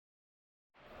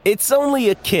It's only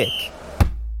a kick,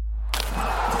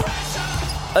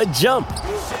 a jump,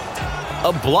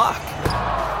 a block.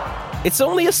 It's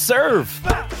only a serve.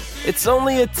 It's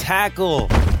only a tackle,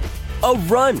 a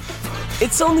run.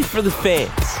 It's only for the fans.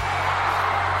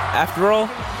 After all,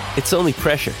 it's only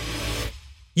pressure.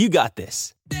 You got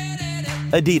this.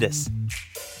 Adidas.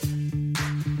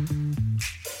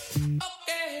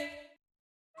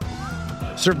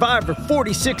 Survivor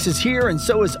 46 is here, and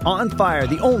so is On Fire,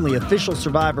 the only official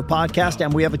Survivor podcast,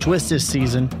 and we have a twist this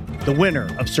season. The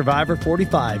winner of Survivor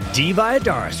 45, Dee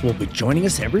Valladares, will be joining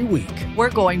us every week. We're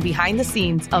going behind the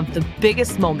scenes of the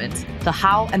biggest moments, the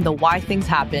how and the why things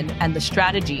happen, and the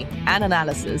strategy and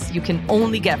analysis you can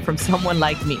only get from someone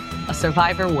like me, a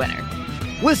Survivor winner.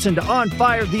 Listen to On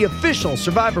Fire, the official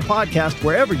Survivor podcast,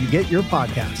 wherever you get your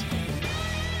podcast.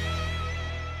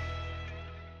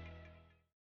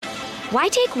 Why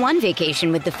take one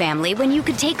vacation with the family when you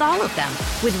could take all of them?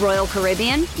 With Royal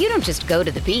Caribbean, you don't just go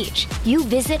to the beach. You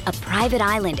visit a private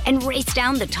island and race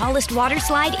down the tallest water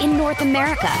slide in North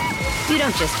America. You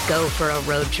don't just go for a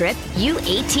road trip. You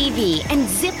ATV and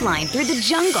zip line through the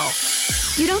jungle.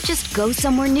 You don't just go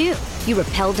somewhere new. You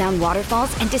rappel down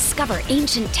waterfalls and discover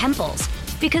ancient temples.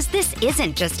 Because this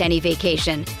isn't just any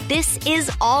vacation. This is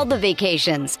all the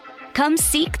vacations. Come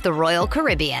seek the Royal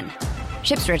Caribbean.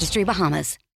 Ships Registry,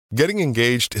 Bahamas. Getting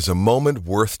engaged is a moment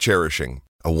worth cherishing.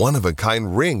 A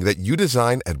one-of-a-kind ring that you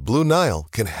design at Blue Nile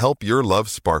can help your love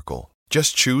sparkle.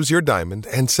 Just choose your diamond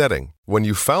and setting. When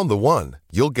you've found the one,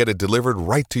 you'll get it delivered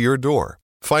right to your door.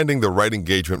 Finding the right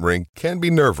engagement ring can be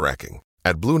nerve-wracking.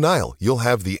 At Blue Nile, you'll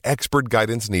have the expert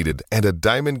guidance needed and a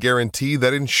diamond guarantee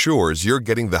that ensures you're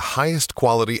getting the highest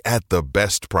quality at the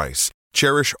best price.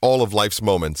 Cherish all of life's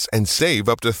moments and save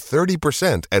up to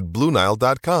 30% at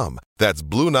BlueNile.com. That's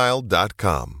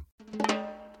BlueNile.com.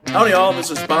 Howdy all,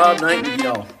 this is Bob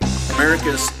Nightingale,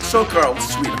 America's so-called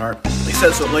sweetheart. At least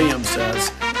that's what Liam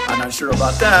says. I'm not sure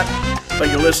about that, but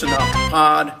you listen to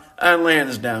Pod and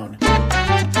Lansdowne.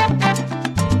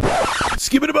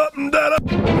 Skip it up and down.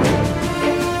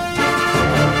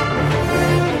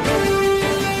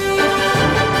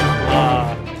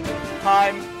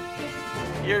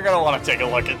 You're going to want to take a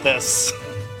look at this.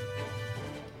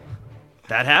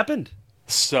 That happened.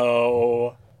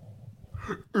 So,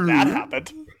 that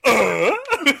happened.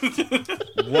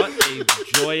 What a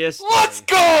joyous day. Let's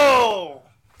go!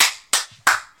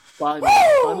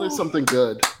 Finally something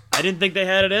good. I didn't think they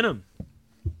had it in them.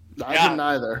 I didn't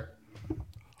either.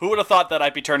 Who would have thought that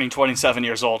I'd be turning 27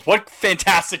 years old? What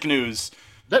fantastic news.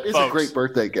 That is folks. a great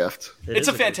birthday gift. It's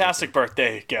a fantastic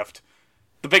birthday gift.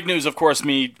 The big news, of course,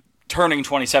 me turning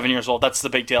 27 years old. That's the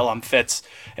big deal. I'm Fitz,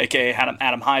 a.k.a.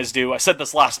 Adam Heisdu. I said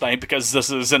this last night because this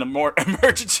is an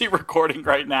emergency recording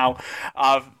right now.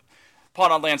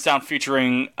 Pod on Lansdowne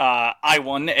featuring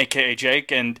I1, a.k.a.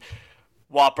 Jake, and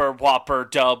Whopper,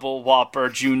 Double, Whopper,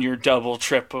 Junior, Double,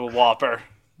 Triple, Whopper.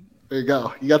 There you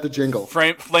go. You got the jingle.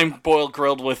 Flame boiled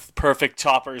grilled with perfect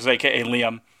toppers, a.k.a.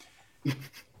 Liam.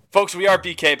 Folks, we are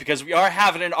BK because we are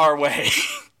having it our way.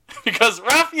 Because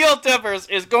Rafael Devers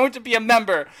is going to be a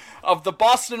member of the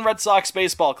Boston Red Sox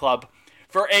Baseball Club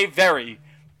for a very,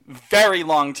 very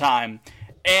long time.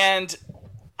 And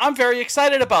I'm very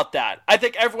excited about that. I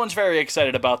think everyone's very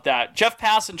excited about that. Jeff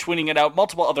Passan tweeting it out,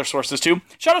 multiple other sources too.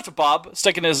 Shout out to Bob,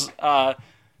 sticking his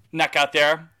neck out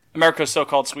there. America's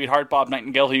so-called sweetheart, Bob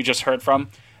Nightingale, who you just heard from,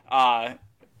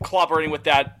 collaborating with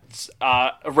that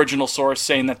original source,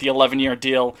 saying that the 11-year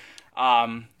deal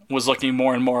was looking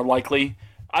more and more likely.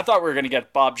 I thought we were going to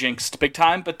get Bob jinxed big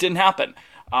time, but didn't happen.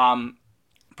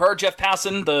 Per Jeff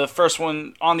Passan, the first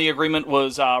one on the agreement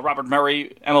was Robert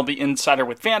Murray, MLB insider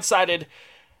with Fansided.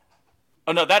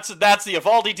 Oh no, that's the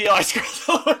Evaldi deal. I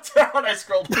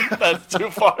scrolled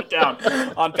too far down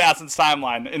on Passan's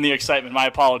timeline in the excitement. My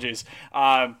apologies.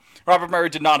 Robert Murray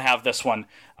did not have this one.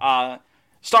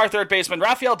 Star third baseman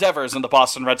Rafael Devers and the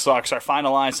Boston Red Sox are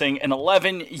finalizing an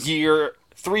 11-year,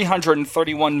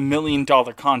 $331 million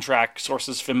contract.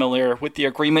 Sources familiar with the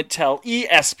agreement tell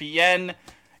ESPN.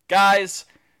 Guys,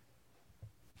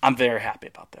 I'm very happy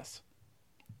about this.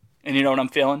 And you know what I'm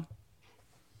feeling?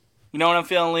 You know what I'm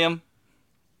feeling, Liam?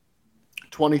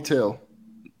 22.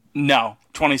 No,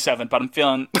 27, but I'm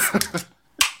feeling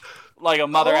like a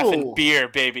mother effing beer,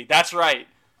 baby. That's right.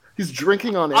 He's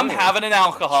drinking on air. I'm having an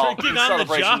alcohol. Drinking on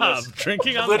the job.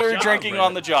 Literally drinking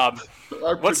on the job.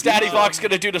 What's Daddy Vox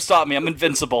going to do to stop me? I'm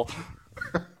invincible.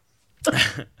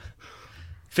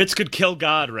 Fitz could kill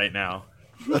God right now.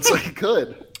 That's what he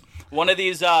could. One of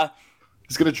these...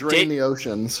 He's going to drain the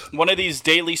oceans. One of these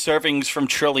daily servings from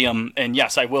Trillium, and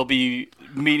yes, I will be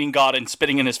meeting God and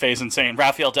spitting in his face and saying,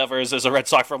 Rafael Devers is a Red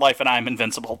Sox for life and I'm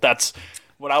invincible. That's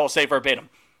what I will say verbatim.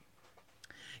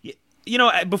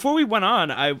 before we went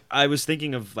on, I was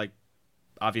thinking of like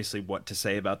obviously what to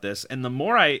say about this, and the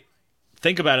more I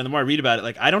think about it, and the more I read about it,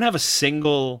 like I don't have a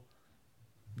single.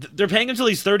 They're paying him till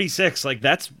he's 36. Like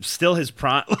that's still his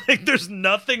prime. Like there's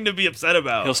nothing to be upset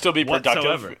about. He'll still be productive,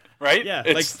 whatsoever. right? Yeah,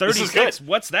 like 36.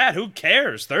 What's that? Who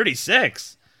cares?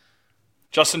 36.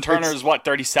 Justin Turner is what,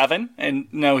 37, and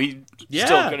he's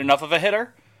still good enough of a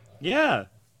hitter. Yeah.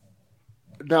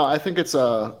 No, I think it's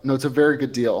a very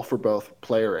good deal for both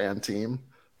player and team.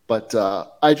 But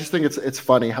I just think it's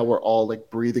funny how we're all like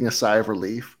breathing a sigh of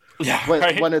relief. Yeah,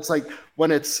 when it's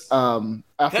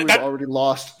after we've already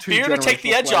lost two generational to take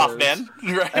the edge off, man.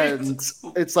 Right? And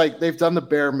it's like they've done the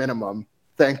bare minimum.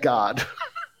 Thank God.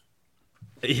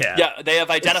 Yeah, they have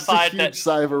identified that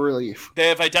sigh of relief. They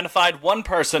have identified one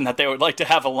person that they would like to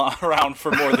have around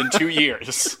for more than 2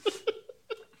 years.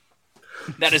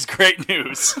 That is great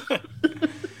news.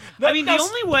 I mean, the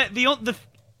only way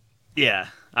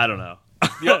I don't know.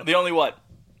 The only what?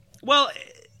 Well,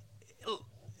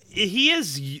 he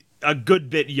is a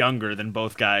good bit younger than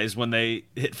both guys when they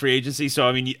hit free agency. So,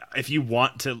 I mean, if you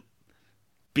want to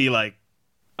be like,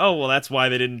 oh, well, that's why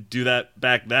they didn't do that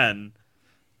back then,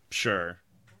 sure.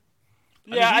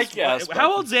 Yeah, I guess.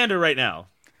 How old's Xander right now?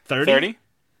 30?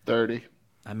 30.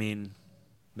 I mean,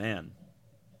 man.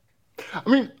 I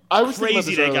mean, I was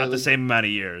crazy they got the same amount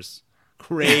of years.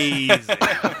 Crazy.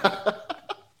 I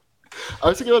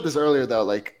was thinking about this earlier, though.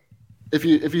 Like, if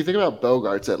you think about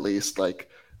Bogaerts, at least, like,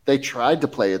 they tried to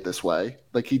play it this way.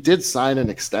 Like, he did sign an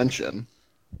extension.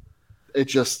 It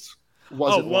just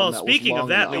wasn't. Well, speaking of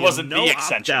that, it wasn't no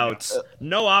opt-outs.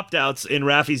 No opt-outs in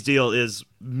Rafi's deal is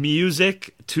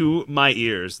music to my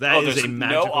ears. That is a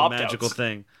magical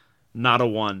thing. Not a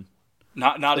one.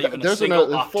 Not even there's a single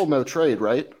there's full no trade,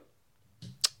 right?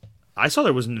 I saw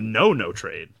there was no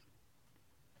trade.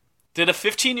 Did a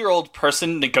 15-year-old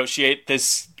person negotiate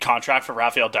this contract for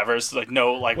Rafael Devers? Like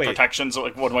protections,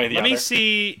 like one way or the other. Let me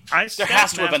see. There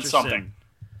has to have been something.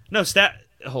 No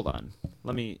Hold on.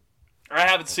 Let me. I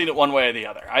haven't seen it one way or the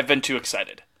other. I've been too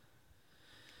excited.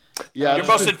 Yeah, your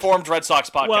most informed Red Sox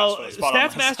podcast. Well,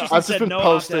 Stats Masterson I've just been no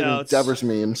posting opt-outs. Devers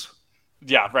memes.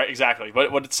 Yeah, right. Exactly.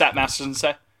 What did Stat Masterson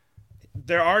say?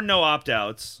 There are no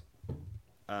opt-outs,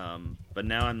 but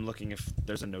now I'm looking if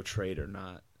there's a no trade or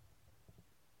not.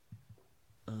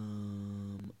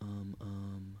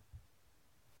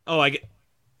 Oh,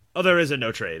 there is a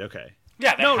no trade. Okay.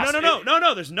 Yeah. No.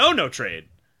 There's no trade.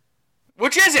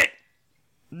 Which is it?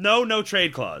 No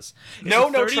trade clause. It's no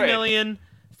 $30 trade. million,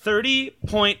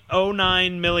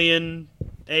 30.09 million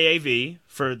AAV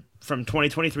from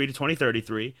 2023 to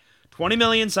 2033. 20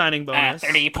 million signing bonus.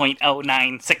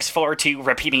 30.09642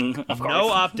 repeating, of course. No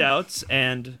opt-outs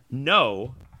and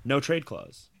no trade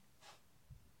clause.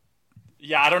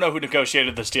 Yeah, I don't know who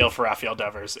negotiated this deal for Rafael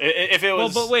Devers. If it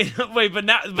was, but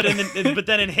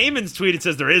then in Heyman's tweet it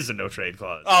says there is a no trade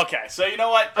clause. Okay, so you know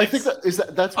what? I think that's. It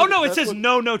says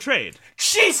no trade.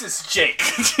 Jesus, Jake.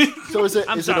 So is it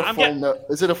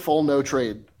a full no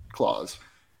trade clause?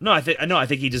 No, I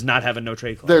think he does not have a no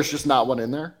trade clause. There's just not one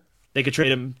in there. They could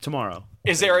trade him tomorrow.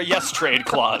 Is there a yes trade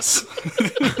clause?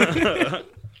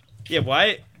 Yeah,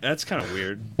 why? That's kind of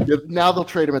weird. Yeah, now they'll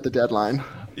trade him at the deadline.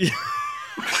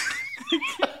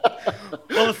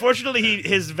 Well, unfortunately,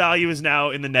 his value is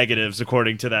now in the negatives,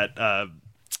 according to that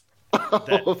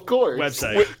of course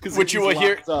website. Which you will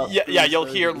hear. You'll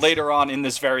hear later on in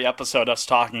this very episode us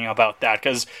talking about that,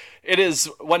 because it is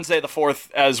Wednesday the 4th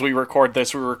as we record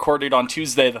this. We recorded on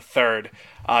Tuesday the 3rd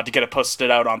to get it posted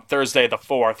out on Thursday the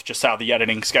 4th, just how the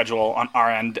editing schedule on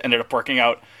our end ended up working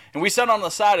out. And we said on the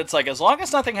side, it's like, as long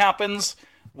as nothing happens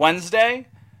Wednesday,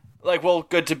 like we'll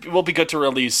be good to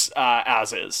release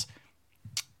as is.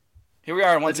 Here we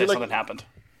are on Wednesday. Something happened.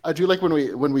 I do like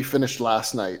when we finished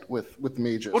last night with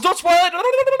Majors. Well, don't spoil it.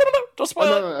 Don't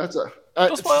spoil it. No, that's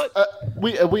don't spoil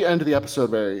it. We end the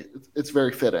episode it's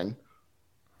very fitting.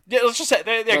 Yeah, let's just say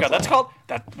there you go. That's called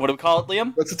that. What do we call it,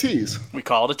 Liam? That's a tease. We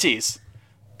call it a tease.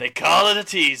 They call it a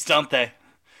tease, don't they?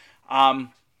 No,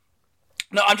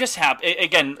 I'm just happy.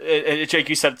 Again, Jake,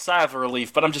 you said sigh of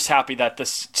relief, but I'm just happy that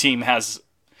this team has.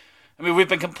 I mean, we've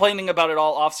been complaining about it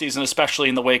all offseason, especially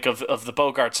in the wake of the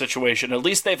Bogaerts situation. At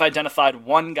least they've identified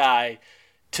one guy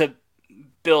to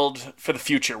build for the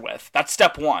future with. That's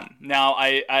step one. Now,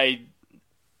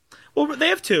 Well, they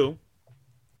have two.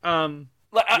 I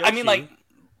mean, like...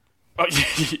 Oh,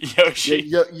 Yoshi.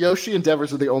 Yeah, Yoshi and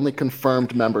Devers are the only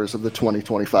confirmed members of the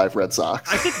 2025 Red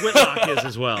Sox. I think Whitlock is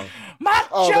as well.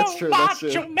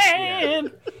 Macho Man. Yeah.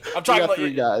 I'm talking about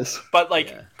 3 guys, but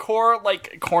core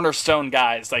cornerstone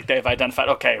guys. Like they've identified.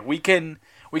 Okay, we got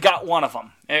one of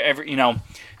them.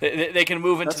 They can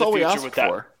move into the future with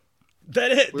that.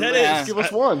 That Just give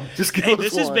us one. Just give us one.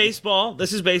 This is baseball.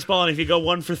 This is baseball, and if you go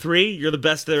 1 for 3, you're the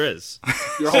best there is.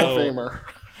 You're a Hall of Famer.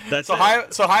 That's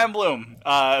high and bloom.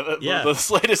 The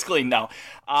slate is clean now.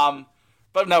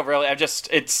 But no, really, the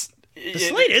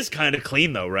slate is kind of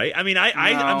clean, though, right? I mean,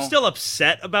 I'm still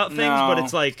upset about things, but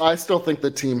it's like I still think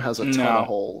the team has a ton of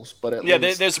holes. But at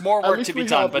least, there's more work to be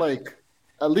done. But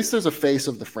at least there's a face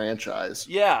of the franchise.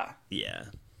 Yeah.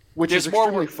 Which is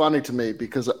extremely funny to me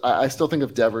because I still think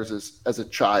of Devers as a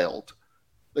child.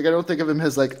 Like, I don't think of him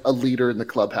as, like, a leader in the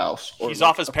clubhouse. Or he's like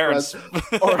off his parents'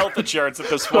 health insurance at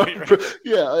this point.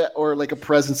 Yeah, or, like, a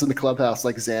presence in the clubhouse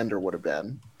like Xander would have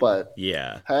been. But,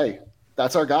 hey,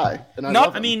 that's our guy. And I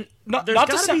love him. There's got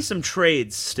to be some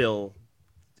trades still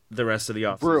the rest of the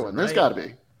offseason. Brewing, there's got to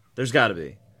be. There's got to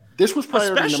be. This was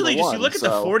priority especially number just you look at the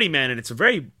 40-man, and it's a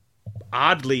very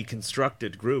oddly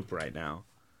constructed group right now.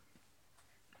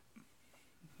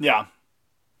 Yeah.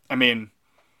 I mean,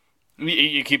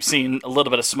 you keep seeing a little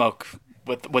bit of smoke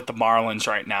with the Marlins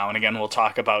right now. And again, we'll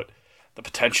talk about the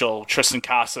potential Tristan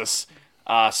Casas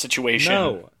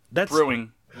situation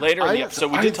brewing later in the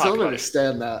episode. We did talk about it. I don't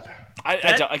understand that.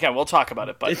 Again, we'll talk about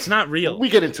it. But it's not real. We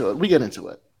get into it.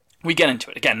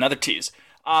 Again, another tease.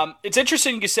 It's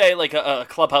interesting you say like a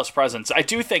clubhouse presence. I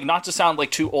do think, not to sound like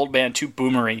too old man, too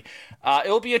boomery,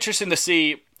 it'll be interesting to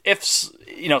see if,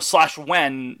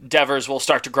 when Devers will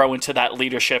start to grow into that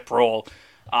leadership role,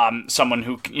 someone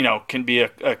who, can be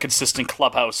a consistent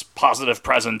clubhouse positive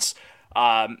presence,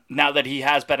 now that he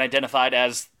has been identified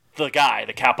as the guy,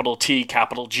 the capital T,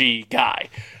 capital G guy.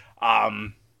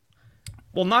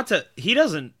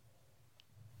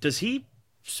 Does he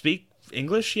speak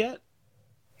English yet?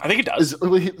 I think he does.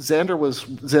 Xander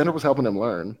was helping him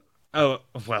learn. Oh,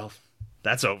 well,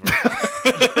 that's over.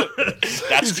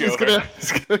 That's true.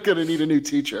 He's gonna need a new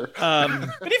teacher.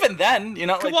 But even then,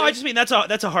 I just mean that's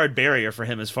a hard barrier for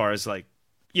him as far as like,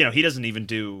 he doesn't even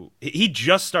do. He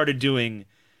just started doing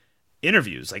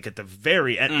interviews like at the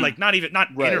very end, like not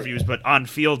interviews, but on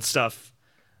field stuff.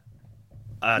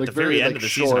 At the very end of the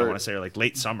season, I want to say, or like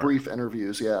late summer, brief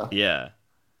interviews. Yeah.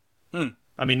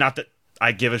 I mean, not that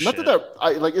I give a shit. Not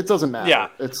that it doesn't matter. Yeah.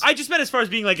 I just meant as far as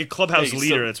being like a clubhouse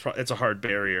leader, it's a hard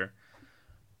barrier.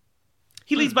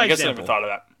 He leads by example. I never thought of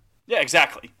that. Yeah,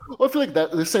 exactly. Well, I feel like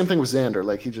the same thing with Xander.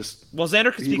 Like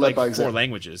Xander could speak like 4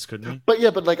 languages, couldn't he?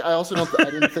 But like I also don't.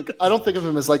 I don't think of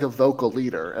him as like a vocal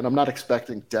leader, and I'm not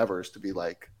expecting Devers to be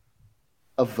like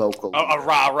a vocal leader. A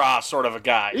rah to of a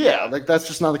guy. Yeah, like that's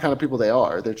just not the kind of people they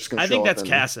are. They're just going to. I think that's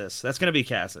Casas. That's going to be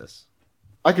Casas.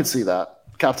 I could see that.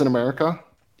 Captain America.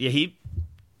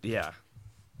 Yeah.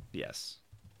 Yes.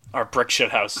 Our brick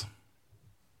shit house.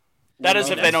 That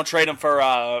is if they don't trade him for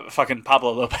fucking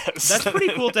Pablo Lopez. That's pretty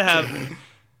cool to have.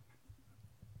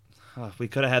 We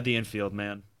could have had the infield,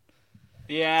 man.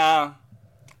 Yeah.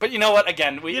 But you know what?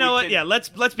 Again, Yeah, let's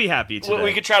be happy today.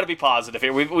 We could try to be positive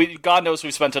here. We God knows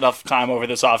we've spent enough time over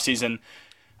this offseason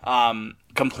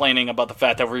complaining about the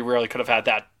fact that we really could have had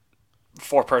that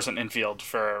 4-person infield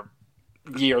for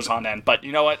years on end. But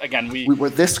you know what? Again, we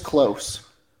were this close.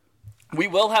 We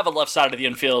will have a left side of the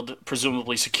infield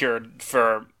presumably secured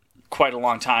for quite a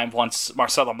long time once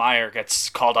Marcelo Meyer gets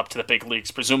called up to the big leagues,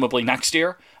 presumably next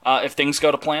year, if things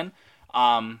go to plan.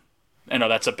 I know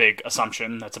that's a big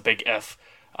assumption. That's a big if.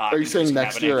 Are you saying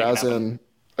next year as in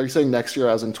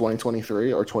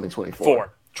 2023 or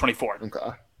 2024? 24. Okay.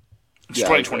 It's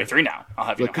 2023 now. I'll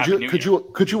have you know.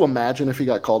 Could you imagine if he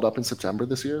got called up in September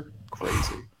this year?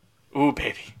 Crazy. Ooh,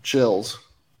 baby. Chills.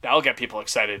 That'll get people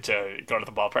excited to go to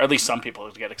the ballpark. At least some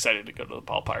people get excited to go to the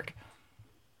ballpark.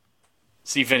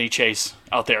 See Vinny Chase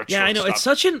out there. Yeah, I know. It's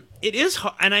it is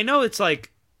hard. And I know it's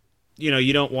like,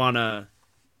 you don't want to.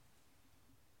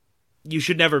 You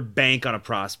should never bank on a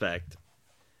prospect.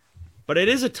 But it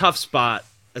is a tough spot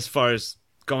as far as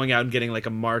going out and getting like a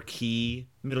marquee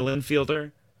middle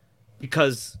infielder.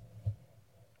 Because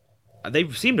they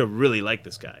seem to really like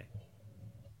this guy.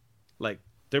 Like,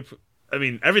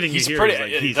 everything he's you hear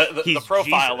pretty, is like the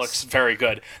profile looks very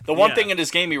good. The one thing in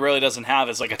his game he really doesn't have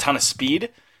is like a ton of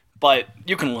speed, but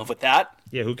you can live with that.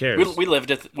 Yeah, who cares? We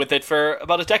lived with it for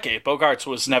about a decade. Bogarts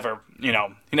was never, he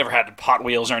never had Hot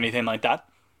Wheels or anything like that.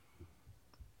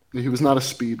 He was not a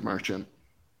speed merchant.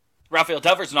 Rafael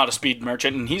Devers not a speed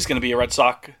merchant, and he's going to be a Red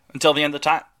Sox until the end of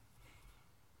time.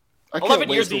 I can't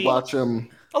wait to watch him.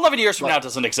 11 years from now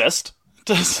doesn't exist.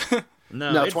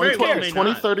 No,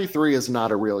 2033 is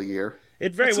not a real year.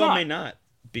 It very well may not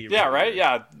be. Yeah, right?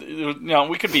 Yeah.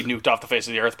 We could be nuked off the face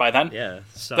of the earth by then. Yeah,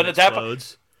 but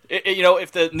explodes.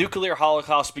 If the nuclear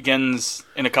holocaust begins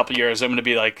in a couple years, I'm going to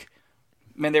be like,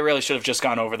 Man, they really should have just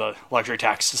gone over the luxury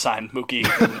tax to sign Mookie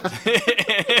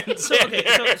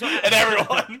and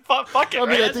everyone. Fuck it. I mean,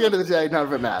 right? at the end of the day, none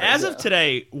of it matters. As of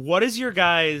today, what is your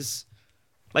guys'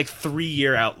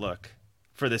 3-year outlook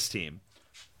for this team?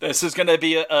 This is going to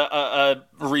be a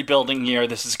rebuilding year.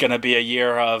 This is going to be a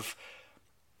year of,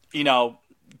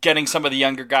 getting some of the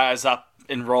younger guys up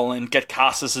and rolling, get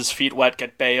Casas' feet wet,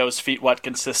 get Bayo's feet wet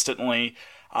consistently.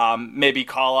 Maybe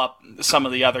call up some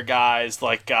of the other guys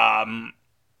like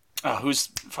who's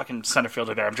fucking center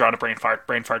fielder there? I'm drawing a brain fart.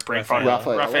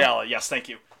 Rafaela. Yes, thank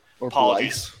you. Or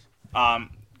Apologies.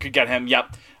 Could get him.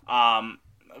 Yep.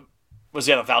 Was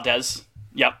the other Valdez?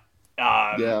 Yep.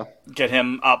 Yeah. Get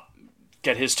him up.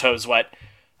 Get his toes wet.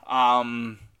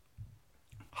 Hovering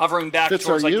back Fitz,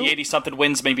 towards are the you? 80-something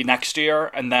wins maybe next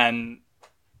year, and then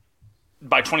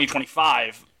by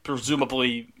 2025,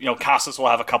 presumably, Casas will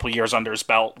have a couple years under his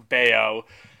belt. Bayo,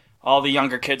 all the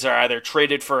younger kids are either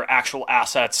traded for actual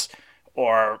assets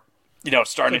or,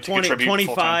 starting to contribute 25,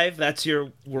 full-time. that's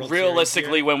your World Realistically,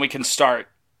 Series year? when we can start,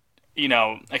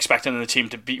 expecting the team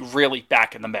to be really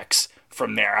back in the mix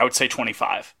from there, I would say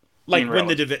 25. Win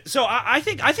the division. So I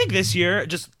think this year,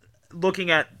 just looking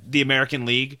at the American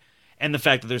League and the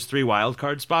fact that there's 3 wild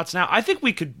card spots now, I think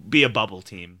we could be a bubble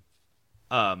team.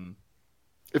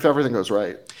 If everything goes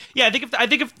right. Yeah, I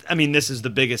think if this is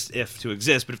the biggest if to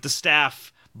exist, but if the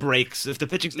staff breaks, if the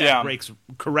pitching staff breaks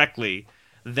correctly,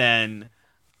 then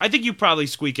I think you probably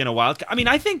squeak in a wild card.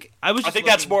 I think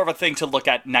that's more of a thing to look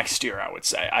at next year. I would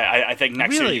say. I think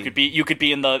next year you could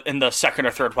be in the second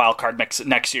or third wild card mix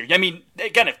next year. I mean,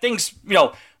 again, if things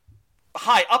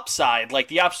high upside like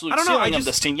the absolute ceiling of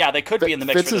this team, they could be in the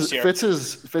mix for this year. Fitz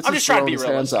is I'm just trying to be his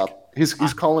hands up. He's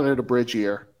calling it a bridge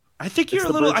year. I think you're a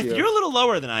little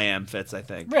lower than I am, Fitz. I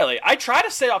think. Really, I try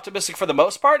to stay optimistic for the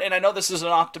most part, and I know this is an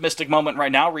optimistic moment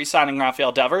right now, re-signing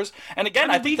Rafael Devers. And again,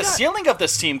 I think the ceiling of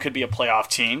this team could be a playoff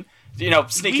team.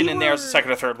 Sneaking in there as a second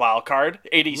or third wild card,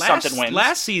 80-something wins.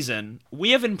 Last season,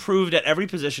 we have improved at every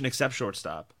position except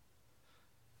shortstop.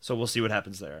 So we'll see what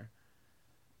happens there.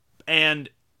 And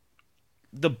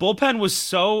the bullpen was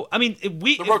so.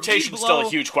 The rotation's still a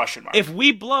huge question mark. If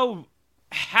we blow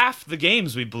half the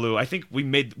games we blew, I think we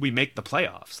make the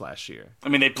playoffs last year.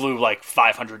 They blew like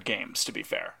 500 games, to be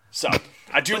fair. So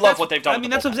I do love what they've done.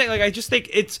 That's what I'm saying. Like, I just think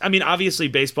it's. Obviously,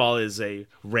 baseball is a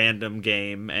random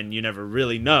game, and you never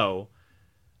really know.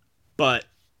 But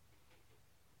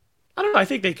I don't know. I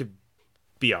think they could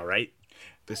be all right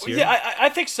this year. Yeah, I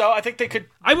think so. I think they could.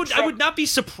 I would not be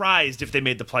surprised if they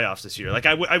made the playoffs this year. Like,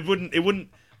 I wouldn't. It wouldn't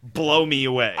blow me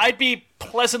away. I'd be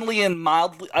pleasantly and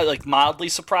mildly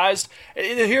surprised.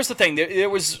 Here's the thing: there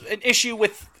was an issue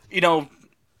with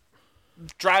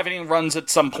driving runs at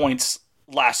some points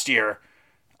last year.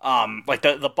 Like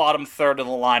the bottom third of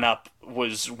the lineup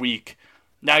was weak.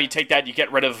 Now you take that, you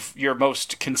get rid of your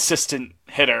most consistent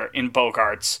hitter in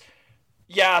Bogaerts.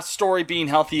 Yeah, Story being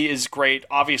healthy is great.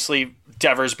 Obviously,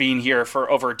 Devers being here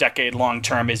for over a decade long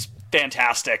term is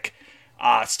fantastic.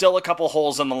 Still a couple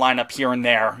holes in the lineup here and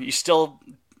there. You still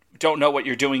don't know what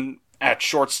you're doing at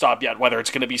shortstop yet, whether it's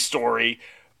going to be Story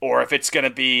or if it's going to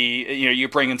be, you're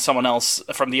bringing someone else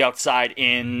from the outside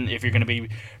in, if you're going to be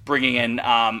bringing in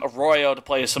Arroyo to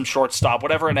play some shortstop,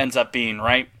 whatever it ends up being,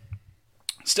 right?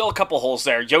 Still a couple holes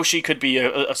there. Yoshi could be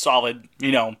a solid,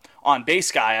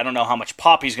 on-base guy. I don't know how much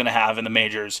pop he's going to have in the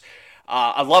majors.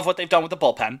 I love what they've done with the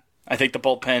bullpen. I think the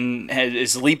bullpen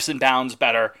is leaps and bounds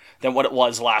better than what it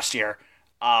was last year.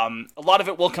 A lot of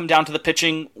it will come down to the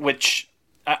pitching, which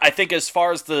I think as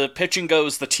far as the pitching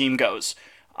goes, the team goes.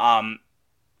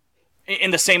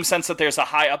 In the same sense that there's a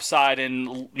high upside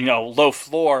and, low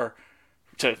floor,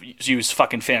 to use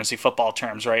fucking fantasy football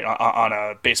terms, right, on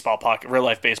a real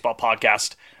life baseball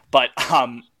podcast. But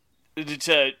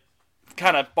to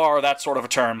kind of borrow that sort of a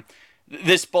term,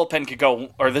 this bullpen could go,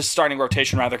 or this starting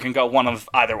rotation rather, can go one of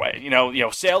either way.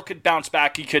 Sale could bounce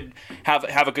back. He could have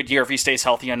a good year if he stays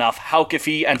healthy enough. Houck, if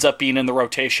he ends up being in the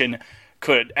rotation,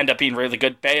 could end up being really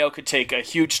good. Bayo could take a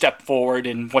huge step forward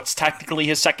in what's technically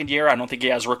his second year. I don't think he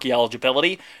has rookie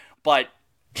eligibility, but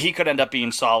he could end up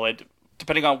being solid.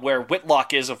 Depending on where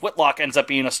Whitlock is, if Whitlock ends up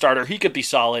being a starter, he could be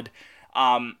solid.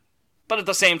 But at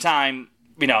the same time,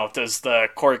 does the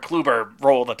Corey Kluber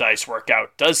roll the dice work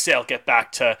out? Does Sale get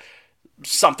back to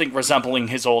something resembling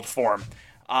his old form?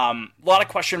 A lot of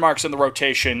question marks in the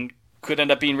rotation. Could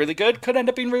end up being really good. Could end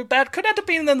up being really bad. Could end up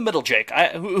being in the middle, Jake.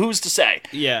 Who's to say?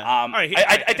 Yeah. All right.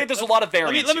 I think there's a lot of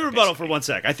variance. Let me rebuttal for 1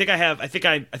 sec. I think I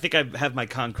have my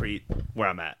concrete where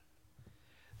I'm at.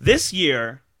 This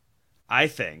year, I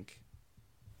think,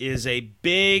 is a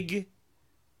big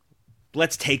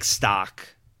let's take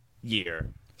stock year.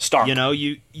 Stark.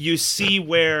 You see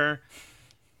where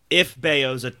if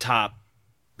Bayo's a top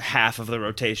half of the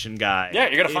rotation guy. Yeah,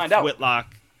 you're gonna find out.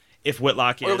 If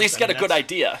Whitlock is, or at least get a good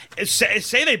idea.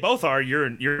 Say they both are, you're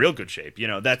in real good shape.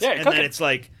 That's and then it's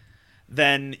like,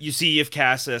 then you see if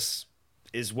Cassis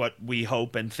is what we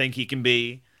hope and think he can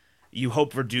be. You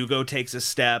hope Verdugo takes a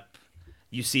step.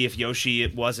 You see if Yoshi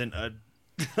wasn't a.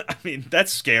 I mean,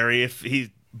 that's scary if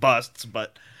he busts,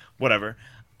 but whatever.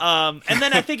 And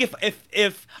then I think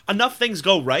if enough things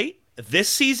go right this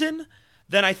season,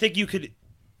 then I think you could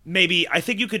maybe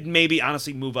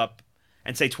honestly move up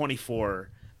and say 24.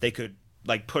 They could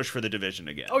like push for the division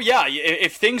again. Oh yeah,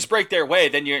 if things break their way,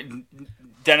 then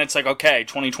it's like, okay,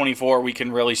 2024 we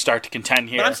can really start to contend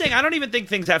here. But I'm saying I don't even think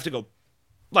things have to go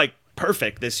like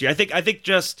perfect this year. I think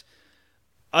just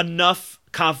enough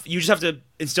you just have to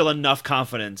instill enough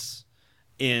confidence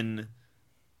in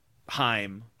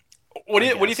Heim. What do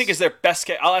you think is their best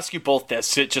case? I'll ask you both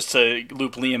this just to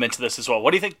loop Liam into this as well. What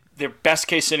do you think their best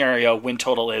case scenario win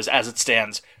total is as it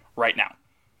stands right now?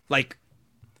 Like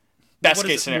best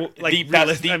case scenario. Like the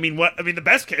best, the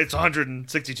best case it's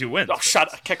 162 wins. Oh,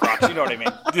 shut up. Kick rocks, you know what I mean.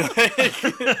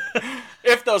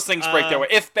 If those things break their way,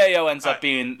 if Bayo ends up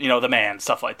being, the man,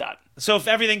 stuff like that. So if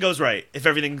everything goes right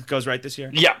this year?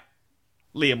 Yeah.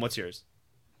 Liam, what's yours?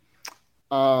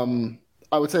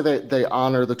 I would say they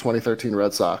honor the 2013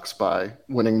 Red Sox by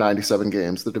winning 97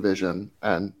 games, the division,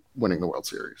 and winning the World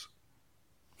Series.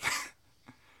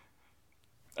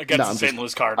 Against the St.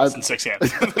 Louis Cardinals in 6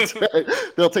 games. Right.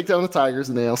 They'll take down the Tigers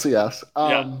in the ALCS.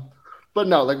 But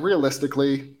no, like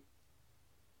realistically,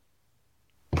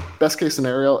 best case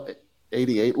scenario,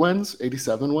 88 wins,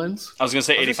 87 wins. I was going to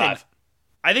say 85.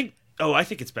 I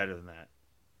think it's better than that.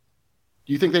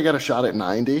 Do you think they got a shot at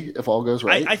 90 if all goes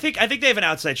right? I think they have an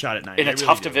outside shot at 90. In a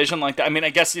tough division like that. I mean,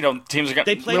 I guess, teams are going to...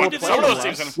 They play the division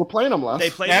less. We're playing them less. They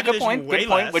play the division way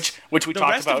less. Which we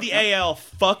talked about. The rest of the AL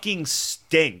fucking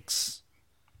stinks.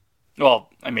 Well,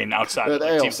 I mean, outside of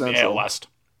the teams in the AL West.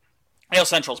 AL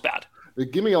Central's bad.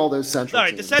 Give me all those Central All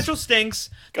right, teams. the Central stinks.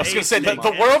 I was going to say,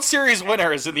 the World Series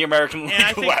winner is in the American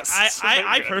League West.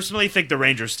 I personally think the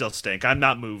Rangers still stink. I'm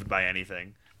not moved by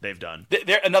anything they've done.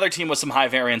 They're another team with some high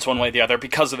variance one way or the other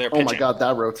because of their pitching. Oh my God,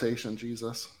 that rotation,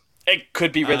 Jesus. It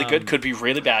could be really good, could be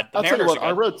really bad. I'll tell you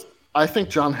what, I think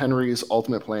John Henry's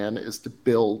ultimate plan is to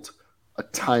build a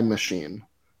time machine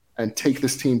and take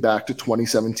this team back to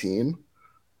 2017,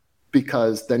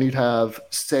 because then you'd have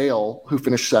Sale, who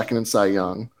finished second in Cy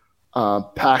Young.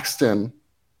 Paxton,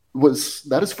 was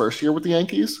that his first year with the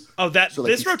Yankees? Oh,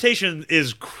 this rotation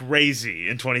is crazy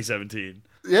in 2017.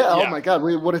 Yeah, oh my God,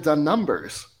 we would have done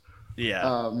numbers.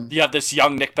 Yeah. You have this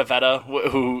young Nick Pivetta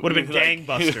who would have been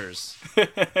gangbusters.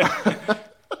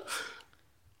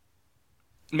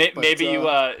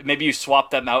 Maybe you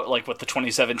swap them out like with the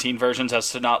 2017 versions as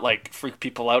to not like freak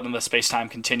people out in the space-time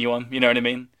continuum. You know what I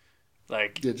mean?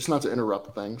 Like, yeah, just not to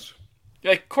interrupt things.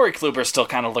 Like Corey Kluber still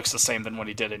kind of looks the same than what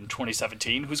he did in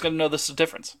 2017. Who's going to know this is a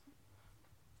difference?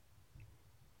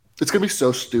 It's going to be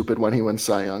so stupid when he wins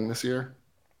Cy Young this year.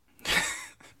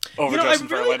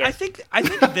 I think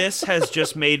this has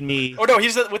just made me. Oh no,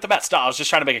 he's with the Mets. Stop. I was just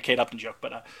trying to make a Kate Upton joke,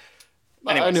 but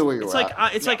anyways. I knew where you were. Like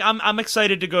I'm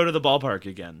excited to go to the ballpark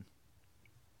again.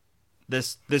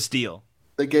 This deal.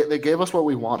 They gave us what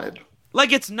we wanted.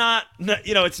 Like it's not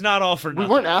all for nothing.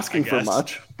 We weren't asking for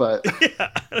much, but yeah,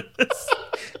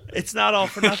 it's not all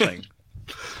for nothing.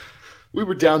 We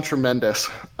were down tremendous.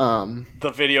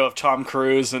 The video of Tom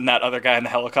Cruise and that other guy in the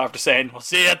helicopter saying, "We'll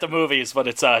see you at the movies," but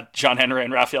it's John Henry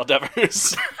and Rafael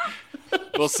Devers.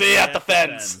 We'll see you at the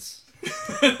fence.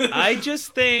 I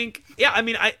just think,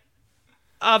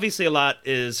 obviously a lot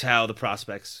is how the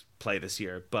prospects play this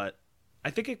year, but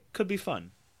I think it could be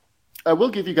fun. I will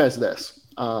give you guys this.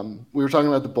 We were talking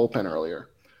about the bullpen earlier.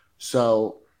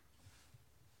 So,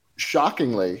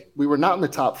 shockingly, we were not in the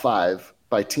top 5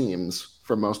 by teams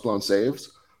for most blown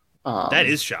saves. That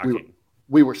is shocking.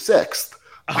 We were 6th.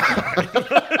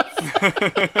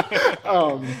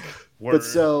 But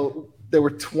so there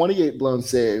were 28 blown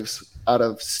saves out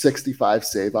of 65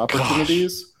 save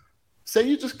opportunities. Gosh. Say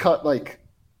you just cut like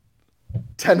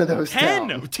 10 of those 10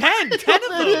 down. 10 of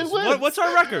those. What's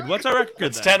our record?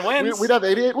 It's 10 wins. We'd have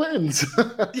 88 wins.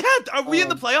 Yeah, are we in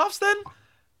the playoffs then?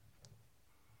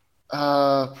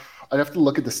 I'd have to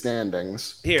look at the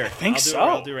standings. Here, I think so.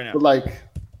 I'll do it right now. But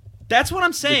that's what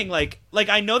I'm saying. Like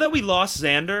I know that we lost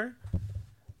Xander,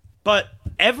 but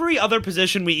every other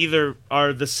position we either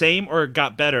are the same or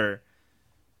got better.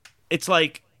 It's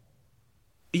like,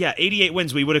 88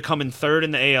 wins. We would have come in 3rd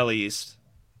in the AL East.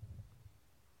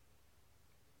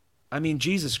 I mean,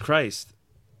 Jesus Christ.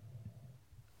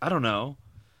 I don't know.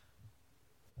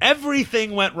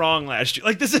 Everything went wrong last year.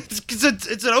 Like this,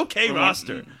 it's an okay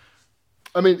roster.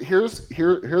 I mean, here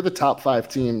are the top 5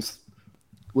 teams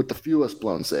with the fewest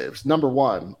blown saves. Number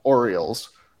 1, Orioles.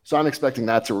 So I'm expecting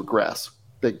that to regress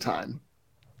big time.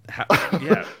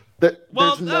 Yeah.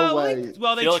 There's no way.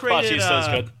 Well, they Felix traded.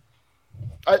 Bautista's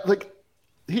good.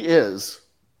 He is,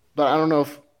 but I don't know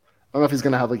if he's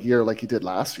gonna have a year like he did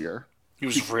last year. He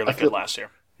was really good last year.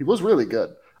 He was really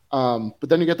good. But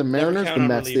then you get the Mariners, the count on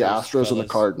Mets, the relievers, Astros, and the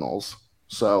fellas. Cardinals.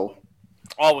 So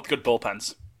All with good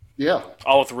bullpens. yeah,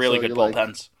 All with really So good you're like,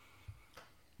 bullpens.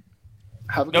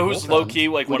 have a Know good who's bullpen. low key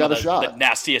like We one of got a the shot.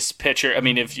 nastiest pitcher? I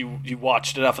mean, if you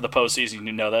watched enough of the postseason,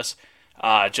 you know this.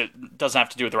 Doesn't have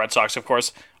to do with the Red Sox, of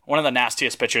course. One of the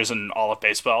nastiest pitchers in all of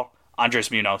baseball,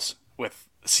 Andres Munoz with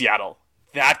Seattle.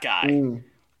 That guy.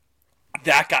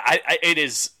 It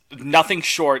is nothing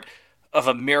short of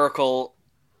a miracle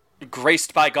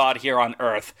graced by God here on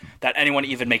Earth that anyone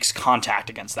even makes contact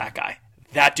against that guy.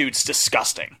 That dude's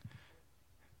disgusting.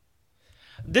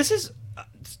 This is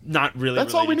not really.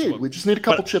 That's all we related to need. what- We just need a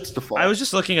couple but chips to fall. I was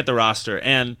just looking at the roster,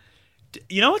 and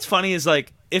you know what's funny is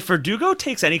like if Verdugo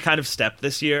takes any kind of step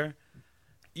this year,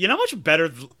 you know how much better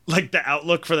like the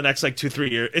outlook for the next like 2-3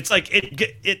 years. It's like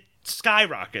it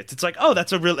skyrockets. It's like, oh,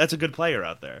 that's a good player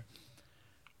out there.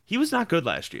 He was not good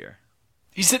last year.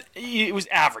 He was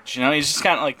average, you know. He's just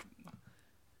kind of like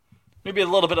maybe a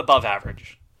little bit above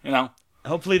average, you know.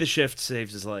 Hopefully the shift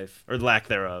saves his life or lack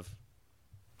thereof.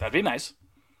 That'd be nice.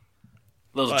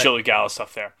 Little But- Joey Gallo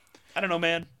stuff there. I don't know,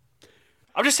 man.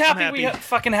 I'm just happy, happy. we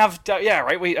fucking have. Yeah,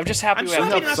 right. I'm just happy I'm we so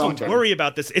have. happy not to something. worry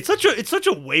about this. It's such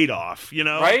a weight off, you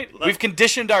know. Right? Like, We've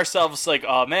conditioned ourselves like,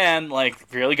 oh man, like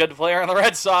really good player on the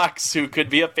Red Sox who could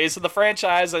be a face of the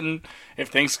franchise, and if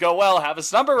things go well, have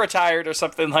his number retired or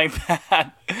something like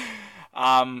that.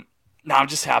 No, I'm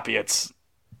just happy it's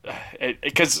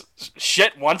because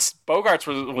shit. Once Bogarts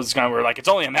was gone, we were like, it's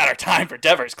only a matter of time for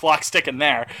Devers. Clock's ticking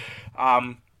there.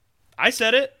 I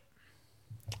said it.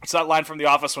 It's that line from The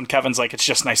Office when Kevin's like, it's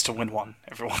just nice to win one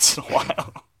every once in a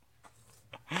while.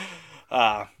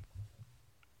 It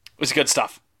was good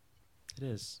stuff. It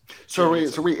is. So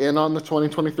are we in on the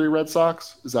 2023 Red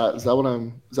Sox? Is that what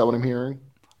I'm hearing?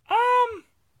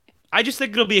 I just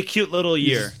think it'll be a cute little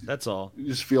year. That's all. You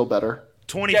just feel better.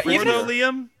 24 even though, if-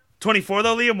 Liam. 24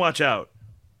 though, Liam. Watch out.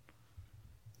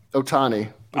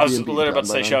 Otani. I was literally about to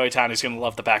say Shohei Ohtani's going to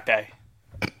love the Back Bay.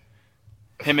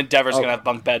 Him and Devers going to have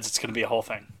bunk beds. It's going to be a whole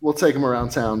thing. We'll take him around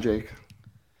town, Jake.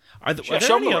 Are Yeah, there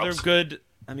show 'em any the other ropes. good?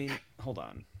 I mean, hold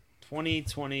on.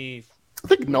 2020. I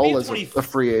think Nola's 20 a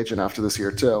free agent after this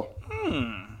year too.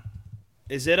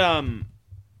 Is it Do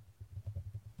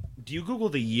you Google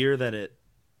the year that it?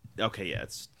 Okay, yeah,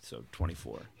 it's so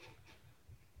 24.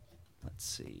 Let's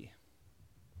see.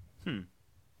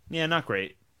 Yeah, not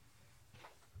great.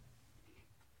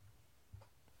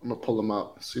 I'm gonna pull him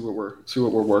up. See what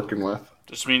we're working with.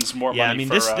 Just means more Yeah, money I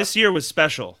mean for, this year was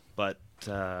special, but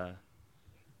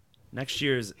next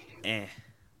year's eh.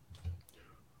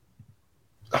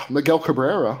 Oh, Miguel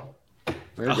Cabrera.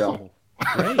 There you go.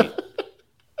 Oh, great.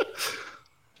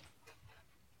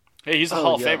 Hey, he's a Oh,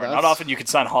 Hall of yeah, Famer. Not that's- often you can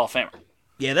sign a Hall of Famer.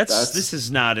 Yeah, That's- this is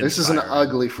not. This is an inspiring.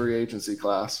 ugly free agency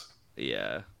class.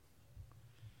 Yeah.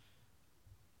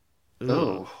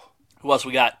 Oh, Who else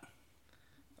we got?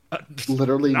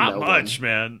 literally Not no much, one.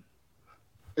 man.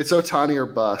 It's Otani or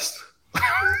bust.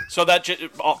 So that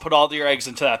put all your eggs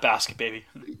into that basket, baby.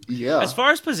 Yeah. As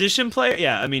far as position player,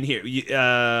 yeah, I mean here,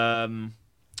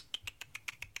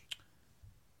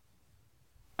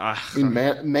 I mean,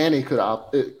 Manny can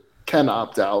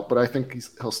opt out, but I think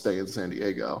he'll stay in San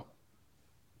Diego.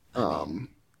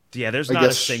 yeah, there's I not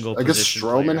guess a single. I guess position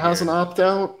Stroman player has here. an opt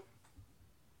out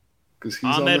because he's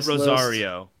on Ahmed this list.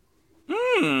 Rosario.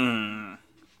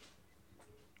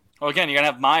 Well, again, you're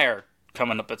gonna have Meyer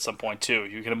coming up at some point too.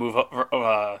 You're gonna move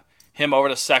him over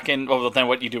to second. Over then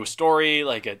what you do with Story,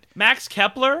 like a Max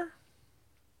Kepler.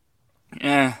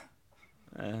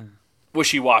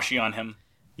 wishy-washy on him.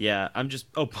 Yeah, I'm just.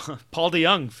 Oh, Paul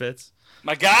DeYoung fits.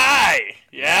 My guy,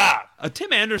 yeah.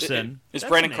 Tim Anderson. Is That's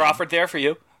Brandon a name. Crawford there for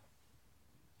you?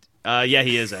 Yeah,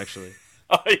 he is actually.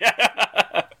 Oh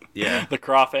yeah, Yeah, the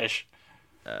crawfish.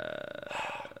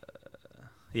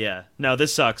 yeah. No,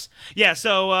 this sucks. Yeah,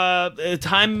 so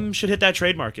time should hit that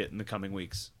trade market in the coming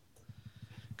weeks,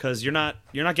 because you're not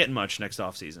getting much next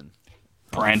offseason.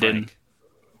 Brandon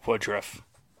Woodruff.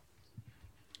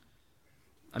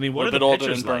 I mean, what A are bit the older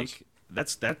pitchers than Burns.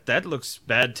 like? That looks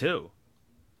bad too.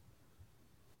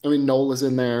 I mean, Nola's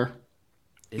in there.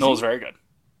 Noel's very good.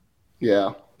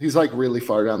 Yeah, he's like really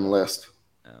far down the list,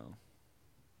 Oh,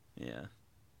 yeah.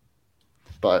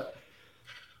 but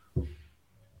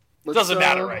It doesn't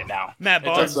matter right now. Matt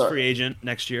Barnes, does- free agent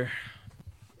next year.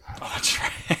 Oh, that's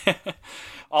right.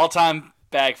 All-time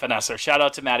bag finesser. Shout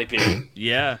out to Matty B.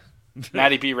 Yeah.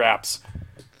 Matty B raps.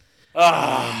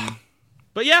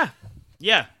 But yeah.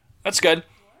 That's good.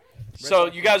 So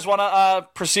you guys want to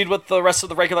proceed with the rest of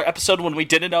the regular episode when we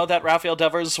didn't know that Rafael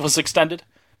Devers was extended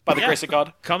by the grace of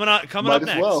God? Coming up Might as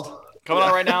next. well. Coming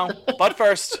on right now. But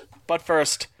first,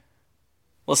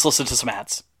 let's listen to some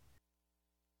ads.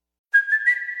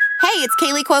 Hey, it's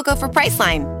Kaylee Cuoco for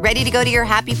Priceline. Ready to go to your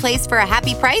happy place for a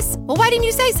happy price? Well, why didn't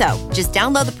you say so? Just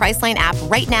download the Priceline app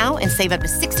right now and save up to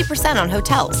 60% on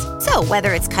hotels. So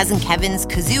whether it's Cousin Kevin's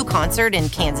Kazoo Concert in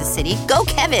Kansas City, go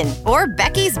Kevin, or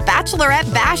Becky's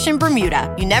Bachelorette Bash in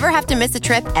Bermuda, you never have to miss a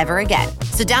trip ever again.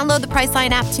 So download the Priceline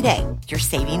app today. Your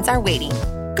savings are waiting.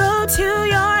 Go to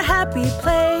your happy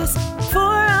place for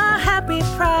a happy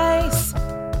price.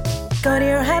 Go to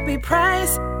your happy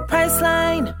price,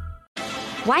 Priceline.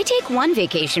 Why take one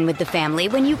vacation with the family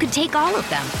when you could take all of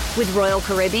them? With Royal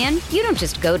Caribbean, you don't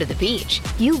just go to the beach.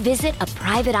 You visit a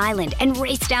private island and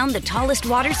race down the tallest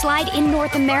water slide in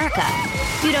North America.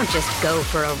 You don't just go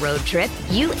for a road trip.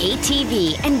 You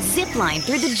ATV and zip line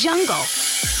through the jungle.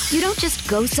 You don't just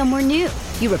go somewhere new.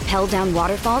 You rappel down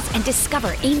waterfalls and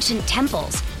discover ancient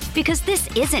temples. Because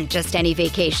this isn't just any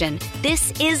vacation.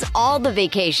 This is all the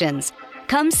vacations.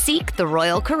 Come seek the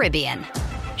Royal Caribbean.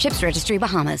 Ships Registry,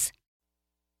 Bahamas.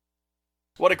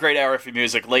 What a great era for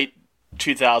music. Late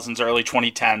 2000s, early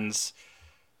 2010s.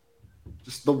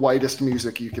 Just the whitest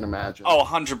music you can imagine. Oh,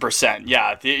 100%.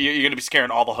 Yeah. You're going to be scaring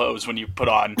all the hoes when you put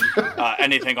on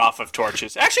anything off of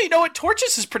Torches. Actually, you know what?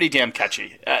 Torches is pretty damn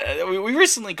catchy. We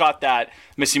recently got that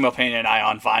Missy Mopena and I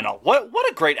on vinyl.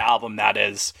 What a great album that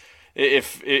is.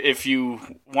 If you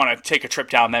want to take a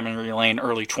trip down memory lane,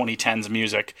 early 2010s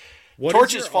music. What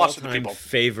Torches is your foster the all-time people.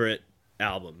 favorite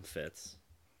album, Fitz?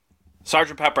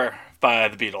 Sgt. Pepper by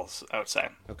the Beatles, I would say.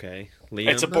 Okay, Liam.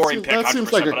 It's a boring pick. That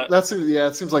seems like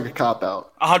it seems like a cop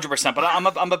out. 100%. But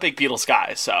I'm a big Beatles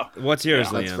guy, so. What's yours,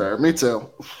 Liam? That's fair. Me too.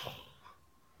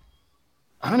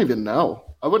 I don't even know.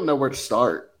 I wouldn't know where to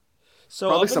start. So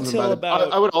probably up something until by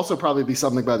the, I would also probably be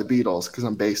something by the Beatles because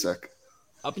I'm basic.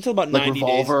 Up until about Like 90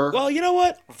 Revolver. days. Well, you know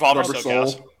what? Revolver's Rubber so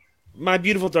gas. Soul. My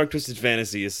Beautiful Dark Twisted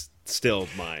Fantasy is still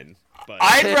mine. But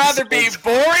I'd rather be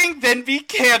boring than be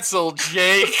canceled,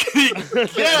 Jake.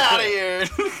 Get out of here.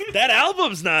 that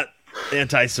album's not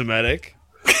anti-Semitic.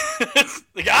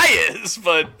 The guy is,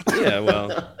 but Yeah,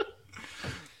 well,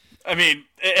 I mean,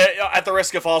 at the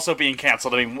risk of also being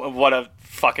canceled, I mean, what a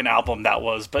fucking album that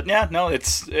was. But yeah, no,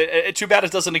 it's too bad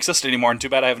it doesn't exist anymore, and too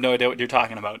bad I have no idea what you're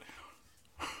talking about.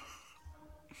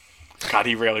 God,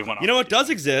 he really went on. you know what does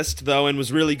exist though, and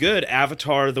was really good?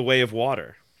 Avatar: The Way of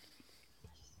Water.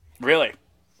 Really?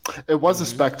 It was a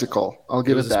spectacle. I'll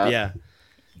give it that. Yeah.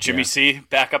 Jimmy C,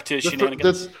 back up to his This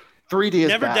shenanigans. 3D is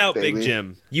Never back, doubt baby. Big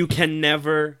Jim. You can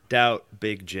never doubt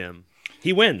Big Jim.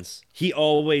 He wins. He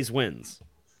always wins.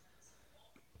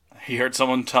 He heard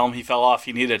someone tell him he fell off.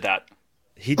 He needed that.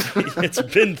 It's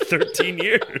been 13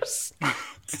 years.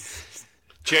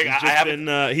 Jake,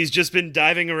 He's just been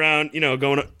diving around,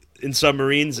 going in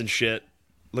submarines and shit,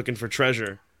 looking for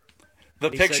treasure.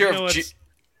 The He picture said, of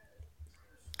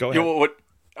Go ahead.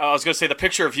 I was going to say the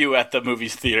picture of you at the movie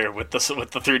theater with the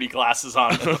 3D glasses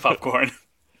on with the popcorn.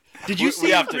 Did you see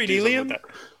have it to 3D, do something with Liam? that.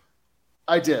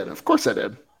 I did. Of course I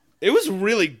did. It was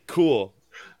really cool.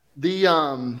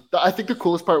 I think the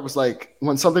coolest part was like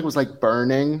when something was like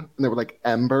burning and there were like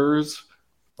embers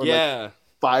or like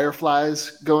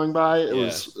fireflies going by.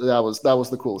 That was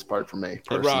the coolest part for me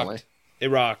personally. It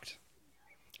rocked.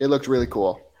 It looked really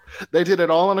cool. They did it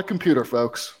all on a computer,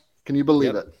 folks. Can you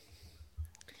believe it?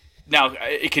 Now,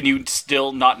 can you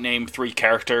still not name 3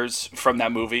 characters from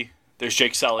that movie? There's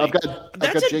Jake Sully. I've got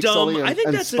Jake Sully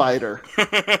and Spider.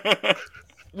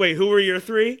 Wait, who were your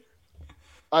 3?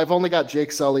 I've only got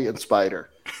Jake Sully and Spider.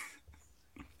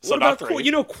 So what not about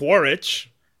 3. Quaritch?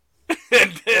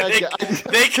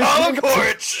 They call him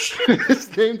Quaritch.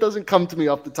 His name doesn't come to me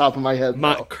off the top of my head.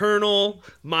 Colonel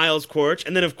Miles Quaritch,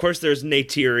 and then of course there's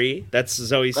Neytiri. That's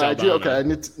Zoe Saldana.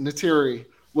 Neytiri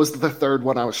was the third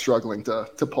one I was struggling to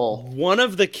pull. One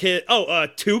of the kids.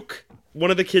 Took.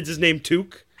 One of the kids is named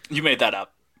Took. You made that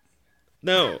up.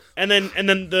 No, and then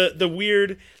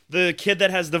the kid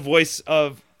that has the voice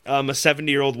of a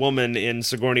 70-year-old woman in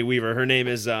Sigourney Weaver. Her name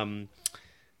is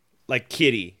like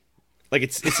Kitty. Like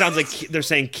it sounds like they're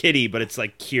saying Kitty, but it's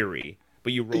like Kiri.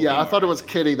 But you roll. Yeah, I thought it was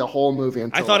Kitty the whole movie.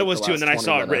 Until I thought like it was the too, and then I last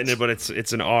saw 20 it written, minutes. but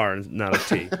it's an R, not a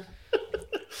T.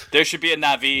 There should be a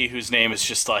Na'vi whose name is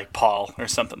just like Paul or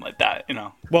something like that,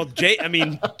 Well, Jake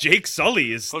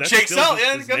Sully is. Well, that's Jake still Sully,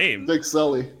 his name. Jake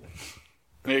Sully.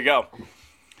 There you go.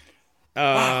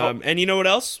 And you know what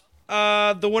else?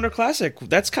 The Winter Classic.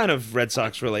 That's kind of Red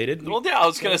Sox related. Well, yeah, I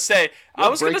was going to say.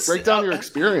 Break down your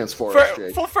experience for us,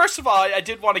 Jake. Well, first of all, I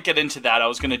did want to get into that. I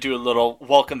was going to do a little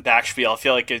welcome back spiel. I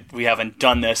feel like we haven't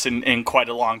done this in quite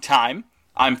a long time.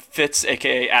 I'm Fitz,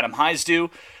 a.k.a. Adam Heisdu.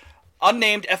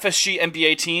 Unnamed FSG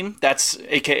NBA team, that's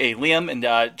a.k.a. Liam, and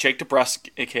Jake DeBrusque,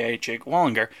 a.k.a. Jake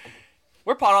Wallinger.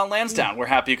 We're Pod on Lansdowne. We're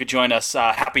happy you could join us.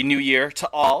 Happy New Year to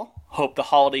all. Hope the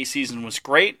holiday season was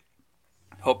great.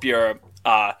 Hope you're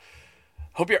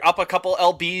up a couple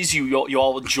lbs. You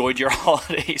all enjoyed your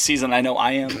holiday season. I know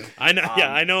I am. I know.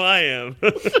 I know I am.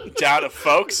 Down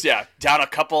a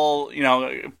couple,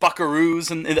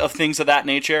 buckaroos and of things of that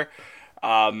nature.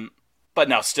 But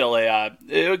no, still a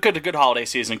good holiday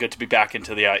season. Good to be back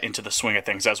into the swing of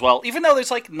things as well. Even though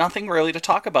there's nothing really to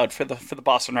talk about for the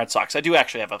Boston Red Sox, I do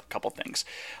actually have a couple things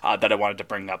that I wanted to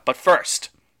bring up. But first,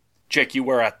 Jake, you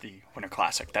were at the Winter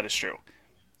Classic. That is true.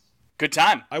 Good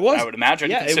time. I was. I would imagine.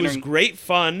 Yeah, it was great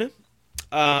fun.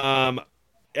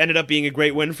 Ended up being a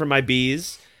great win for my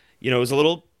bees. It was a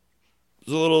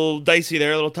little dicey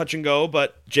there, a little touch and go,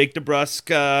 but Jake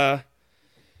DeBrusque,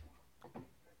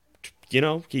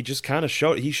 he just kind of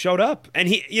showed up. And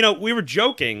we were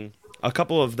joking, a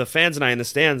couple of the fans and I in the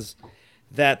stands,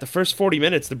 that the first 40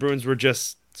 minutes the Bruins were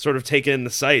just sort of taking in the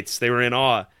sights. They were in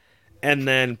awe. And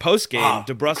then post-game,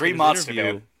 DeBrusque great in his monster,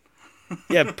 interview,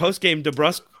 man. post-game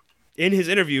DeBrusque in his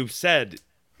interview said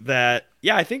that,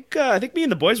 I think me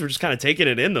and the boys were just kind of taking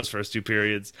it in those first two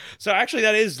periods. So actually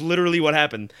that is literally what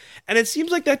happened. And it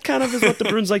seems like that kind of is what the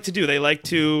Bruins like to do. They like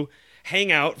to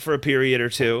hang out for a period or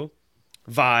two,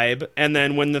 vibe, and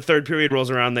then when the third period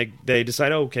rolls around, they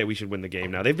decide, okay, we should win the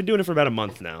game now. They've been doing it for about a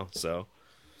month now, so...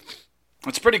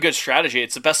 It's a pretty good strategy.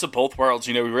 It's the best of both worlds.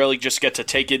 We really just get to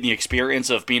take in the experience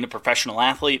of being a professional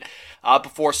athlete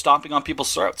before stomping on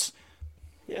people's throats.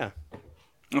 Yeah.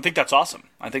 I think that's awesome.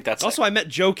 Also, I met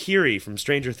Joe Keery from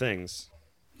Stranger Things.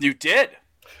 You did?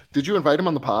 Did you invite him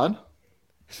on the pod?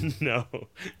 No.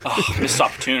 Oh, missed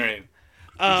opportunity.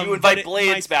 Did you invite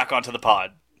Blades back onto the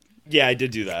pod? Yeah, I did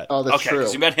do that. Oh, that's true. Okay,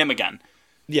 because you met him again.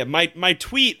 Yeah, my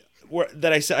tweet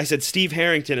that I said Steve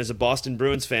Harrington is a Boston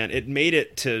Bruins fan. It made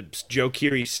it to Joe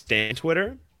Keery's stan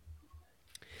Twitter.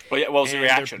 Well, yeah, what was the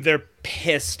reaction? They're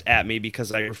pissed at me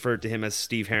because I referred to him as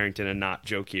Steve Harrington and not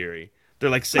Joe Keery. They're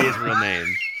like, say his real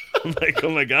name. I'm like, oh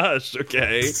my gosh,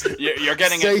 okay. You're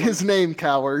getting say his name,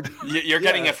 coward. You're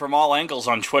getting it from all angles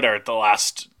on Twitter the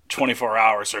last 24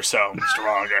 hours or so,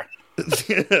 Mr.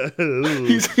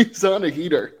 Wallinger. He's on a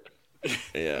heater.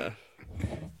 Yeah.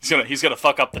 He's gonna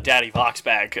fuck up the Daddy Vox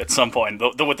bag at some point.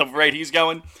 With the rate he's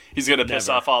going, he's gonna piss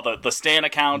off all the Stan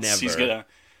accounts. Never. He's gonna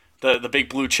the big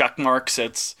blue check marks.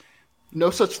 It's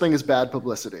no such thing as bad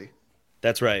publicity.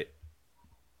 That's right.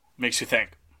 Makes you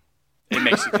think. It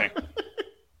makes you think.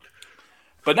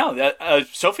 But no,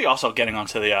 Sophie also getting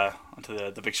onto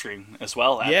the big screen as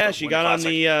well. Yeah, she got on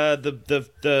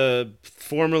the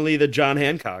formerly the John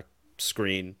Hancock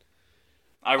screen.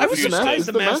 I was surprised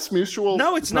the Mass Mutual.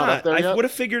 No, it's not. I would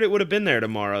have figured it would have been there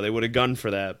tomorrow. They would have gunned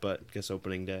for that, but I guess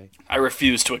opening day. I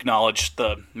refuse to acknowledge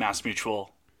the Mass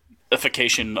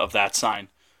Mutual-ification of that sign.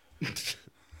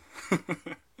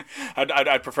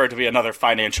 I'd prefer it to be another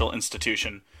financial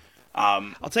institution.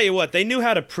 I'll tell you what, they knew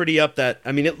how to pretty up that.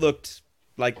 I mean, it looked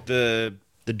like the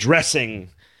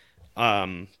dressing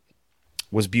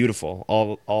was beautiful.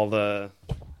 All the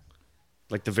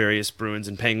like the various Bruins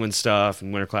and Penguins stuff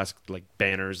and Winter Classic like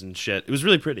banners and shit. It was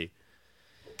really pretty.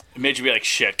 It made you be like,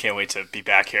 shit, can't wait to be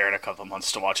back here in a couple of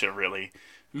months to watch a really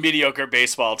mediocre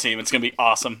baseball team. It's going to be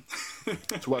awesome.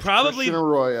 Probably,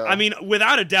 I mean,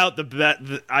 without a doubt,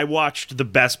 I watched the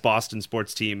best Boston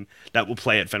sports team that will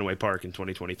play at Fenway Park in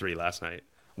 2023 last night.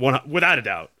 Without a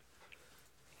doubt.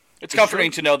 It's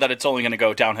comforting to know that it's only going to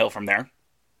go downhill from there.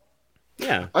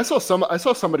 Yeah. I saw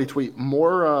somebody tweet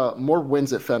more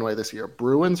wins at Fenway this year,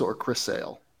 Bruins or Chris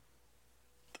Sale.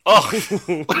 Oh.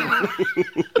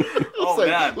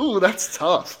 Man. Ooh, that's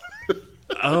tough.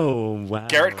 Oh, wow.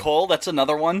 Garrett Cole, that's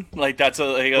another one. Like that's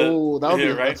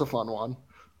that's a fun one.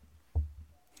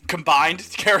 Combined,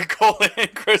 Garrett Cole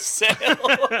and Chris Sale.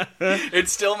 It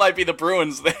still might be the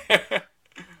Bruins there.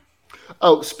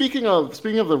 Oh, speaking of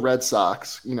the Red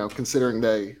Sox, considering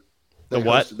they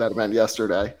hosted that event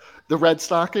yesterday, the Red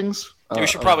Stockings. We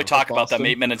should probably talk about them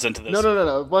 8 minutes into this.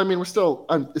 No. Well, I mean, we're still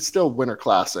it's still Winter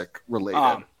Classic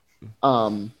related.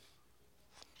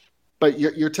 But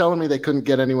you're telling me they couldn't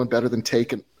get anyone better than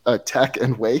Tech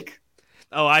and Wake?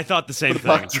 Oh, I thought the same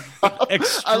thing.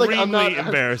 Extremely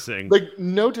embarrassing. Like,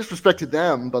 no disrespect to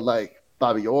them, but like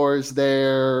Bobby Orr's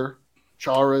there,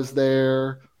 Chara's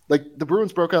there. Like the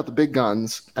Bruins broke out the big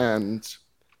guns, and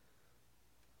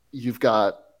you've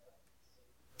got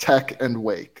Tech, and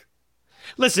Wake.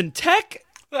 Listen, Tech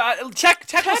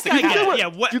Tech was the I guy. get. Yeah,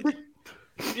 what? Do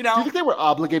you think they were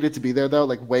obligated to be there though?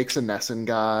 Like Wake's a Nesson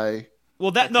guy.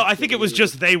 Well, that no, I think it was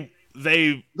just they were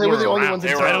the only ones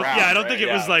in town. I don't think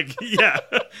it was like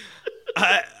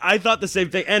I thought the same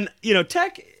thing. And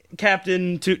Tech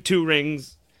captain two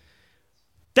rings.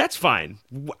 That's fine.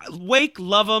 Wake,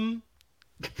 love him.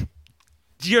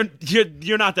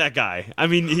 You're not that guy. I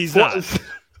mean, he's not.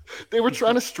 They were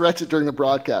trying to stretch it during the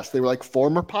broadcast. They were like,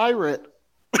 former Pirate.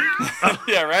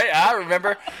 Yeah, right. I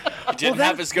remember. He didn't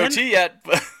have his goatee yet.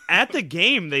 But at the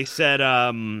game, they said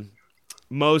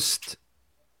most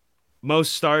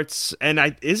starts,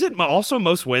 and is it also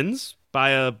most wins by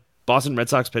a Boston Red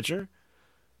Sox pitcher?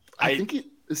 I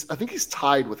think he's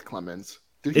tied with Clemens.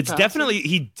 He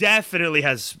definitely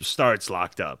has starts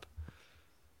locked up.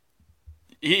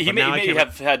 He may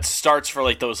have had starts for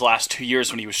like those last 2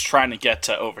 years when he was trying to get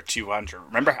to over 200.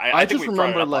 Remember? I think we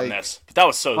brought it up on this. But that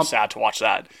was so sad to watch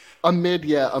that. Amid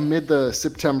the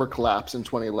September collapse in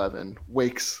 2011,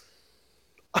 Wake's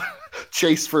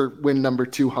chase for win number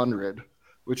 200,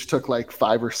 which took like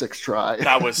 5 or 6 tries.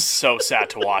 That was so sad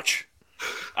to watch.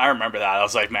 I remember that. I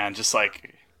was like, man, just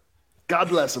like... God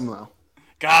bless him, though.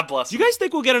 God bless him. Do you guys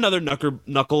think we'll get another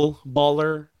knuckle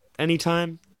baller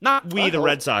anytime? Not the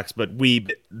Red Sox, but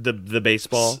the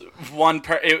baseball.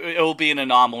 It will be an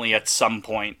anomaly at some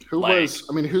point.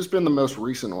 Who's been the most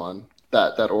recent one?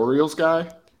 That Orioles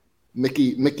guy?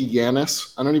 Mickey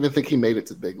Yanis? I don't even think he made it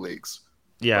to the big leagues.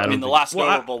 Yeah, the last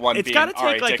notable one being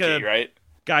R.A. Dickey, right?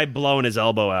 Guy blowing his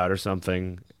elbow out or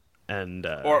something. And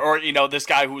or this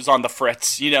guy who's on the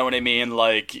fritz, you know what I mean?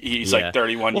 Like he's like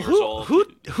 31 years old.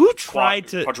 Who tried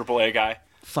to quadruple A guy?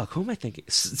 Fuck, who am I thinking?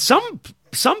 Some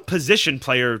position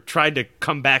player tried to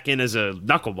come back in as a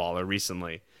knuckleballer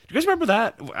recently. Do you guys remember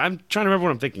that? I'm trying to remember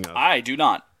what I'm thinking of. I do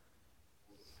not.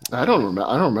 I don't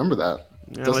remember that.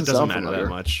 Yeah, it doesn't matter that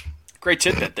much. Great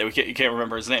tidbit that you can't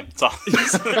remember his name. That's all.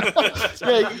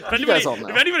 You guys all know.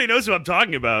 If anybody knows who I'm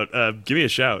talking about, give me a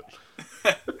shout.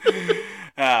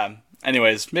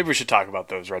 Anyways, maybe we should talk about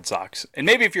those Red Sox. And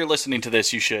maybe if you're listening to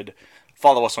this, you should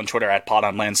follow us on Twitter at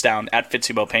PodOnLansDown, at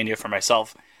Fitsimo Pena for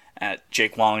myself, at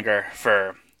Jake Wallinger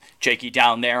for Jakey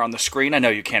down there on the screen. I know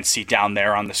you can't see down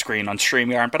there on the screen on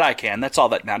StreamYard, but I can. That's all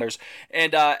that matters.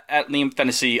 And at Liam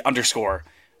Fennessy _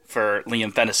 for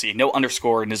Liam Fennessy. No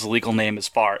underscore in his legal name as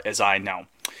far as I know.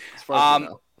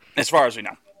 As far as we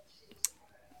know.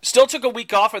 Still took a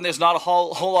week off, and there's not a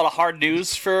whole lot of hard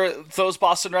news for those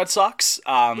Boston Red Sox.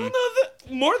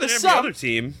 More than every other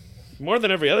team. More than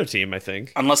every other team, I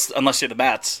think. Unless you're the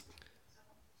Mets.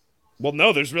 Well,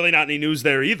 no, there's really not any news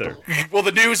there either. Well,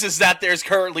 the news is that there's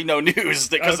currently no news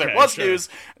because there was news.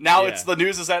 Now it's the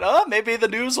news is that maybe the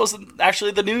news wasn't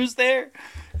actually the news there.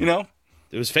 You know,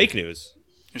 it was fake news.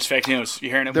 It was fake news.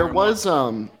 You're hearing it. There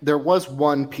was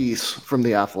one piece from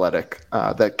The Athletic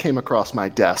that came across my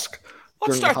desk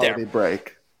during the holiday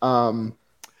break. And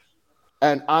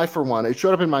I, for one, it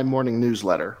showed up in my morning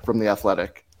newsletter from The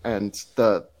Athletic, and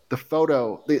the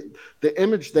photo, the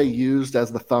image they used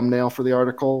as the thumbnail for the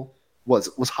article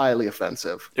was highly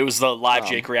offensive. It was the live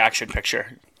Jake reaction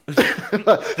picture.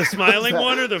 The smiling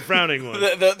one or the frowning one?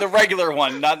 The regular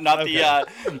one, not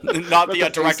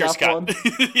the director's cut.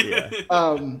 Yeah.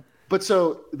 But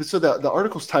so the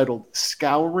article's titled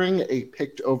 "Scouring a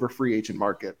Picked-Over Free Agent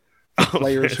Market: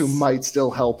 Players Who Might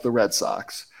Still Help the Red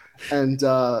Sox." And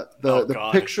the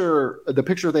picture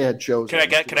they had chosen. Can I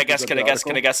guess?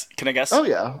 Oh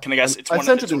yeah. Can I guess? I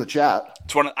sent it in the chat.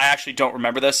 It's one. I actually don't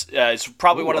remember this. It's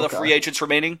probably one of the free agents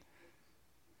remaining.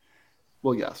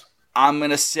 Well, yes. I'm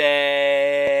gonna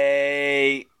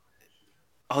say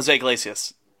Jose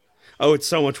Iglesias. Oh, it's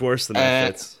so much worse than that.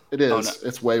 Fitz. It is. Oh, no.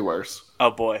 It's way worse.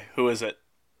 Oh boy, who is it?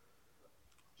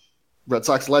 Red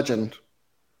Sox legend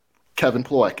Kevin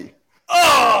Plawecki.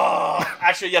 Oh,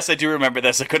 actually, yes, I do remember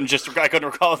this. I couldn't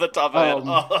recall at the top of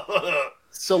my head.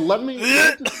 So let me.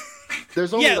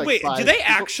 There's only wait. Do they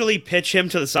actually pitch him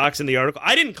to the Sox in the article?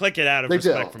 I didn't click it out of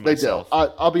respect for myself. They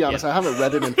do. I'll be honest. I haven't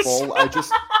read it in full.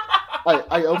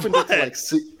 I opened it to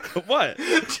see. What?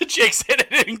 Jake said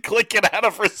I didn't click it out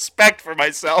of respect for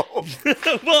myself.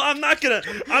 Well, I'm not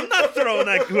throwing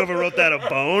whoever wrote that a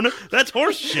bone. That's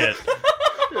horse shit.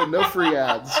 Yeah, no free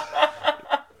ads.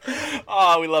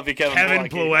 Oh, we love you, Kevin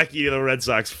Plawecki to the Red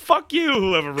Sox. Fuck you,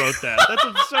 whoever wrote that. That's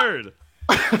absurd.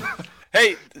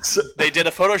 Hey, they did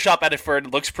a Photoshop edit for it.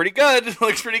 It looks pretty good. It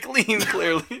looks pretty clean,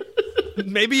 clearly.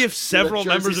 Maybe if several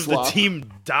members of the team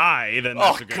die, then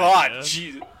that's a good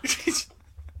idea. Jeez.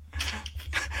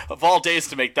 Of all days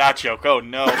to make that joke, oh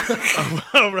no.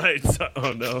 Oh right.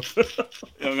 Oh no.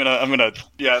 I'm gonna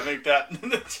make that.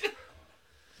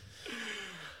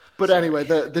 But anyway,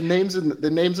 the names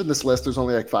in this list, there's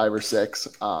only like 5 or 6.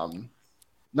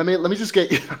 Let me just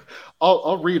get you.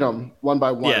 I'll read them one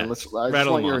by one. Yeah, I just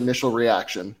want your initial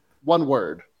reaction. One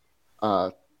word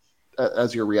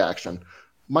as your reaction.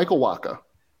 Michael Wacha.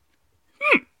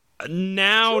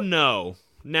 Now, no.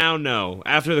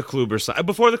 After the Kluber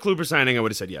before the Kluber signing, I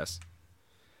would have said yes.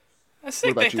 I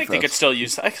think they could still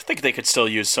use. I think they could still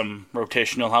use some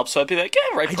rotational help. So I'd be like,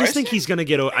 yeah, right. I just think he's gonna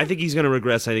get. I think he's gonna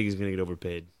regress. I think he's gonna get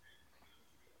overpaid.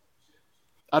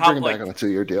 I'd bring him back on a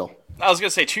 2-year deal. I was gonna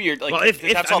say 2-year. Like, well, if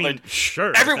that's all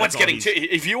sure, everyone's getting.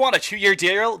 If you want a 2-year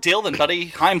deal, then buddy,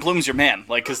 Chaim Bloom's your man.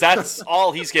 Like, because that's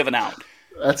all he's given out.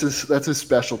 That's his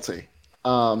specialty.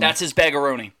 That's his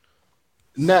baggeroni.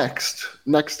 Next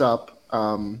up,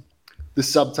 the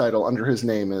subtitle under his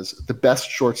name is "The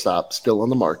Best Shortstop Still on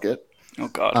the Market." Oh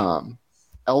God.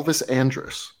 Elvis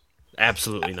Andrus.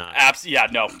 Absolutely not. Yeah,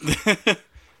 no.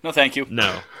 No, thank you.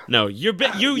 No.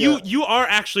 You are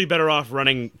actually better off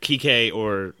running Kike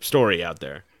or Story out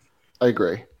there. I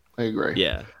agree.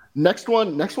 Yeah. Next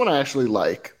one I actually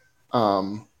like.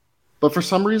 But for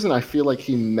some reason I feel like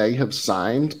he may have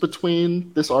signed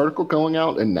between this article going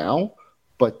out and now.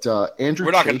 But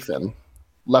Andrew Chafin,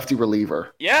 lefty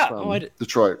reliever. Yeah. From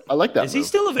Detroit. I like that. Is he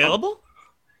still available?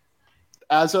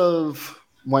 As of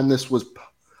when this was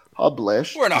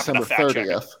published, we're not December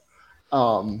 30th.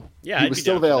 Yeah, he was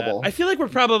still available. I feel like we're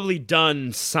probably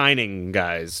done signing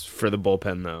guys for the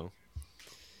bullpen, though.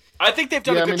 I think they've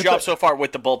done a good job so far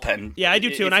with the bullpen. Yeah, I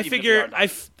do too, and I figure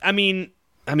I mean,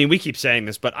 we keep saying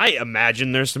this, but I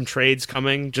imagine there's some trades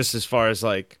coming, just as far as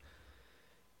like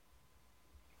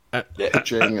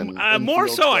pitching and more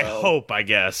so. I hope, I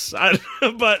guess,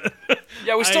 but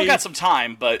yeah, we still got some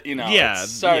time, but yeah,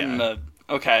 it's starting to.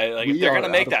 Okay, like if they're going to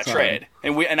make that trade,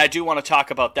 and I do want to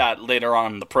talk about that later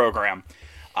on in the program.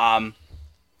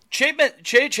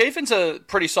 Chafin's a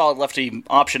pretty solid lefty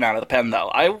option out of the pen,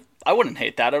 though. I wouldn't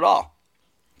hate that at all.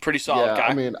 Pretty solid guy.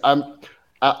 I mean, I'm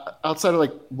outside of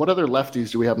like what other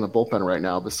lefties do we have in the bullpen right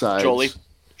now besides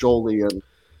Jolie and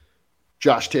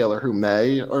Josh Taylor, who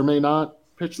may or may not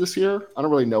pitch this year? I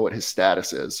don't really know what his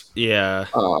status is. Yeah.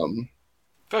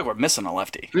 I feel like we're missing a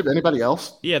lefty. Do we have anybody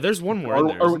else? Yeah, there's one more.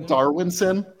 Or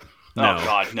Darwinson? No. Oh,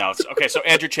 God, no. Okay, so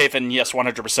Andrew Chafin, yes,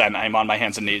 100%. I'm on my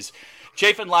hands and knees.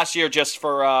 Chafin last year, just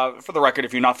for the record,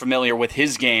 if you're not familiar with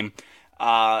his game,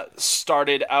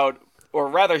 started out, or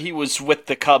rather he was with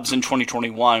the Cubs in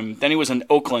 2021. Then he was in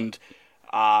Oakland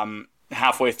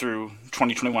halfway through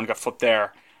 2021, got flipped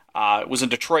there. Was in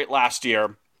Detroit last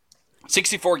year.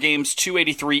 64 games,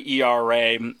 2.83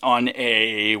 ERA on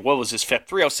what was his FIP?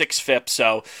 3.06 FIP.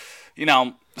 So,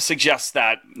 suggests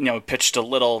that, pitched a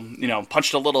little,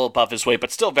 punched a little above his weight,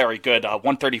 but still very good.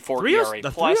 1.34 ERA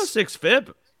plus. 3.06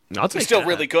 FIP. I'll take still that.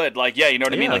 Really good. Like, yeah, you know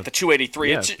what I mean? Like the 2.83.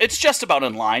 Yeah. It's just about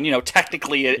in line.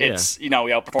 Technically it's, he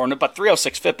outperformed it, but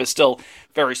 3.06 FIP is still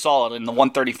very solid. And the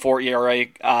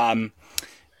 1.34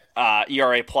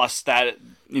 ERA plus that,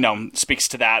 speaks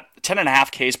to that.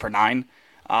 10.5 Ks per 9.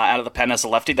 Out of the pen as a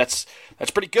lefty, that's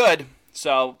pretty good.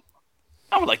 So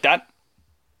I would like that.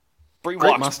 Great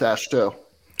mustache too.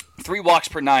 3 walks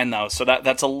per 9 though, so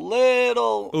that's a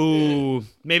little. Ooh,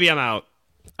 maybe I'm out.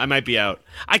 I might be out.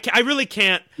 I really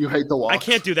can't. You hate the walks. I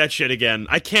can't do that shit again.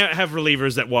 I can't have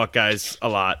relievers that walk guys a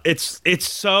lot. It's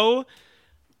so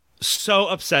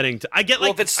upsetting. I get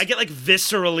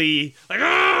viscerally like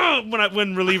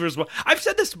when relievers walk. I've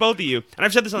said this to both of you, and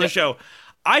I've said this on the show.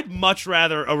 I'd much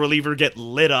rather a reliever get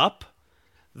lit up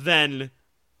than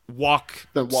walk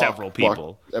several people.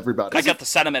 Walk everybody. I get the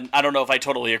sentiment. I don't know if I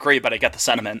totally agree, but I get the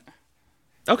sentiment.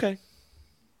 Okay.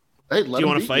 Hey, do you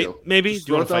want to fight? Maybe? Do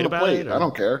you want to fight about it? I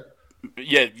don't care.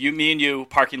 Yeah, me and you,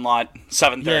 parking lot,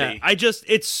 7:30. Yeah,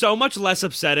 it's so much less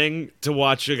upsetting to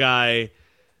watch a guy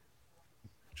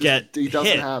get he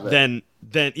doesn't hit have it.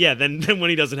 than when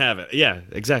he doesn't have it. Yeah,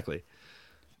 exactly.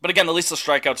 But again, at least the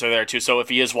strikeouts are there too. So if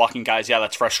he is walking guys, yeah,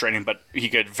 that's frustrating. But he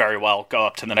could very well go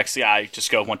up to the next guy, just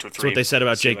go 1, 2, 3. That's what they said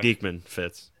about Jake Diekman,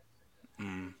 Fitz.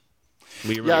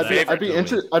 Yeah, I'd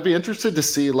be interested to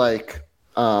see like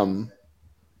the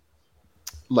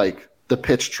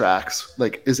pitch tracks.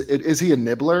 Like, is he a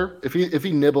nibbler? If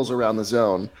he nibbles around the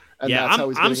zone, and that's how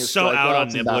he's getting his strikeouts, out on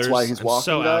nibblers. That's why he's walking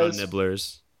so guys. Out on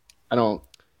nibblers. I don't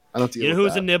deal You know with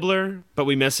who's that. a nibbler, but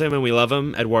we miss him and we love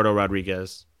him? Eduardo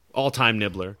Rodriguez. All-time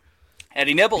nibbler.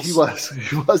 Eddie Nibbles. He was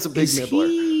a big nibbler.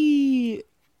 Is he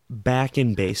back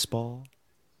in baseball?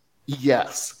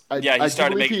 Yes. He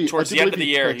started making towards the end of the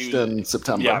year. He pitched in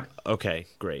September. Yeah. Okay,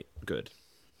 great, good.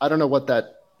 I don't know what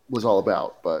that was all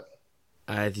about, but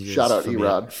shout out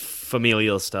Erod.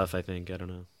 Familial stuff, I think. I don't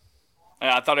know.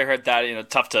 I thought I heard that.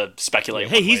 Tough to speculate.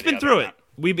 Hey, he's been through it.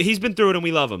 He's been through it, and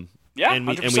we love him. Yeah, and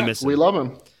we 100%. miss him. We love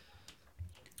him.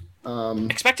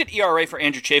 Expected ERA for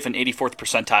Andrew Chafin, 84th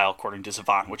percentile according to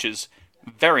Savant, which is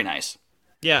very nice.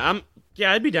 Yeah,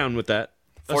 I'd be down with that.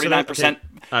 49%.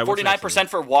 49%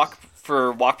 for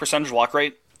walk percentage, walk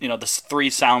rate. You know, the 3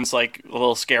 sounds like a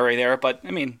little scary there, but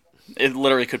I mean, it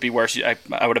literally could be worse.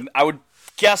 I would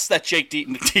guess that Jake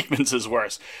Diekman's is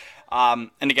worse. And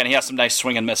again, he has some nice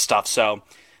swing and miss stuff. So,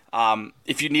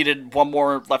 if you needed one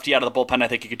more lefty out of the bullpen, I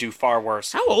think you could do far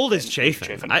worse. How old is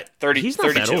Chafin? 30. He's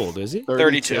not 32. that old, is he?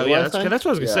 32. Yeah, that's what I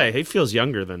was gonna say. He feels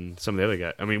younger than some of the other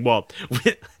guys. I mean, well,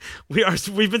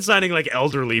 we've been signing like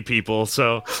elderly people.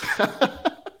 So,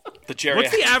 the geriatric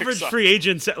what's the average free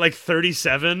agent? Like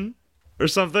 37 or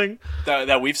something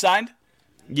that we've signed?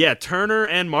 Yeah, Turner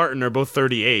and Martin are both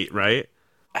 38, right?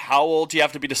 How old do you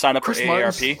have to be to sign up Chris for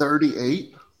Martin's AARP?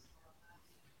 38.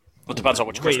 Well, it depends on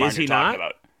which Chris Martin you're talking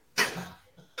about.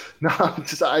 No,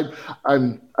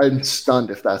 I'm stunned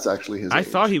if that's actually his I age.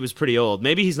 thought he was pretty old.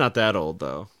 Maybe he's not that old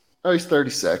though. Oh, he's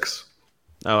 36.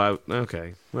 Oh,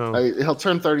 okay. Well, he'll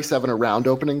turn 37 around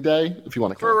opening day if you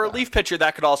want to. For a relief pitcher,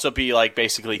 that could also be like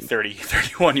basically 30,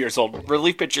 31 years old.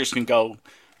 Relief pitchers can go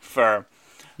for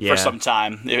some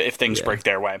time if things break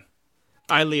their way.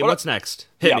 All right, Liam, what's next?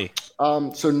 Hit me.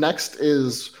 So next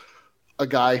is a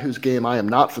guy whose game I am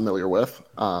not familiar with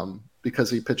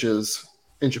because he pitches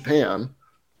in Japan,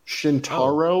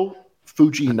 Shintaro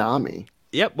Fujinami.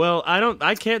 Yep. Well,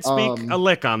 I can't speak a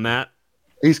lick on that.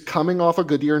 He's coming off a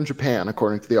good year in Japan,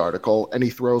 according to the article, and he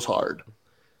throws hard.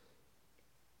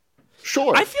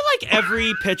 Sure. I feel like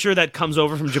every pitcher that comes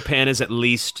over from Japan is at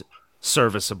least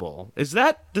serviceable. Does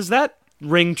that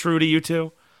ring true to you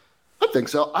two? I think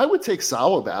so. I would take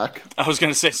Sawa back. I was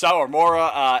going to say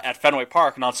Sawamura at Fenway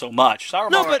Park, not so much.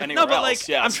 Sawamura anywhere else, like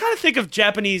yes. I'm trying to think of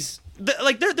Japanese.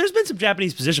 There's been some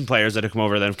Japanese position players that have come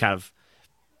over that have kind of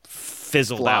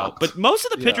fizzled out, but most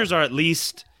of the pitchers are at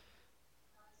least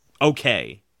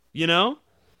okay. You know?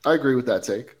 I agree with that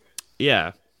take.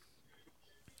 Yeah.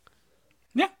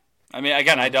 Yeah. I mean,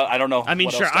 again, I don't know. I mean,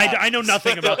 what sure. else to add. I know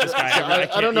nothing about this guy.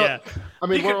 I don't know. Yeah. I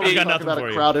mean, we're only talking about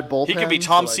a crowded bullpen. He could be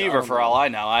Tom Seaver for all I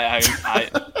know. I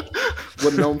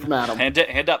wouldn't know him from Adam.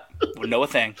 Hand up. Wouldn't know a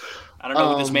thing. I don't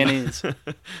know who this man is.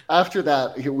 After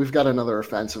that, we've got another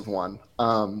offensive one.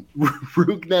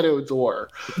 Rougned Odor.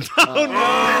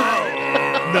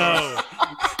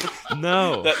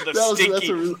 No.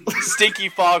 The stinky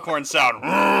foghorn sound.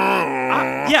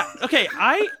 Yeah. Okay.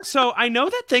 I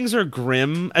know that things are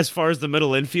grim as far as the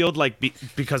middle infield, like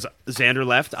because Xander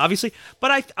left, obviously.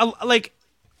 But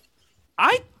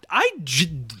I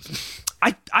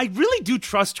really do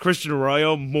trust Christian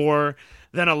Arroyo more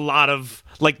than a lot of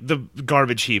like the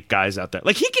garbage heap guys out there.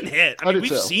 Like he can hit. I mean,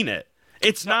 we've seen it.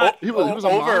 It's not. He was a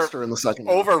monster in the second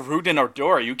half. Over Rougned Odor.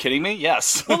 Are you kidding me?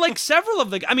 Yes. Well, like several of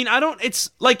the. I mean, I don't.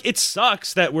 It's like it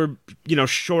sucks that we're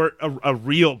short a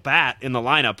real bat in the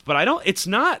lineup, but I don't. It's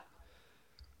not.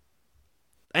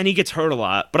 And he gets hurt a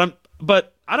lot,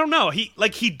 but I don't know.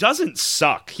 He doesn't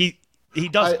suck. He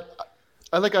doesn't.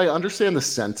 I understand the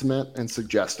sentiment in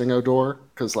suggesting Odor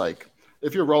because like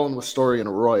if you're rolling with Story and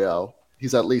Arroyo,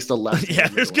 he's at least a left. Yeah,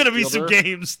 there's going to be some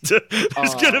games.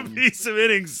 There's going to be some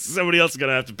innings somebody else is going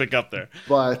to have to pick up there.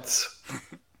 But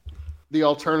the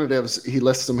alternatives, he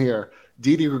lists them here.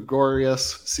 Didi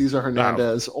Gregorius, Cesar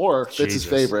Hernandez, or Fitz's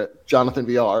favorite, Jonathan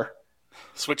Villar.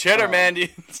 Switch hitter, man.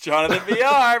 It's Jonathan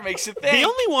Villar. Makes you think. The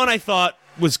only one I thought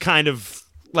was kind of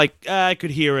like, I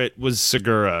could hear it was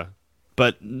Segura.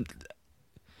 But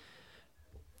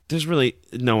there's really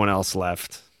no one else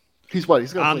left. He's what?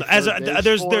 He's going to play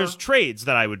there's trades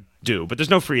that I would do, but there's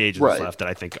no free agents left that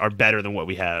I think are better than what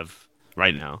we have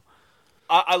right now.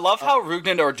 I love how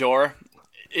Rougned Odor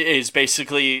is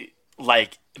basically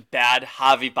like bad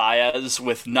Javi Baez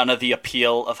with none of the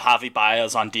appeal of Javi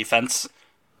Baez on defense.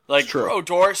 Like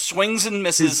Odor swings and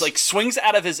misses, like swings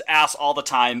out of his ass all the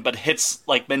time, but hits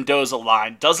like Mendoza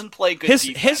line. Doesn't play good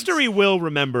defense. History will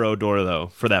remember Odor though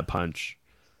for that punch.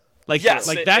 Like yes,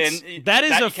 like that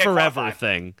is a forever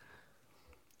thing.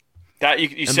 That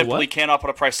you simply cannot put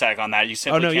a price tag on that. You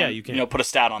simply can't put a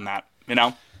stat on that. You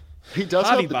know, he does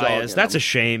Javi have the Baez. That's a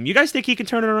shame. You guys think he can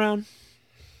turn it around?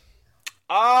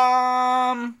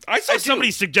 I saw somebody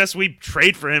suggest we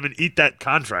trade for him and eat that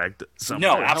contract.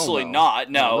 No, absolutely not.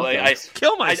 No, I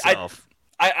kill myself.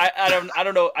 I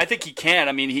don't know. I think he can.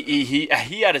 I mean, he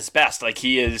at his best. Like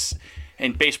he is.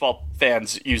 And baseball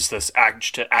fans use this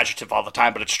adjective all the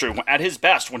time, but it's true. At his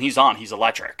best, when he's on, he's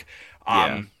electric.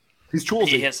 He's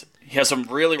choosy. He has some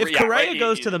really. If Correa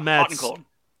goes to the Mets,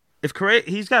 if Correa,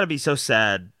 he's got to be so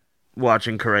sad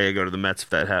watching Correa go to the Mets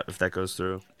if that goes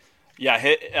through. Yeah,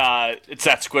 it's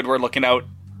that Squidward looking out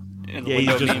in the Yeah, he's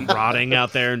window just meme. rotting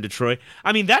out there in Detroit.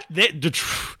 I mean,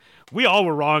 Detroit. We all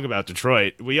were wrong about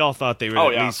Detroit. We all thought they would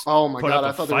at least Oh my put god, up a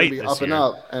I thought they were fight going to be this up and year.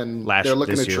 up, and they're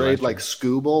looking to trade like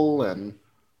Scooble and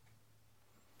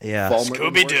Yeah, Fulmer didn't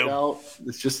work Scooby-Doo. out.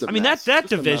 It's just a I mean, mess. that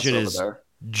Just a mess division over is there.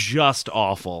 just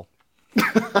awful.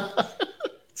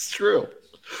 It's true.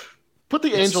 Put the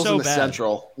It's Angels so in the bad.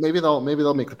 Central. Maybe they'll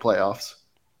make the playoffs.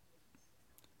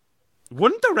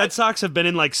 Wouldn't the Red Sox have been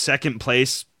in like second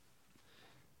place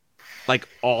like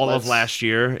all of Let's- last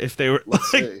year if they were let's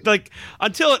see. like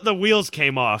until the wheels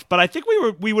came off? But I think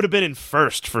we would have been in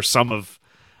first for some of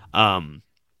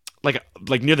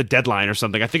like near the deadline or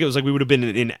something. I think it was like we would have been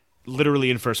in literally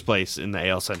in first place in the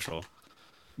AL Central.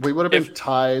 We would have been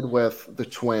tied with the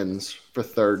Twins for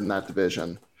third in that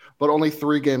division, but only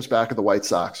 3 games back of the White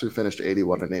Sox, who finished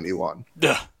 81 and 81.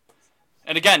 Ugh.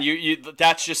 And again, you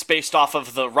that's just based off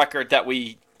of the record that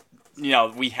we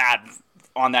had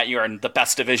on that year in the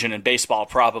best division in baseball,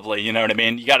 probably. You know what I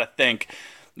mean? You got to think,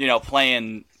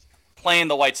 playing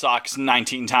the White Sox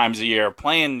 19 times a year,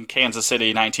 playing Kansas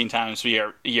City 19 times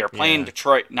a year, playing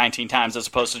Detroit 19 times as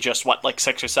opposed to just like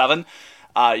 6 or 7.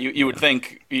 You would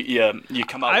think you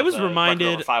come out. I with was a reminded-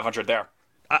 record over 500 there.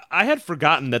 I had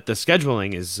forgotten that the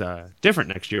scheduling is different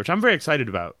next year, which I'm very excited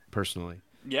about personally.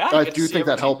 Yeah, I you get to do see think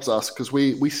that every team. helps us because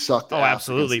we sucked. Oh, ass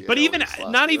absolutely. against the But AL even East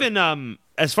last not year. even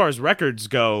as far as records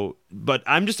go, but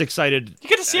I'm just excited. You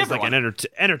get to see as like everyone. an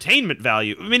entertainment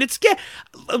value. I mean,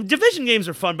 division games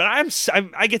are fun, but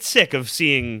I get sick of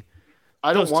seeing.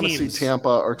 I don't those want to see teams. Tampa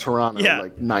or Toronto Yeah.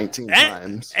 like 19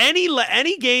 times. Any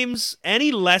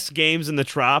less games in the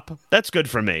Trop, that's good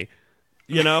for me.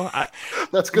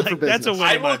 That's good for business. That's a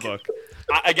win in my book.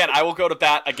 I will go to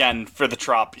bat again for the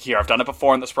Trop here. I've done it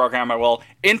before in this program. I will.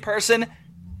 In person,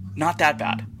 not that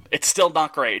bad. It's still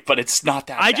not great, but it's not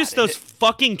that bad. Those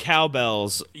fucking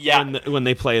cowbells when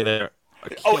they play there.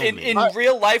 Oh, kill in me.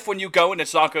 real life, when you go and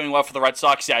it's not going well for the Red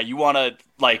Sox, you want to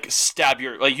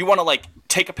you want to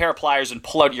take a pair of pliers and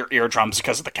pull out your eardrums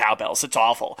because of the cowbells. It's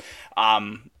awful.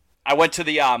 I went to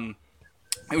the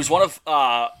it was one of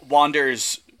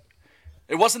Wander's.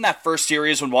 It wasn't that first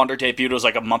series when Wander debuted. It was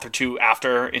like a month or two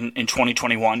after in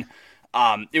 2021.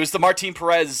 It was the Martin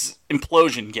Perez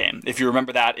implosion game, if you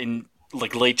remember that, in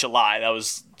like late July. That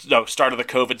was start of the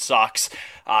COVID Sox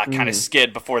kind of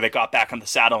skid before they got back on the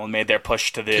saddle and made their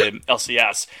push to the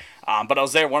LCS. But I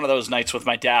was there one of those nights with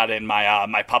my dad and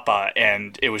my papa,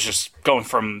 and it was just going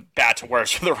from bad to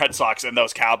worse for the Red Sox, and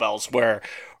those cowbells were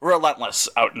relentless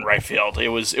out in right field. It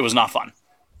was not fun.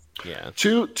 Yeah.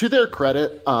 To their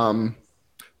credit,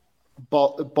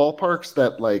 ballparks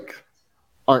that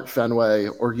aren't Fenway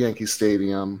or Yankee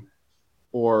Stadium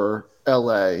or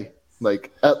LA,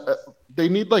 they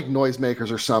need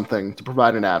noisemakers or something to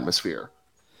provide an atmosphere,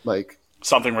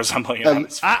 something resembling an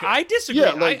atmosphere. I disagree.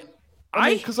 Yeah, I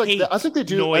mean, because I think they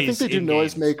do. I think they do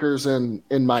noisemakers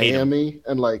in Miami,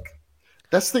 and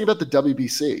that's the thing about the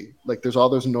WBC. There's all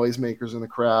those noisemakers in the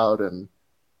crowd, and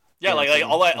yeah, singing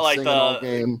all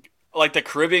game. Like the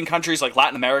Caribbean countries, like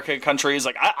Latin American countries,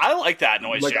 I like that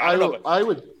noise. I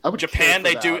would. Japan,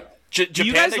 they do. Do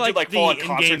you guys they like do full-on the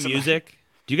concerts in-game in the- music?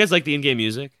 Do you guys like the in-game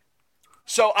music?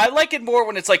 So I like it more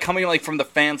when it's coming from the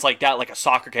fans like that, like a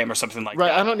soccer game or something like Right,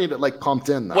 that. I don't need it pumped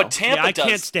in though. What Tampa I does,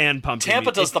 can't stand pumping.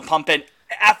 Tampa does the pump in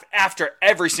after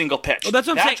every single pitch. Well, that's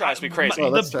what I'm that saying. drives me crazy.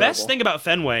 Oh, the that's best terrible. thing about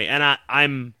Fenway, and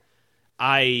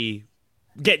I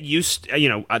get used.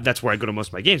 That's where I go to most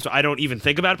of my games, so I don't even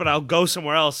think about it. But I'll go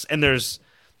somewhere else, and they're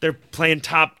playing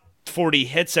top 40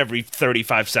 hits every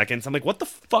 35 seconds. I'm like, what the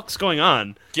fuck's going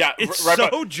on? Yeah, it's right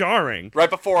so jarring. Right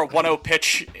before a 1-0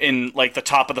 pitch in the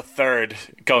top of the third,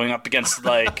 going up against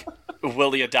Willie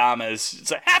Adames,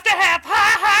 it's have to have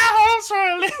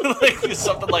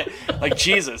something like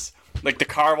Jesus, the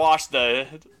car wash, the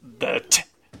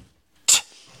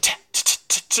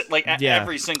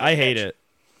every single. I hate pitch. it.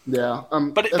 Yeah,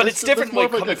 But it's different more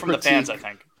of coming from the fans, I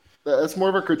think. It's more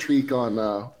of a critique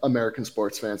on American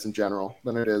sports fans in general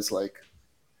than it is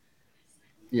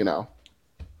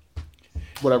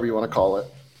whatever you want to call it.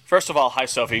 First of all, hi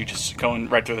Sophie, just going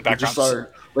right through the background. Just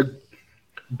our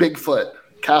Bigfoot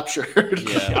captured.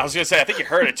 Yeah. I was gonna say, I think you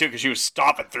heard it too because you was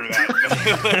stomping through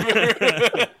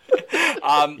that.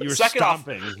 You were second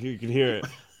stomping. You could hear it.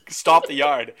 Stomp the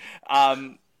yard. Does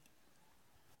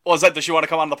she want to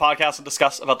come on the podcast and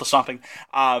discuss about the stomping?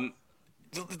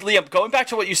 Liam, going back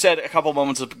to what you said a couple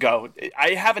moments ago,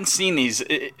 I haven't seen these.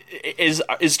 Is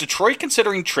Detroit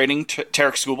considering trading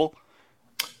Tarek Skubal?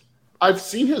 I've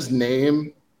seen his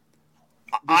name.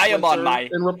 I am on my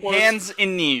in reports. hands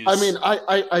and knees. I mean,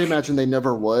 I imagine they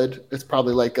never would. It's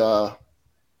probably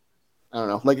I don't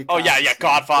know, like a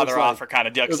Godfather like, offer kind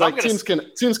of deal. It's like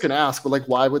teams can ask, but like,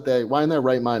 why in their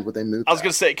right mind would they move? I was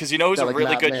going to say, because you know who's a really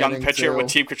Matt good Manning young pitcher with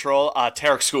team control?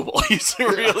 Tarek Skubal. He's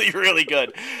really, really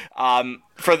good.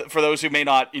 For those who may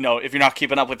not, if you're not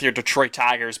keeping up with your Detroit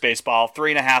Tigers baseball,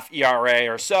 3.5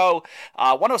 ERA or so,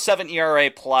 107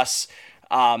 ERA plus.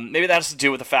 Maybe that has to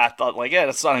do with the fact that,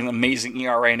 that's not an amazing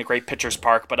ERA in a great pitcher's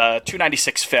park, but a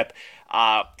 296 FIP.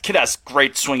 Kid has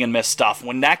great swing and miss stuff.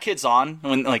 When that kid's on,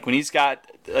 when he's got,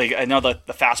 I know the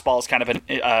fastball is kind of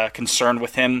a concern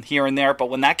with him here and there, but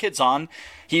when that kid's on,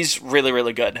 he's really,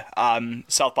 really good.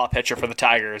 Southpaw pitcher for the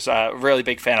Tigers. Really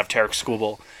big fan of Tarek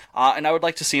Skubal. And I would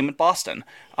like to see him in Boston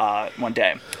one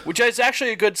day, which is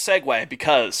actually a good segue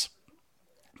because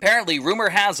apparently rumor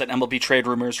has it, MLB Trade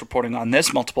Rumors reporting on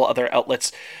this, multiple other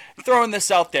outlets throwing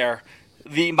this out there,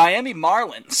 the Miami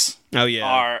Marlins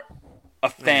are a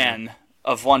fan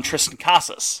of one Triston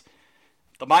Casas.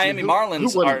 The Miami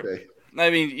Marlins are. I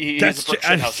mean, he's a brick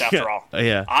shithouse after all.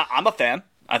 Yeah, I'm a fan.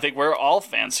 I think we're all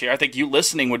fans here. I think you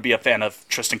listening would be a fan of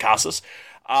Triston Casas.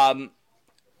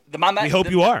 We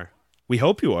hope you are. We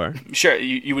hope you are. Sure,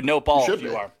 you would know ball if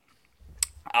you are.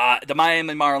 The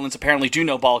Miami Marlins apparently do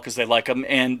know ball because they like him,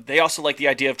 and they also like the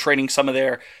idea of trading some of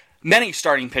their many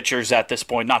starting pitchers at this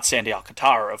point. Not Sandy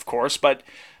Alcantara, of course, but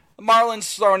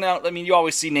Marlins throwing out. I mean, you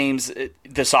always see names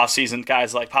this offseason,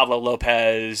 guys like Pablo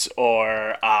Lopez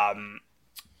or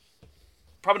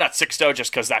probably not Sixto, just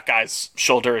because that guy's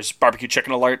shoulder is barbecue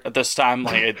chicken alert at this time.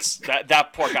 Like it's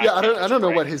that poor guy. Yeah, I don't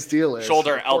know what his deal is.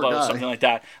 Shoulder, elbow, something like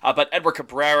that. But Edward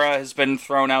Cabrera has been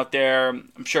thrown out there.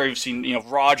 I'm sure you've seen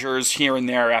Rogers here and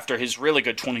there after his really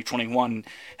good 2021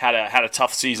 had a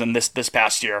tough season this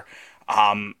past year.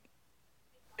 I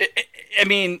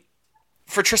mean,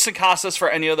 for Triston Casas,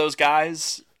 for any of those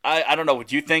guys, I don't know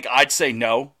what you think. I'd say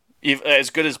no.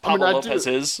 As good as Pablo Lopez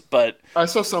is, but I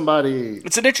saw somebody.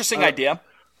 It's an interesting idea.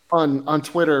 On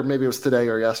Twitter, maybe it was today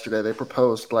or yesterday, they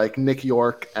proposed like Nick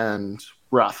York and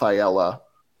Rafaela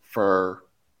for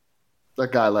a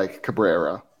guy like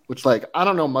Cabrera, which I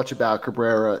don't know much about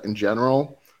Cabrera in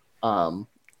general.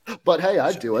 But hey,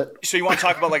 I'd do it. So you want to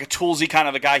talk about like a toolsy kind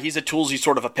of a guy? He's a toolsy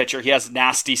sort of a pitcher. He has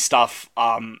nasty stuff.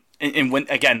 And when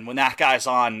that guy's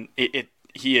on,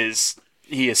 he is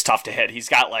tough to hit. He's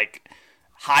got like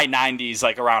high 90s,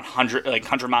 like around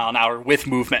 100 mile an hour with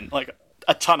movement, like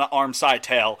a ton of arm, side,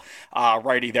 tail,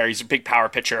 righty there. He's a big power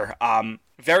pitcher.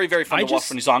 Very, very fun to watch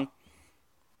when he's on.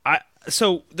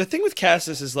 So the thing with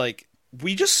Casas is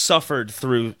we just suffered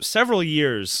through several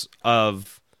years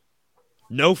of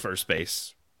no first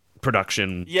base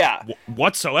production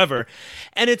whatsoever.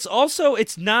 And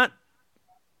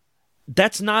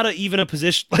that's not even a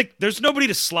position. There's nobody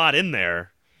to slot in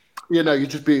there. You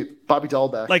just be Bobby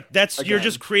Dahlbeck. You're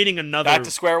just creating another back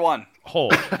to square one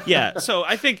hole. Yeah. So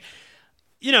I think,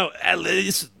 at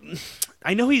least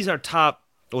I know he's our top.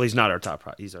 Well, he's not our top.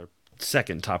 He's our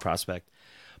second top prospect.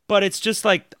 But it's just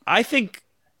I think.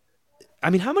 I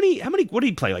mean, how many? What did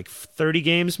he play? 30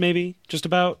 games, maybe, just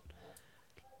about.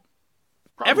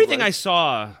 Probably. Everything I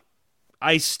saw,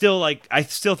 I still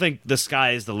think the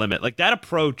sky is the limit. That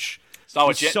approach is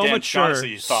so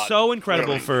mature, so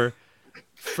incredible for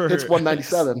it's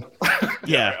 197.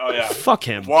 Yeah. Oh yeah. Fuck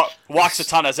him. Walks a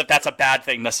ton as if that's a bad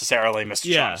thing necessarily,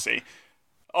 Mr. Shaughnessy.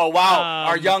 Oh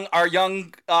wow, our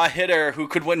young hitter who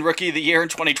could win Rookie of the Year in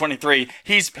 2023.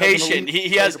 He's patient.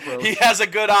 He has a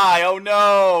good eye. Oh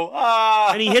no.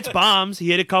 And he hits bombs.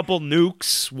 He hit a couple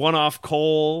nukes, one off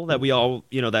Cole that we all,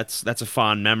 that's a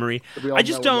fond memory. I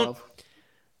just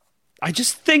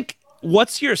think,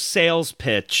 what's your sales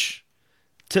pitch?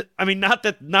 Not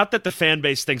that the fan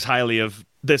base thinks highly of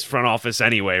this front office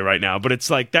anyway right now, but it's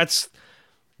that's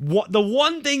the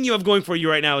one thing you have going for you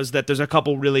right now is that there's a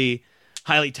couple really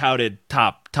highly touted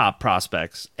top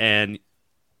prospects, and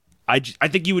I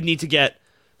think you would need to get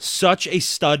such a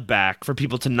stud back for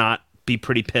people to not be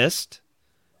pretty pissed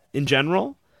in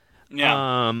general.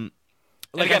 Yeah.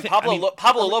 Again,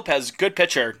 Pablo Lopez, good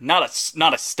pitcher, not a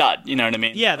stud. You know what I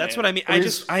mean? Yeah, that's what I mean.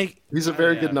 He's a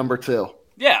very good number 2.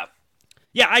 Yeah.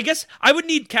 Yeah, I guess I would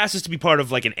need Casas to be part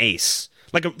of an ace,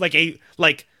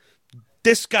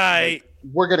 this guy.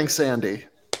 We're getting Sandy.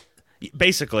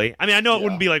 Basically, I know it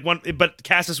wouldn't be one, but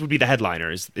Casas would be the headliner.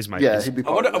 Is my he'd be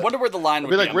part I wonder where the line would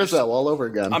be like Rizzo all over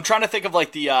again. I'm trying to think of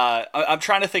I'm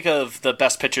trying to think of the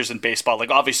best pitchers in baseball.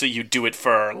 Obviously, you do it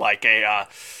for I'm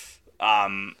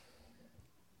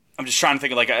just trying to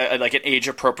think of an age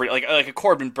appropriate like a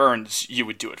Corbin Burns. You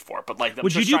would do it for, but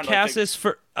would you do Casas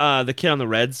for the kid on the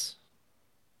Reds?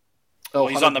 Oh,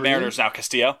 he's on the Mariners now.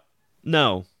 Castillo.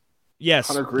 No. Yes.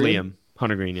 Hunter Green? Liam.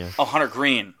 Hunter Green. Yeah. Oh, Hunter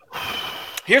Green.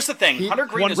 Here's the thing. Hunter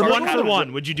Green is one for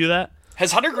one. Would you do that?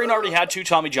 Has Hunter Green already had 2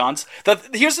 Tommy Johns?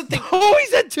 Here's the thing. Oh,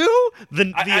 he's had 2? The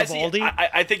Eovaldi?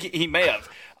 I think he may have.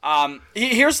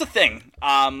 Here's the thing.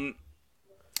 Going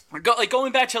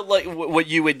back to what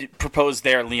you would propose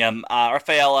there, Liam,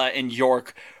 Rafaela and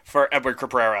York for Edward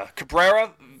Cabrera.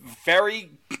 Cabrera,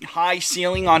 very high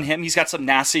ceiling on him. He's got some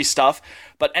nasty stuff.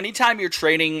 But anytime you're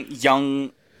trading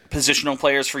young positional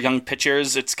players for young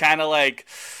pitchers, it's kind of like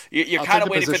you're kind of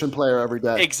waiting for position player every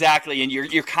day. Exactly, and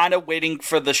you're kind of waiting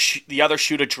for the other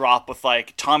shoe to drop with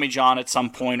like Tommy John at some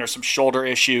point or some shoulder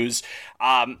issues.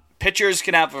 Pitchers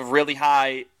can have a really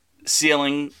high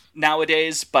ceiling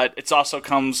nowadays, but it's also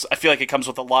I feel like it comes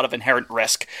with a lot of inherent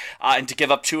risk, and to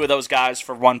give up 2 of those guys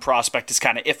for 1 prospect is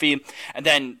kind of iffy. And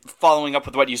then following up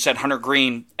with what you said, Hunter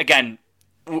Green, again,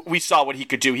 we saw what he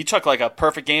could do. He took like a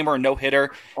perfect game or a no-hitter.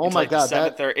 Oh my God, the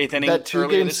 7th or 8th inning. That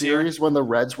 2-game series when the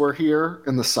Reds were here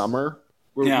in the summer,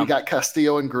 where we got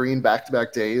Castillo and Green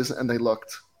back-to-back days, and they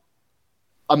looked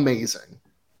amazing.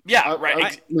 Yeah,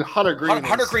 right. Hunter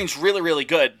Green's really, really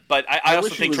good, but I also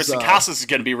think Tristan Casas is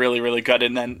going to be really, really good.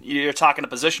 And then you're talking a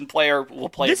position player will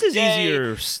play. This is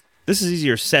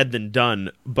easier said than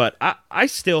done, but I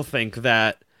still think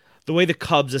that the way the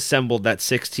Cubs assembled that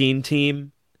 16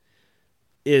 team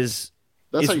is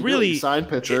really sign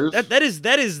pitchers. That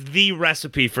is the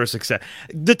recipe for success.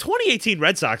 The 2018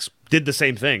 Red Sox did the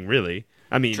same thing, really.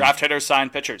 I mean, draft hitters, sign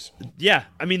pitchers. Yeah,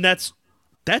 I mean that's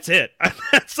it.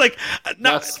 That's like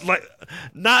not.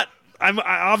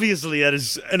 Obviously that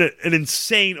is an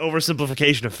insane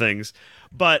oversimplification of things,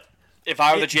 but if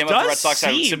I were the GM of the Red Sox,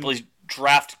 I would simply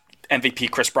draft MVP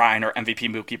Chris Bryant or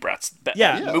MVP Mookie Betts.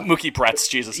 Mookie Betts,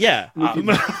 Jesus. Yeah.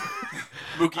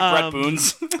 Mookie Brett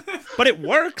Boons. But it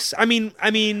works. I mean,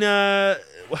 I'm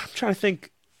trying to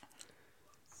think.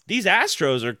 These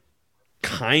Astros are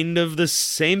kind of the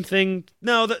same thing.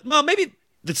 No, maybe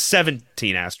the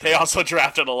 17 Astros. They also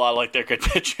drafted a lot like their good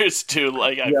pitchers too.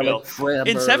 Like I feel like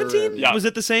in 17, was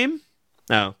it the same?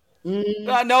 No.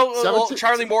 No.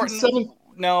 Charlie Morton.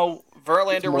 No,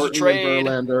 Verlander was a trade.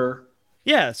 Verlander.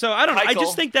 Yeah, so I don't know. I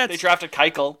just think that they drafted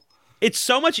Keuchel. It's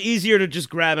so much easier to just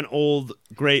grab an old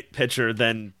great pitcher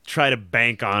than try to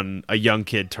bank on a young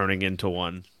kid turning into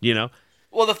one, you know?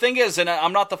 Well, the thing is, and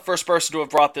I'm not the first person to have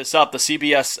brought this up, the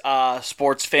CBS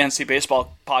Sports Fantasy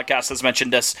Baseball podcast has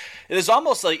mentioned this. It is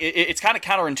almost like, it's kind of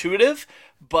counterintuitive,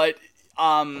 but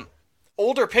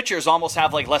older pitchers almost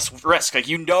have like less risk. Like,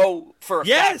 you know for a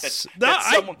fact that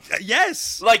someone...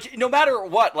 Yes! Like, no matter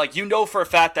what, like, you know for a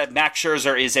fact that Max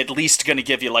Scherzer is at least going to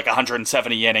give you like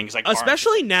 170 innings. Like,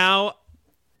 especially now...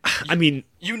 I mean,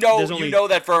 you know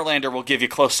that Verlander will give you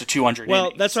close to 200 innings.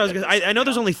 Well, that's what I was going to say. I know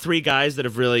there's only 3 guys that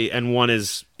have really, and one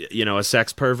is, a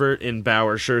sex pervert in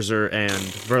Bauer, Scherzer, and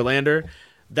Verlander,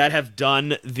 that have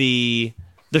done the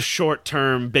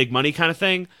short-term big money kind of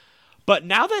thing. But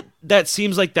now that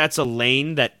seems like that's a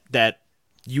lane that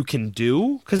you can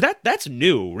do, because that's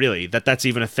new, really, that's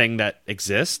even a thing that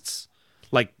exists.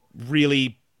 Like,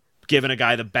 really giving a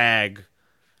guy the bag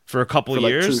for a couple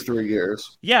years. 2-3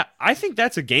 years. Yeah, I think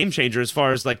that's a game changer as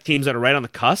far as like teams that are right on the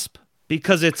cusp,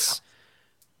 because it's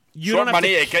short money.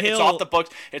 It's off the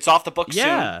books. It's off the books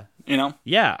soon.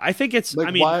 Yeah, I think it's.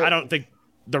 Like, I don't think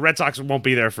the Red Sox won't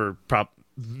be there for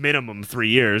minimum 3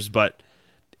 years, but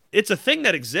it's a thing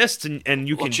that exists and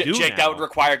you can do. Jake, now. that would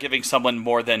require giving someone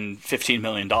more than $15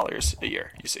 million a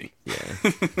year. You see. Yeah.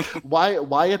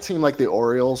 Why it seemed like the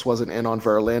Orioles wasn't in on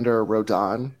Verlander or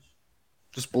Rodon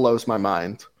just blows my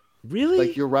mind. Really?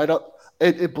 Like, you're right up.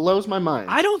 It blows my mind.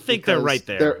 I don't think they're right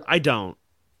there. I don't.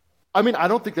 I mean, I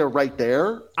don't think they're right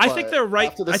there. I think they're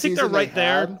right. I think they're right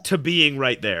there to being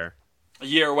right there. A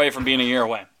year away from being a year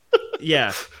away.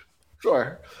 Yeah.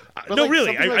 Sure. But no,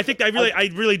 really.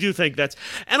 I really do think that's.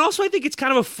 And also, I think it's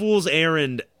kind of a fool's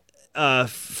errand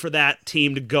for that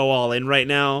team to go all in right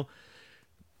now,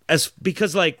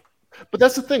 because like. But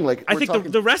that's the thing. Like, I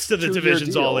think the rest of the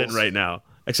division's all in right now,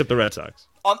 except the Red Sox.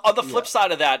 On the flip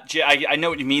side of that, I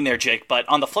know what you mean there, Jake. But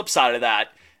on the flip side of that,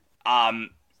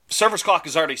 service clock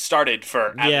has already started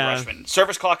for Adam Rushman.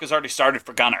 Service clock has already started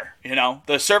for Gunnar.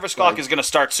 The service clock is going to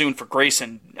start soon for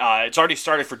Grayson. It's already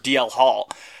started for DL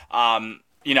Hall. They're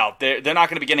not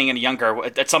going to be getting any younger.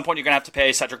 At some point, you're going to have to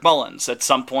pay Cedric Mullins. At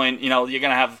some point, you're going to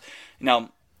have,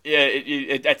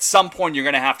 at some point, you're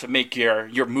going to have to make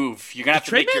your move. You're going to have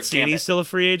to make your gambit. He's still a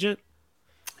free agent?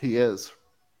 He is.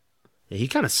 Yeah, he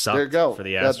kind of sucked. There you go. For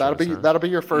the Astros. That'll be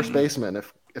your first baseman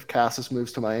if Casas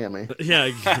moves to Miami.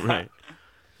 Yeah, right.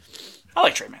 I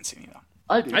like Trey Mancini though.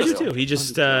 I do too. He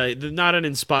just not an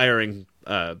inspiring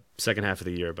second half of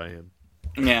the year by him.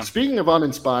 Yeah. Speaking of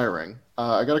uninspiring,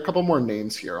 I got a couple more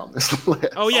names here on this list.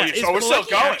 Oh yeah, is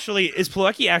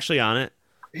Plawecki actually on it?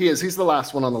 He is. He's the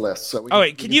last one on the list. So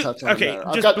can you? touch on him Okay,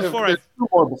 there. just before there's two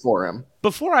more before him.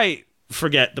 Before I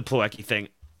forget the Plawecki thing,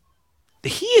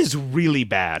 he is really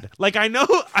bad. Like I know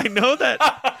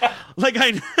that. Like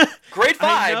great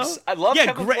vibes. I love. Yeah,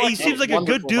 Kevin great. He Plawecki. seems like a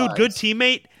good dude, good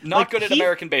teammate. Not good at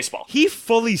American baseball. He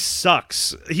fully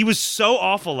sucks. He was so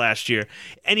awful last year,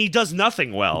 and he does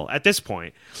nothing well at this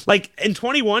point. Like in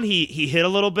 21, he hit a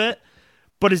little bit.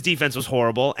 But his defense was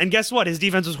horrible. And guess what? His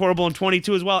defense was horrible in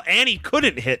 22 as well. And he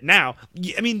couldn't hit now.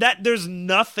 I mean, there's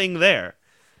nothing there.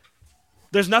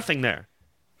 There's nothing there.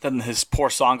 Then his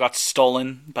poor song got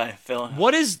stolen by Phil.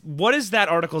 What is that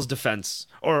article's defense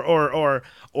or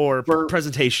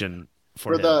presentation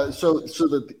for him?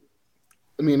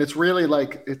 I mean, it's really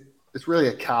like it's really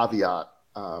a caveat.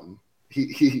 The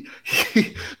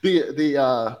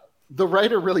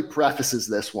writer really prefaces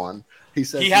this one. He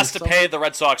says he has to pay the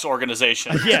Red Sox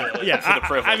organization. For the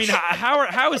privilege. I mean,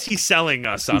 how is he selling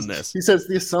us on this? He says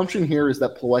the assumption here is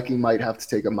that Plawecki might have to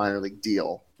take a minor league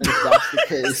deal, and if that's the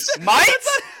case,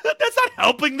 that's not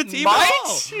helping the team at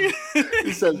all.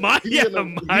 He says he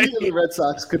and the Red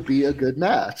Sox could be a good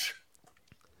match.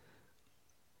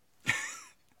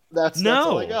 That's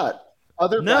all I got.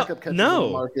 Other backup catchers in the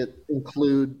market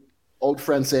include old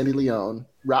friend Sandy Leone.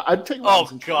 I'd take.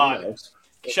 Oh God.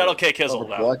 Shadow K. Kizzle,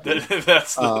 though.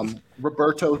 That's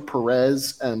Roberto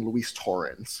Perez and Luis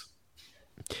Torrens.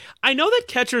 I know that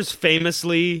catchers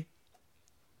famously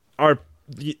are,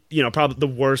 probably the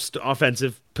worst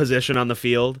offensive position on the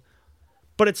field,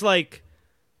 but it's like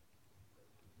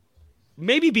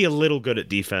maybe be a little good at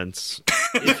defense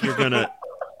if you're gonna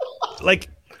like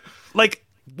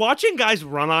watching guys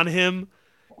run on him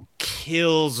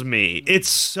kills me. It's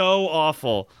so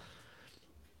awful.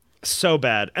 So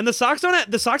bad. And the Sox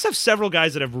have several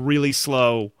guys that have really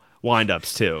slow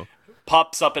windups too.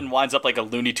 Pops up and winds up like a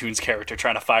Looney Tunes character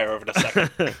trying to fire over to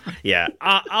second. Yeah.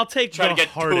 I'll take trying to get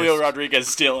Julio Rodriguez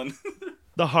stealing.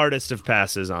 The hardest of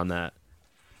passes on that.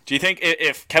 Do you think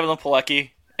if Kevin Plawecki,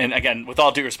 and again, with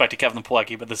all due respect to Kevin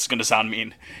Plawecki, but this is going to sound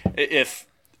mean, if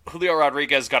Julio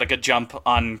Rodriguez got a good jump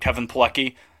on Kevin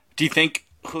Plawecki, do you think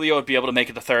Julio would be able to make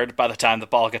it to third by the time the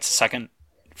ball gets to second?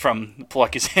 From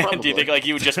Plawecki's hand, probably. Do you think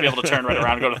he would just be able to turn right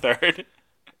around and go to third?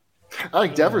 I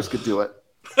think Devers could do it.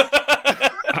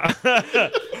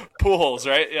 Pujols,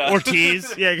 right? Yeah.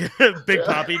 Ortiz, yeah, Big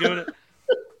Poppy doing it.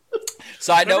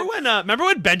 Side note: remember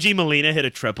when Benji Molina hit a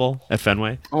triple at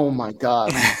Fenway? Oh my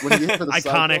God! When he hit for the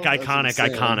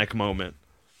iconic moment.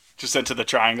 Just into the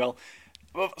triangle.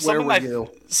 Where were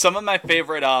you? Some of my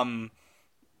favorite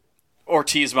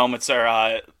Ortiz moments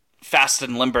are. Fast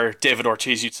and limber David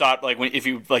Ortiz. You saw it if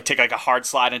you take a hard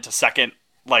slide into second,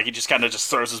 he just kind of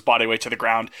throws his body weight to the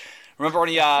ground. Remember when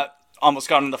he almost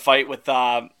got in the fight with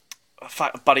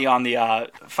buddy on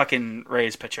the fucking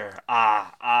Rays pitcher? Who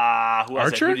was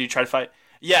Archer? it? Who did you try to fight?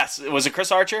 Yes, was it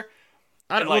Chris Archer?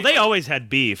 Well, they always had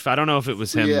beef. I don't know if it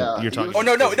was him you're talking. Oh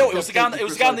no! It was the guy. It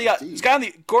was the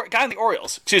guy on the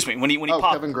Orioles. Excuse me. When he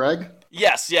popped. Kevin Gregg.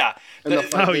 Yes, yeah.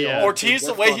 Ortiz,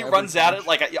 the way he runs at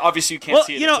it, obviously you can't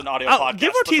see it. It's an audio podcast.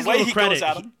 Give Ortiz the way a little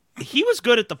credit. He was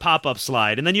good at the pop-up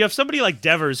slide, and then you have somebody like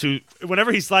Devers who,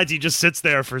 whenever he slides, he just sits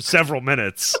there for several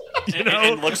minutes,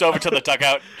 and looks over to the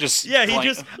dugout.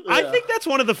 I think that's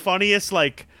one of the funniest.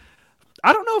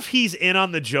 I don't know if he's in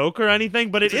on the joke or anything,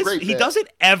 but he does it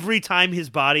every time his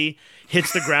body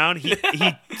hits the ground. He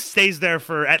stays there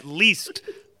for at least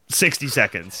 60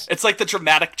 seconds. It's like the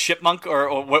dramatic chipmunk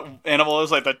or what animal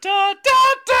is like the da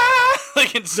da da.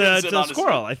 It's a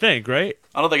squirrel, I think, right?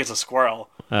 I don't think it's a squirrel.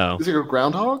 Oh, is it a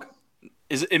groundhog?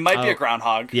 It might be a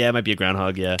groundhog. Yeah, it might be a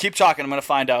groundhog. Yeah. Keep talking. I'm going to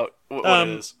find out what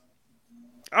it is.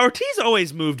 Ortiz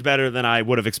always moved better than I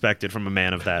would have expected from a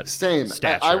man of that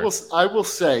stature. I will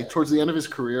say, towards the end of his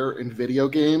career in video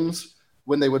games,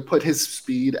 when they would put his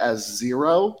speed as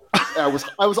 0, I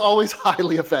was always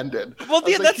highly offended. Well,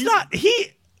 that's not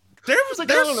he.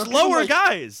 There's slower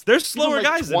guys. There's slower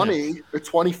guys. 20 or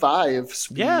 25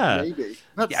 speed. Yeah, maybe.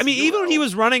 I mean, even when he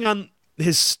was running on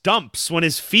his stumps when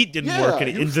his feet didn't work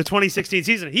in the 2016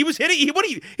 season, he was hitting. He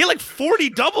hit like 40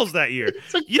 doubles that year.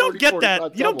 You don't get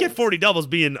that. You don't get 40 doubles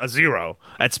being a 0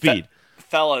 at speed.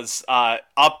 Fellas,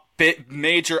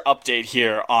 major update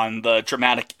here on the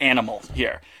dramatic animal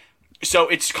here. So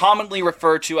it's commonly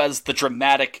referred to as the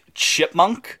dramatic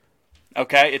chipmunk.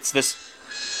 Okay, it's this.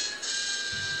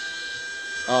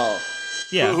 Oh.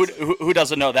 Yeah. Who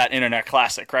doesn't know that internet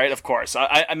classic, right? Of course.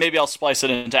 Maybe I'll splice it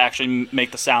in to actually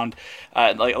make the sound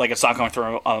like it's not going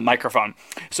through a microphone.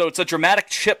 So it's a dramatic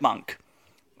chipmunk.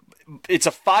 It's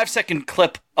a 5-second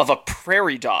clip of a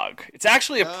prairie dog. It's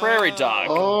actually a prairie dog.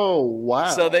 Oh, wow.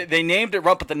 So they named it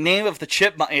right, but the name of the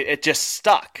chipmunk, it just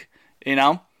stuck, you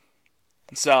know?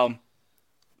 So,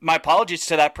 my apologies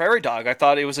to that prairie dog. I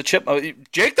thought it was a chip.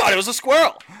 Jake thought it was a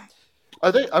squirrel.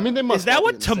 Are they? I mean, they must. Is that all be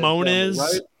what in the same Timon family, is?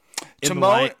 right?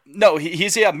 Timon? No,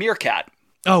 he's a meerkat.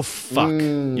 Oh fuck!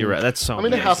 You're right. That's so. I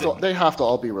mean, they amazing. have to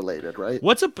all be related, right?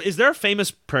 Is there a famous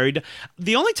prairie dog?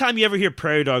 The only time you ever hear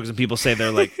prairie dogs and people say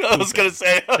they're like, I was gonna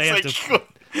say, they have to,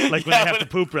 like when they have to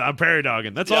poop, I'm prairie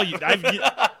dogging. That's all you.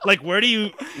 Like, where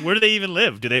do they even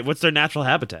live? What's their natural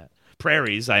habitat?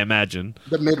 Prairies, I imagine.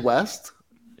 The Midwest.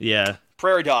 Yeah.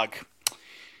 Prairie dog.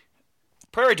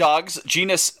 Prairie dogs,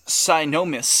 genus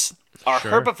Cynomys, are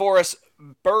Sure. herbivorous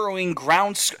burrowing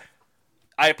ground.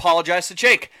 I apologize to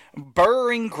Jake.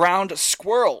 Burrowing ground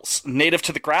squirrels, native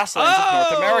to the grasslands of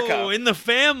North America. Oh, in the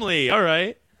family. All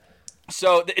right.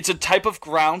 So it's a type of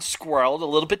ground squirrel, a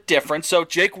little bit different. So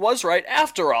Jake was right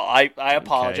after all. I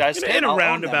apologize to him. In a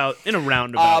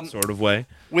roundabout sort of way.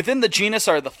 Within the genus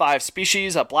are the 5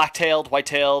 species: black-tailed,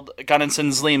 white-tailed,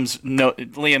 Gunnison's.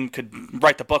 Liam could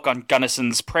write the book on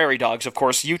Gunnison's prairie dogs, of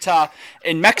course. Utah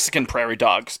and Mexican prairie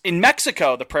dogs. In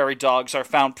Mexico, the prairie dogs are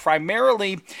found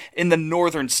primarily in the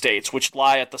northern states, which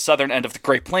lie at the southern end of the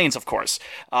Great Plains, of course.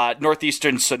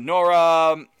 Northeastern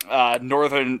Sonora,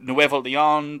 northern Nuevo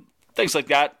Leon, things like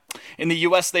that. In the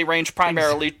U.S., they range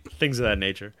primarily... Things of that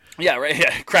nature. Yeah, right.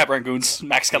 Yeah, crab rangoons,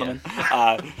 Max Kellerman.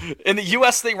 In the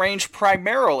U.S., they range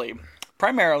primarily,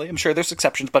 I'm sure there's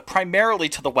exceptions, but primarily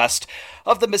to the west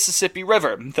of the Mississippi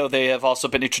River, though they have also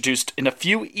been introduced in a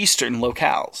few eastern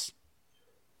locales.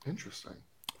 Interesting.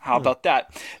 How about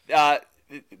that?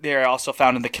 They're also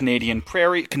found in the Canadian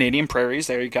prairies.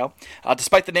 There you go.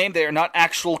 Despite the name, they are not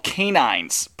actual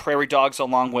canines. Prairie dogs,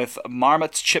 along with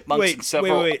marmots, chipmunks, and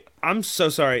several. Wait. I'm so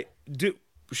sorry.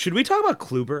 Should we talk about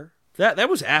Kluber? That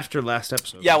was after last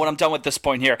episode. Yeah, when I'm done with this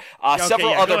point here.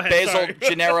 Several other basal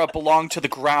genera belong to the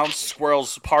ground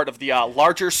squirrels, part of the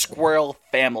larger squirrel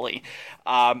family.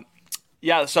 They're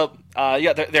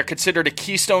considered a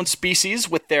keystone species,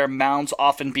 with their mounds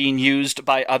often being used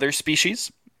by other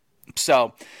species.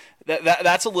 So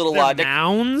that's a little...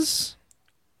 mounds?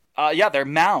 They're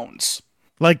mounds.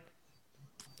 Like...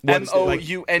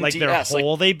 M-O-U-N-D-S. Like their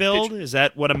hole they build? Is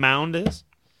that what a mound is?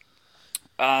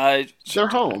 Their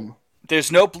home.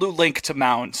 There's no blue link to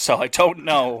mounds, so I don't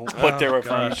know what they're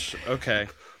referring to. Okay.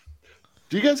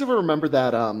 Do you guys ever remember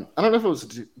that? I don't know if it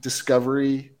was a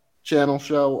Discovery Channel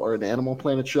show or an Animal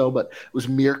Planet show, but it was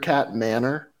Meerkat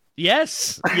Manor.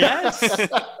 Yes. Yes.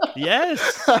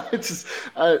 It's just,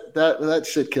 that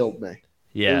shit killed me.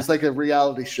 Yeah. It was like a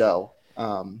reality show,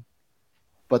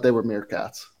 but they were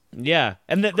meerkats. Yeah,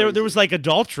 and there was like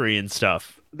adultery and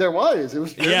stuff. There was. It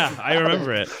was. Yeah, I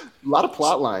remember it. A lot of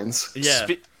plot lines. Yeah.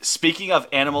 Speaking of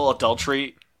animal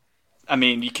adultery, I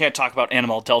mean, you can't talk about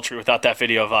animal adultery without that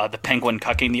video of the penguin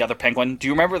cucking the other penguin. Do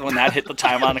you remember when that hit the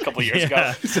timeline a couple years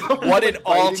ago? What an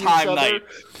all-time night!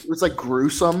 It was like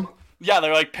gruesome. Yeah,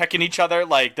 they're like pecking each other.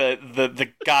 Like the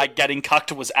guy getting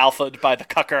cucked was alphaed by the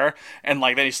cucker, and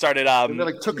like then he started and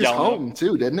they took his home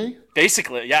too, didn't he?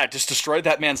 Basically, yeah, just destroyed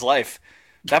that man's life.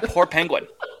 That poor penguin.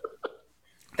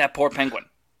 That poor penguin.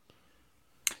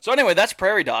 So anyway, that's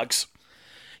prairie dogs.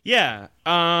 Yeah.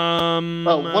 One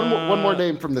more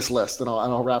name from this list, and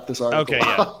I'll wrap this article. Okay.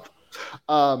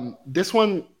 Yeah. This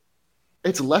one,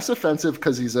 it's less offensive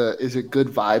because he's a good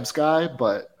vibes guy,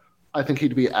 but I think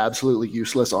he'd be absolutely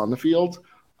useless on the field.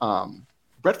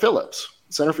 Brett Phillips,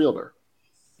 center fielder.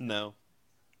 No.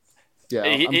 Yeah,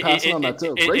 I'm passing on that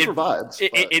too. Great for vibes.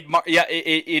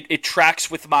 It tracks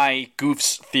with my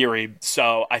goofs theory,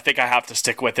 so I think I have to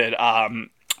stick with it.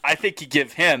 I think you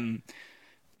give him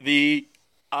the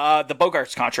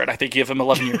Bogarts contract. I think you give him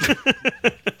 11 years.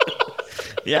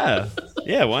 Yeah,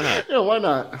 why not? Yeah, why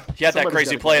not? He had that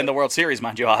crazy play in the World Series,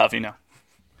 mind you. I'll have you know.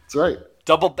 That's right.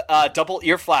 Double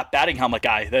ear flap batting helmet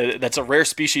guy. That's a rare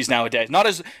species nowadays. Not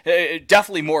as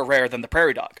definitely more rare than the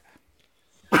prairie dog.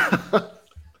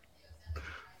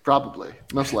 Probably,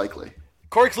 most likely.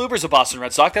 Corey Kluber's a Boston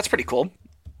Red Sox. That's pretty cool.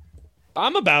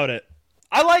 I'm about it.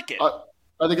 I like it.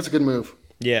 I think it's a good move.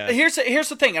 Yeah. Here's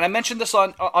the thing, and I mentioned this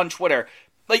on Twitter.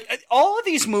 Like all of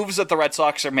these moves that the Red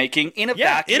Sox are making in a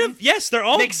vacuum, yes, they're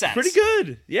all make sense. Pretty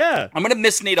good. Yeah. I'm gonna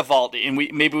miss Nate Eovaldi, and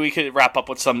maybe we could wrap up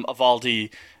with some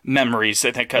Eovaldi memories,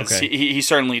 I think, because he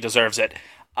certainly deserves it.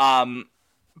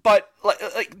 But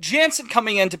like Jansen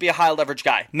coming in to be a high leverage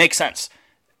guy makes sense.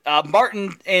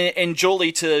 Martin and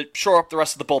Jolie to shore up the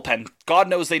rest of the bullpen. God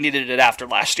knows they needed it after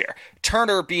last year.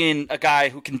 Turner being a guy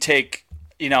who can take,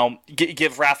 give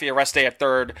Rafi Areste at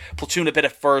third, platoon a bit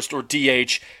at first, or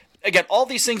DH. Again, all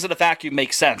these things in a vacuum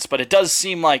make sense, but it does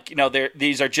seem like,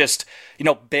 these are just,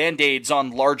 Band-Aids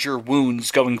on larger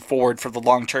wounds going forward for the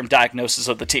long-term diagnosis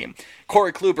of the team.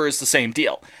 Corey Kluber is the same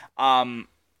deal.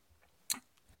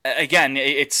 again,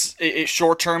 it's a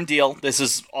short-term deal. This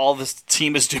is all this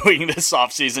team is doing this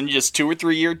offseason, just 2 or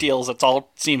 3 year deals. That's all it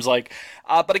seems like.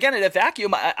 But again, in a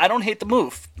vacuum, I don't hate the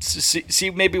move. See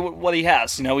maybe what he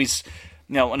has. He's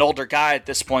an older guy at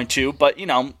this point too, but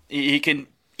he can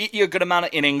eat you a good amount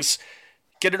of innings,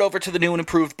 get it over to the new and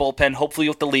improved bullpen, hopefully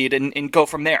with the lead, and go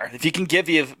from there. If he can give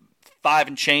you 5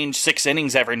 and change 6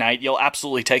 innings every night, you'll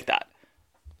absolutely take that.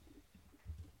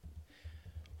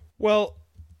 Well,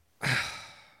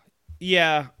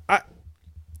 yeah.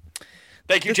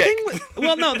 Thank you, Jake.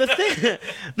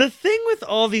 The thing with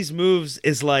all these moves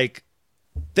is like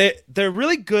they're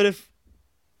really good if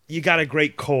you got a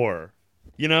great core,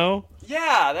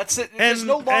 Yeah, that's it. There's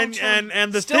no long-term.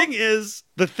 And the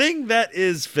thing that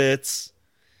is Fitz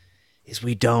is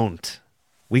we don't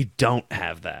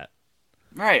have that.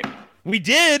 Right. We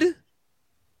did,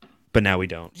 but now we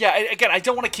don't. Yeah, again, I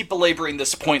don't want to keep belaboring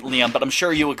this point, Liam, but I'm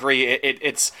sure you agree.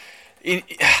 It's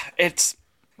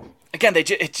again,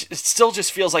 it still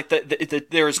just feels like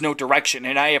there is no direction,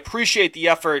 and I appreciate the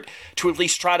effort to at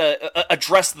least try to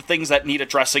address the things that need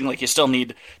addressing. Like you still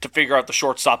need to figure out the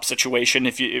shortstop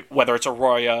situation, whether it's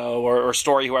Arroyo or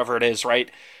Story, whoever it is,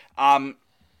 right?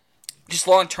 Just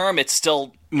long term, it's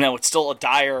still a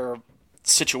dire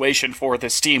situation for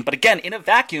this team. But again, in a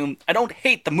vacuum, I don't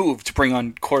hate the move to bring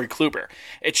on Corey Kluber.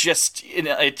 It's just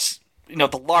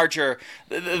the larger,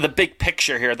 the big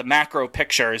picture here, the macro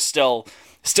picture is still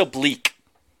bleak.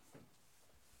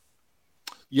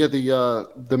 Yeah,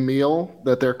 the meal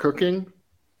that they're cooking.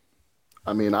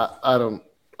 I mean, I don't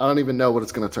even know what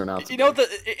it's going to turn out to be.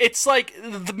 It's like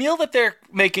the meal that they're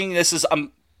making.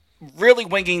 I'm really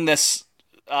winging this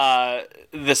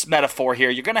metaphor here.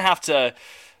 You're gonna have to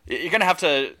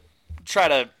try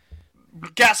to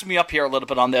gas me up here a little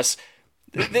bit on this.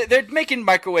 They're making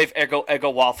microwave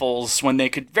Eggo waffles when they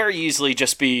could very easily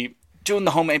just be doing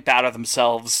the homemade batter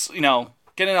themselves.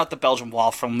 Getting out the Belgian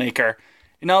waffle maker.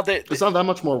 It's not that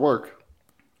much more work.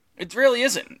 It really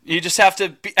isn't. You just have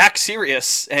to act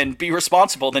serious and be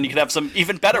responsible. Then you can have some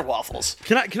even better waffles.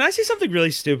 Can I say something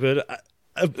really stupid?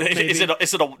 Is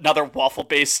it another waffle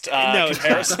based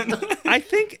comparison? I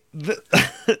think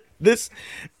this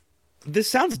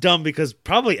sounds dumb because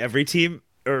probably every team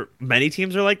or many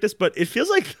teams are like this, but it feels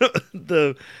like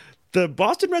the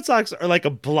Boston Red Sox are like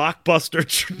a blockbuster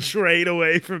trade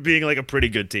away from being like a pretty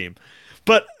good team.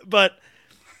 But what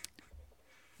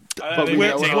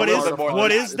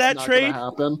is that trade?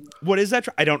 What is that?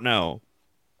 I don't know.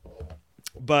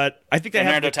 But I think they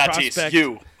have the prospect.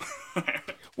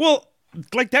 Well,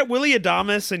 like that Willy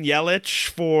Adames and Yelich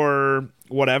for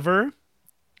whatever.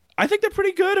 I think they're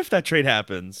pretty good if that trade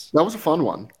happens. That was a fun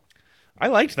one. I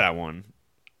liked that one.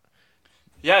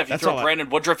 Yeah, if you throw Brandon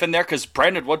Woodruff in there, because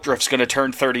Brandon Woodruff's going to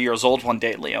turn 30 years old one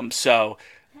day, Liam. So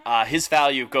his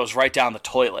value goes right down the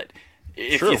toilet.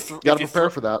 True. You got to prepare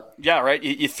for that. Yeah, right.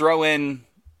 You throw in,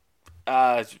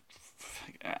 I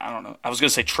don't know. I was going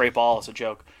to say Trey Ball as a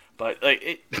joke. But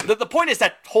the point is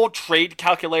that whole trade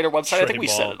calculator website, I think we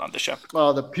said it on the show.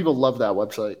 Oh, the people love that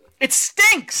website. It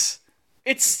stinks.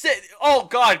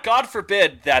 God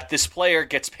forbid that this player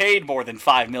gets paid more than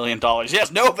 $5 million. He has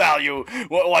no value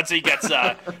once he gets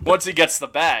the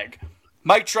bag.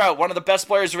 Mike Trout, one of the best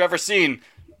players we've ever seen.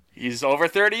 He's over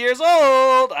 30 years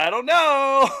old. I don't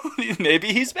know.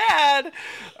 Maybe he's bad.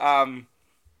 I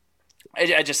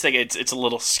just think it's a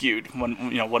little skewed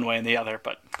one way and the other.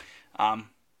 But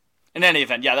in any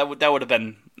event, yeah, that would have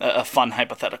been a fun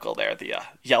hypothetical there. The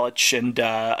Yelich and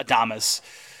Adames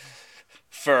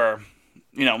for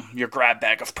your grab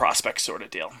bag of prospects sort of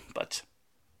deal. But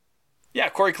yeah,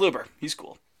 Corey Kluber, he's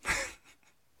cool.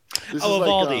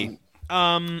 Evaldi.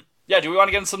 Yeah, do we want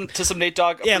to get into some Nate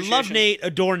Dogg? Yeah, love Nate,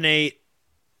 adore Nate.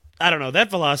 I don't know. That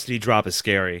velocity drop is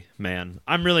scary, man.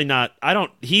 I'm really not. I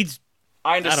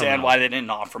understand why they didn't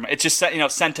offer him. It's just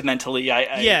sentimentally,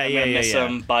 I'm gonna miss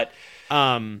him. But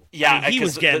he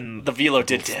was getting the velo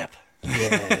did dip.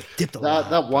 Yeah, dipped a lot.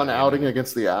 That one outing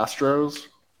against the Astros.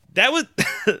 That was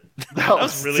that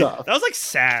was really tough. That was like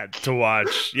sad to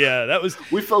watch. Yeah, that was.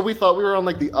 We thought we were on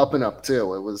like the up and up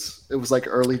too. It was like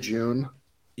early June.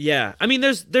 Yeah, I mean,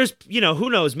 there's who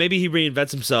knows? Maybe he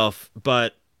reinvents himself,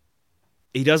 but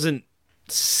he doesn't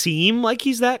seem like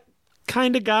he's that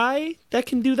kind of guy that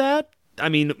can do that. I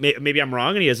mean, maybe I'm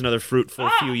wrong, and he has another fruitful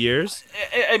few years.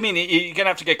 I mean, you're gonna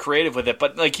have to get creative with it,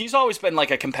 but like he's always been like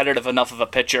a competitive enough of a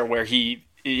pitcher where he's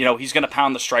gonna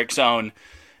pound the strike zone,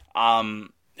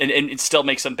 and still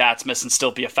make some bats miss and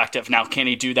still be effective. Now, can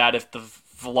he do that if the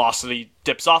velocity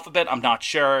dips off a bit? I'm not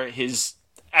sure. His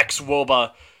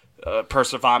ex-WOBA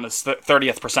Persevan is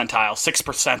 30th percentile, 6th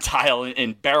percentile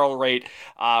in barrel rate.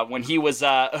 When he was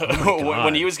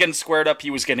when he was getting squared up, he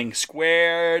was getting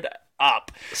squared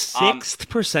up. 6th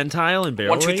percentile in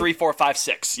barrel 1, 2, rate? 3, 4, 5,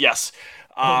 6. Yes.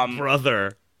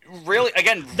 Brother. Really?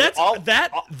 Again,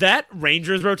 that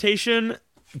Rangers rotation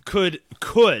could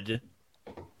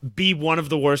be one of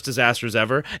the worst disasters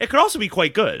ever. It could also be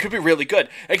quite good. Could be really good.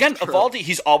 Again, Eovaldi,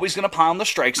 he's always going to pound the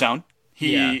strike zone.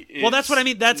 Well, that's what I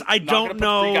mean. I don't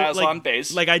know. Three guys on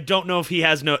base. Like I don't know if he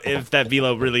has if that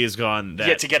velo really is gone.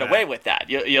 To get away with that.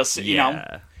 You'll see. You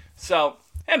know. So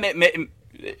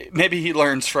maybe he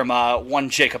learns from one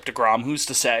Jacob deGrom. Who's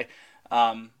to say?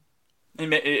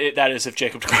 That is if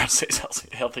Jacob deGrom stays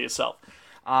healthy himself.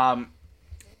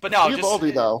 But no,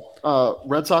 Eovaldi though,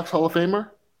 Red Sox Hall of Famer.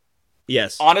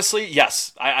 Yes. Honestly,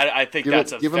 yes. I think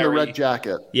that's give him the red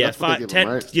jacket. Yeah, That's 10,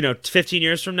 right? 15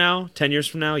 years from now, 10 years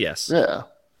from now, yes. Yeah.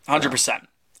 100%.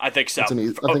 I think so. I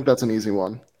think that's an easy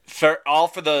one. For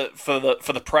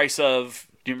the price of.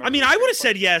 Do you remember I would have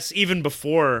said yes even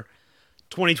before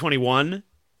 2021.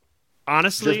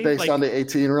 Honestly, just based on the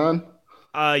 18 run.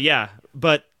 Yeah,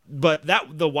 but that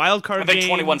the wild card. I think game,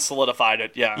 21 solidified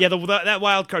it. Yeah. Yeah, that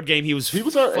wild card game, he was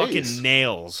our fucking ace.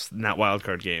 nails in that wild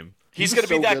card game. He's going to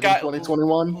be that guy.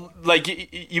 2021. Like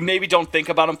you maybe don't think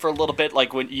about him for a little bit.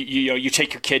 Like when you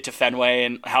take your kid to Fenway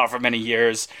and however many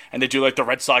years, and they do like the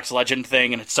Red Sox legend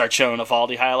thing, and it starts showing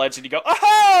Eovaldi highlights, and you go,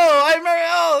 oh, I remember.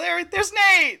 Oh, there's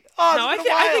Nate. Oh, no,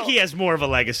 I think he has more of a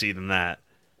legacy than that.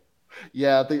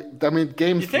 Yeah,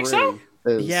 game you 3. Think so?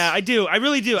 Yeah, I do. I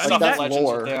really do. I mean, that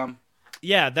legends with them.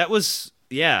 Yeah, that was.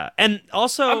 Yeah, and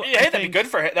also, that'd be good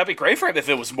for him. That'd be great for him if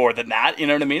it was more than that. You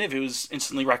know what I mean? If he was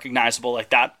instantly recognizable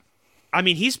like that. I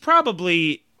mean, he's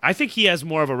probably. I think he has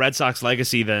more of a Red Sox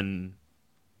legacy than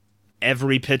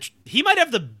every pitch. He might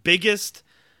have the biggest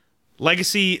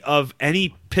legacy of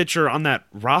any pitcher on that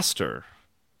roster.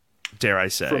 Dare I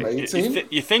say? From 18?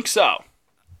 You think so?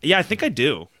 Yeah, I think I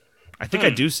do. I think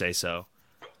I do say so.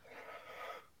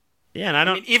 Yeah, and I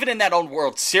don't. I mean, even in that own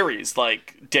World Series,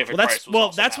 like David Price was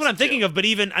also that's what I'm thinking of. But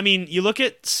even, I mean, you look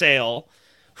at Sale,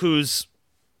 who's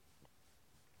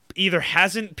either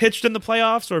hasn't pitched in the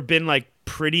playoffs or been like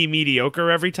pretty mediocre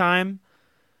every time.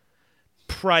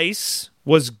 Price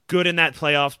was good in that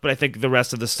playoffs, but I think the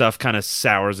rest of the stuff kind of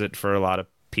sours it for a lot of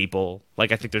people.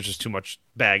 Like, I think there's just too much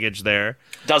baggage there.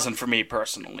 Doesn't for me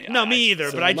personally. No, me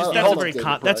either. But I just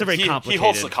that's a very complicated. He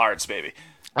holds the cards, baby.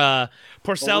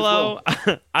 Porcello,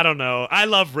 I don't know. I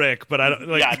love Rick, but I don't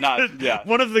like.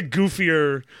 One of the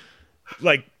goofier,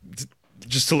 like,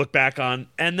 just to look back on,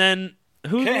 and then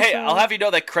who? Hey, I'll have you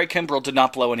know that Craig Kimbrell did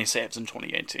not blow any saves in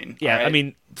 2018. Yeah, right? I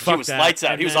mean, he was lights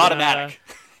out. He was automatic.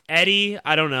 Eddie,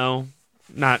 I don't know.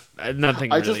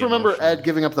 Nothing. I just remember Ed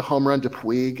giving up the home run to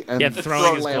Puig and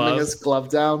slamming his glove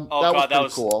down. Oh, that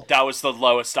was cool. That was the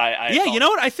lowest I yeah, you know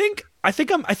what? I think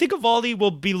Eovaldi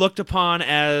will be looked upon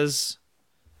as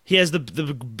he has the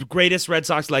greatest Red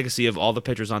Sox legacy of all the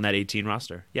pitchers on that 18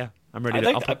 roster. Yeah, I'm ready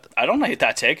I don't hate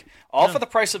that take. All for the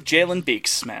price of Jalen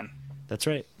Beeks, man. That's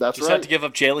right. Just had to give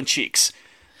up Jalen Cheeks.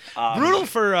 Brutal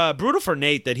for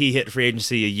Nate that he hit free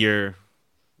agency a year.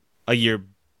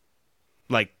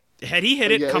 Like, had he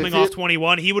hit it coming off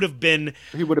 21, he would have been.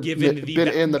 He would have been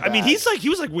in the bag. I mean,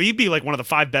 he'd be like one of the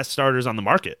 5 best starters on the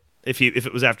market if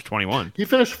it was after 21. He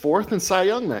finished 4th in Cy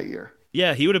Young that year.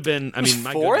 Yeah, he would have been. I mean,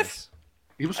 my 4th. Goodness.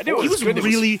 He was 4th. He was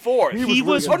really 4th. He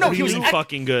was really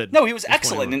fucking good. No, he was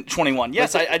excellent in 21.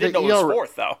 Yes, I didn't know he was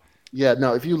 4th though. Yeah,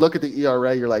 no. If you look at the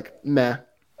ERA, you're like, meh.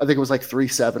 I think it was like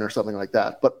 3.7 or something like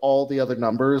that. But all the other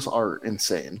numbers are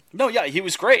insane. No, yeah, he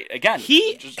was great. Again,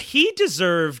 he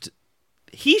deserved.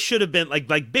 He should have been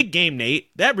like Big Game Nate.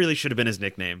 That really should have been his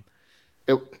nickname.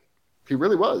 He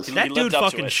really was. That dude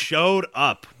fucking showed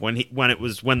up when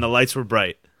the lights were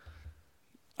bright.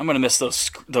 I'm gonna miss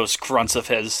those grunts of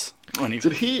his.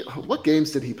 What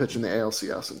games did he pitch in the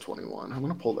ALCS in 21? I'm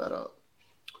gonna pull that up.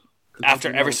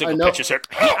 After every single pitch is hurt.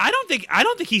 I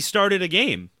don't think he started a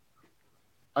game.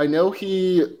 I know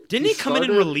he didn't. He come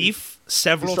in relief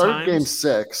several times. He started game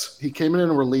 6. He came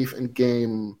in relief in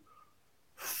game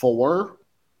 4.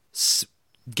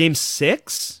 Game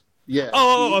 6? Yeah.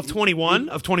 Oh, of 21?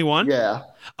 Of 21? Yeah.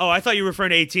 Oh, I thought you were referring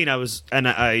to 18.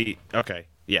 Okay.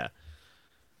 Yeah.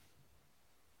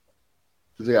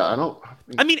 Yeah, I don't.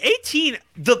 I mean, 18.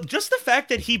 Just the fact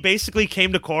that he basically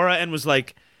came to Cora and was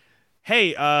like,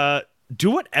 "Hey, do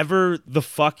whatever the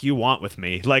fuck you want with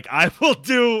me. Like, I will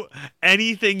do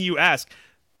anything you ask."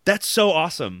 That's so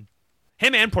awesome.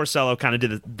 Him and Porcello kind of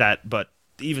did that, but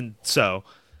even so.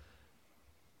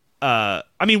 I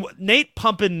mean, Nate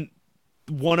pumping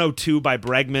 102 by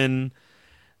Bregman.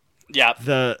 Yeah.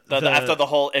 After the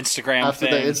whole Instagram after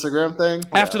thing. the Instagram thing.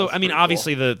 After Yeah, I mean,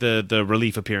 obviously the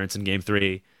relief appearance in Game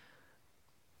 3.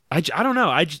 I don't know.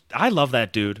 I love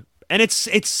that dude, and it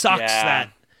sucks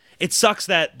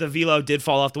that the velo did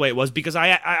fall off the way it was, because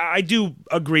I do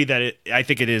agree that I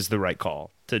think it is the right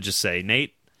call to just say,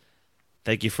 Nate,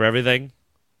 thank you for everything.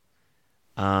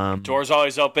 Door's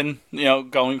always open,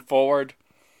 going forward.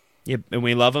 Yeah, and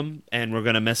we love him, and we're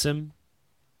gonna miss him.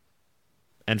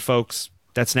 And folks,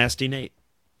 that's Nasty Nate.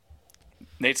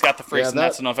 Nate's got the freaks, and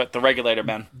that's enough at the regulator,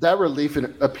 man. That relief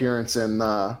appearance in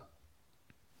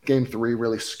Game 3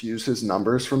 really skews his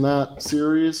numbers from that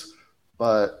series,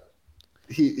 but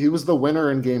he was the winner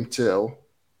in Game 2.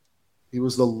 He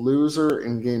was the loser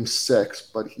in Game 6,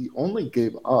 but he only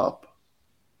gave up,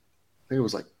 I think it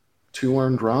was like 2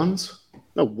 earned runs?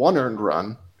 No, 1 earned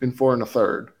run in 4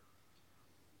 1/3.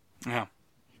 Yeah.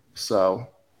 So,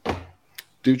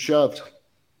 dude shoved.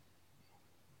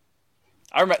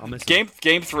 I remember Game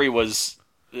 3 was...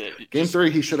 Game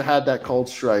 3, he should have had that cold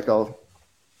strike. I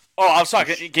was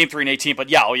talking Game 3 and 18, but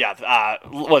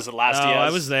was it last year? I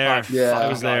was there. I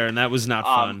was there, and that was not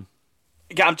fun.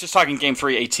 Yeah, I'm just talking Game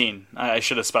 3 18. I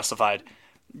should have specified.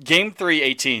 Game 3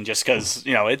 18, just because,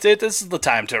 this is the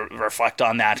time to reflect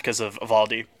on that because of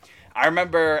Evaldi. I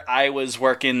remember I was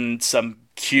working some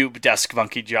cube desk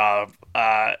monkey job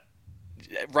right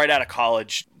out of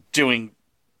college, doing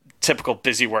typical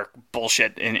busy work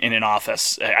bullshit in an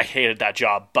office. I hated that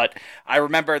job, but I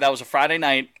remember that was a Friday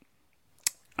night.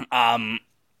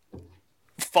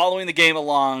 Following the game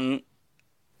along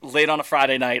late on a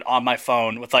Friday night on my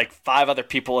phone with like 5 other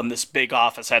people in this big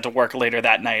office. I had to work later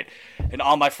that night, and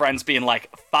all my friends being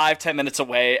like 5-10 minutes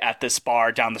away at this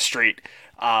bar down the street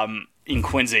in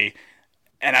Quincy.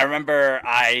 And I remember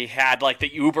I had like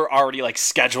the Uber already like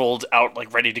scheduled out,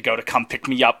 like ready to go to come pick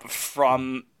me up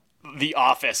from the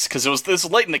office, because this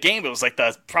was late in the game. It was like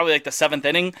probably the 7th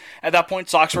inning at that point.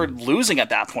 Sox were losing at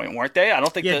that point, weren't they? I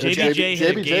don't think. JBJ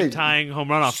hit a game-tying home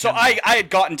run off. So I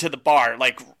had gotten to the bar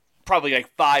like probably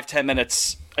like 5-10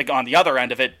 minutes like on the other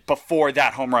end of it before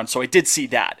that home run. So I did see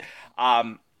that.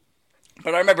 But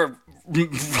I remember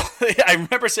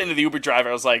saying to the Uber driver,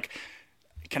 I was like,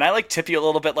 "Can I like tip you a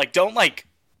little bit? Like don't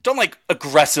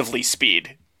aggressively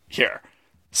speed here."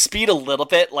 Speed a little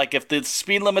bit. Like if the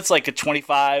speed limit's like a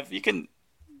 25, you can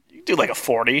do like a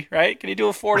 40, right? Can you do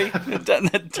a 40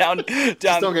 down?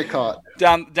 Just don't get caught.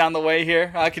 Down the way here.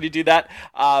 Can you do that?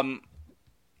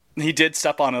 He did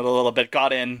step on it a little bit.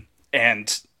 Got in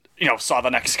and saw the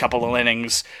next couple of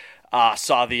innings.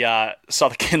 Saw the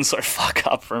Kinsler fuck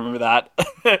up. Remember that?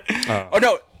 Oh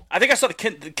no. I think I saw the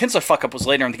Kinsler fuck up was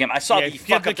later in the game. I saw the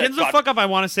fuck up. The Kinsler fuck up, I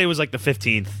want to say, was like the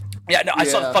 15th. Yeah, no, I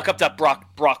saw the fuck up that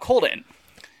Brock Holden.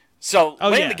 So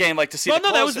late in the game, like to see. Well,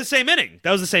 no, that was the same inning. It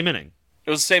was the same inning.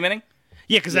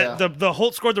 Yeah, because the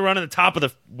Holt scored the run at the top of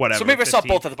the whatever. So maybe 15th. I saw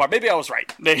both at the bar. Maybe I was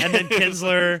right. And then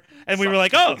Kinsler, and we were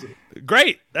like, "Oh,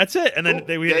 great, that's it." And then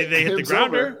they hit the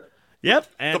grounder. Over. Yep.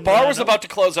 And the bar was about to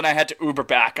close, and I had to Uber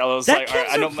back. I was like,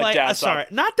 I know my dad's sorry,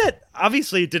 not that.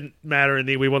 Obviously, it didn't matter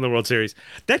we won the World Series.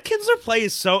 That Kinsler play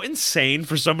is so insane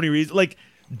for so many reasons. Like,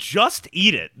 just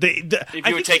eat it. If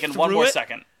you had taken one more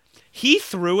second. He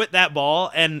threw it that ball,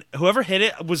 and whoever hit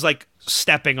it was like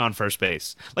stepping on first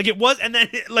base. Like it was, and then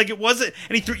like it wasn't.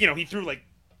 And he threw like.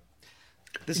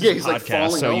 This is a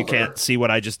podcast, so you can't see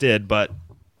what I just did, but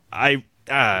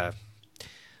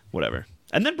whatever.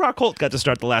 And then Brock Holt got to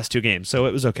start the last 2 games, so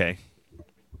it was okay.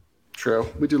 True,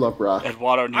 we do love Brock.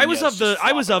 Eduardo Nunez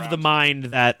I was of the mind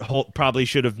that Holt probably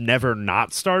should have never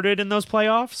not started in those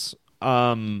playoffs.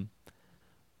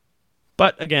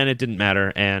 But again, it didn't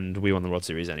matter, and we won the World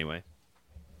Series anyway.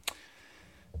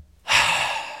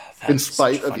 In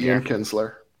spite of Ian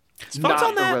Kinsler. Thoughts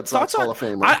on that? Red Sox Hall of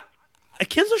Famer.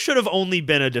 Kinsler should have only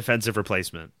been a defensive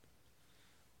replacement.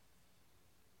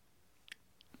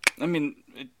 I mean,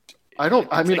 I don't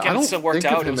still worked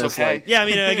think out. of It him was as okay. like. Yeah, I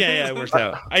mean, it worked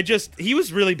out. He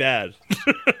was really bad.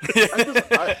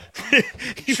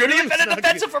 Should he have been a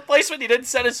defensive replacement? He didn't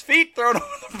set his feet, thrown over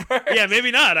the bird. Yeah, maybe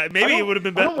not. Maybe it would have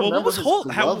been better. Well, what was Holt?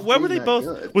 Where were they both?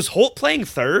 Good. Was Holt playing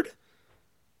third?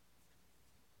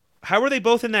 How were they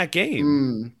both in that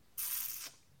game?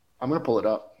 I'm going to pull it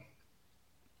up.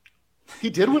 He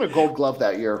did win a Gold Glove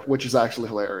that year, which is actually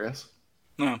hilarious.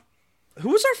 No. Who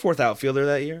was our 4th outfielder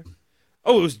that year?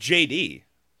 Oh, it was JD,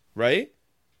 right?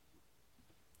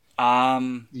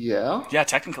 Yeah. Yeah,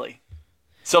 technically.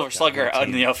 Silver Slugger out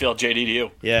in the outfield,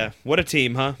 JD. Yeah, what a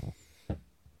team, huh?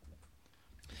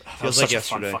 Feels like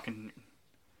yesterday.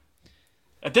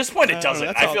 At this point, it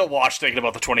doesn't. I feel washed thinking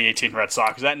about the 2018 Red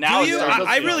Sox. That now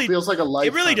I really feels like a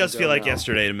lifetime. It really does feel like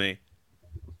yesterday to me.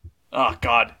 Oh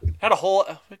God, got a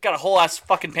whole ass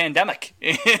fucking pandemic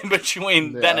in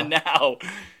between then and now.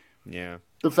 Yeah.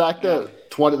 The fact that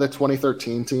the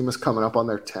 2013 team is coming up on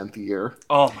their 10th year.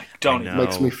 Oh my, don't even.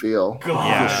 Makes me feel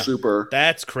super.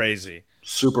 That's crazy.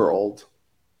 Super old.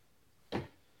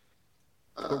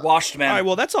 We're washed, man. All right,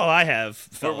 well, that's all I have.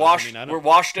 We're fellas. washed. I mean, we're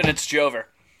washed, and it's Jover.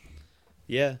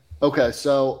 Yeah. Okay,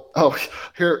 so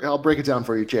here I'll break it down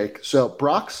for you, Jake. So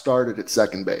Brock started at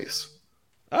second base.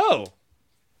 Oh.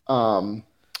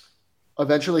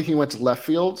 Eventually he went to left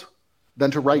field, then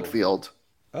to right field,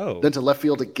 then to left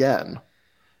field again.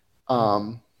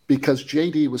 Because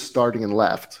JD was starting in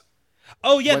left.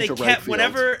 Oh yeah, they kept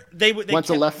whenever they went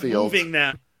to left field, moving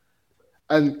that.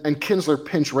 And Kinsler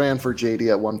pinch ran for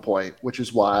JD at one point, which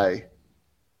is why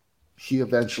he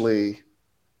eventually,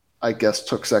 I guess,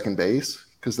 took second base.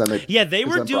 Because then they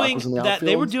were doing that.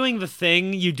 They were doing the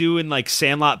thing you do in like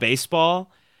Sandlot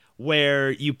baseball,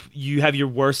 where you have your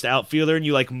worst outfielder and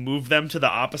you like move them to the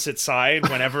opposite side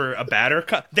whenever a batter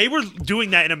They were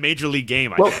doing that in a major league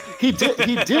game. Well, he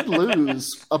did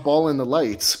lose a ball in the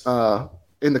lights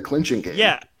in the clinching game.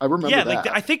 Yeah, I remember that. Like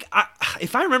I think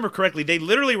if I remember correctly, they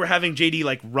literally were having JD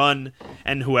like run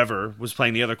and whoever was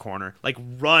playing the other corner like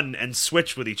run and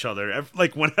switch with each other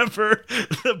like whenever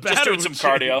the batter just doing some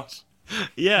cardio.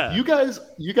 Yeah, you guys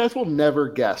will never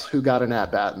guess who got an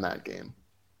at bat in that game.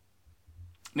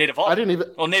 Nate Eovaldi.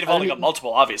 Nate Eovaldi got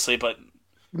multiple, obviously, but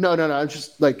no. I'm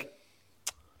just like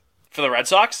for the Red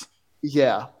Sox.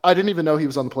 Yeah, I didn't even know he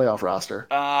was on the playoff roster. To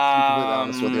be completely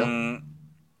honest with you.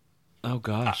 Oh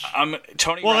gosh,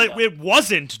 Tony. Well, it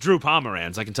wasn't Drew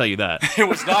Pomeranz. I can tell you that. It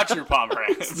was not Drew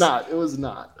Pomeranz. It was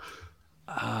not.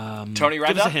 Tony Renda?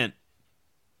 Give us a hint.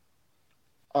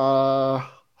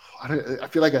 I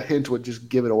feel like a hint would just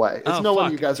give it away. It's no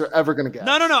one you guys are ever going to guess.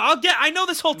 No. I know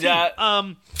this whole team.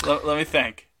 Yeah. Let me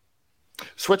think.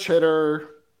 Switch hitter.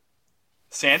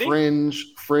 Sandy?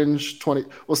 Fringe 20.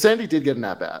 Well, Sandy did get an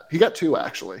at-bat. He got two,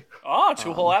 actually. Oh,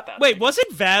 two whole at-bats. Wait,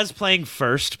 wasn't Vaz playing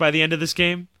first by the end of this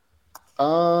game?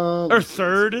 Or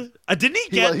third? Didn't he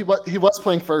get... He was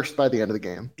playing first by the end of the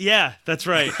game. Yeah, that's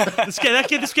right.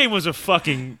 This game was a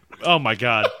fucking... Oh, my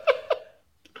God.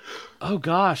 Oh,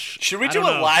 gosh. Should we do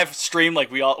a live stream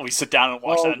like we sit down and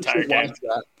watch that entire game?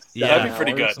 Yeah. That'd be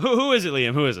pretty good. Who is it,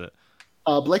 Liam? Who is it?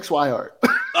 Blake Swihart.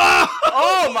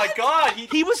 Oh, my God.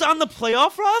 He was on the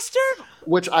playoff roster?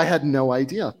 Which I had no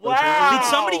idea. Wow. Did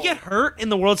somebody get hurt in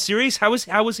the World Series? How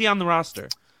was he on the roster?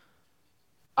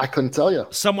 I couldn't tell you.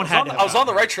 Someone had to. I was on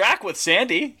the right track with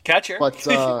Sandy, catcher. But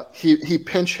he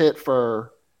pinch hit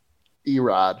for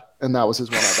Erod, and that was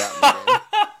his one at bat in the game.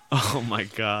 Oh, my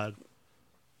God.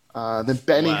 Then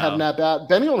Benny had an at-bat.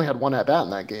 Benny only had one at-bat in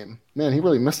that game. Man, he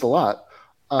really missed a lot.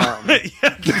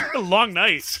 A long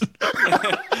night.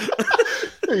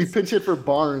 He pinch hit for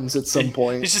Barnes at some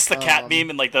point. It's just the cat meme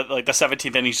in like the 17th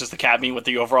inning. He's just the cat meme with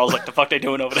the overalls. Like, the fuck they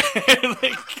doing over there?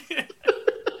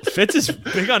 Fitz is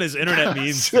big on his internet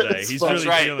memes today. He's really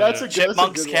feeling That's it. a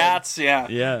chipmunks, cats.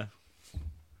 Yeah.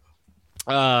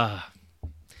 Yeah.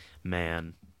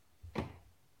 Man.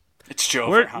 It's Joe.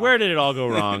 Where did it all go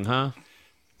wrong, huh?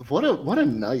 What a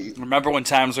night. Remember when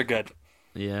times were good.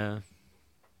 Yeah.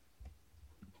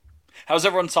 How was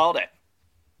everyone's holiday?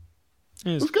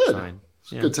 It was good. Fine. It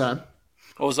was a good time.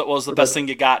 What was the best thing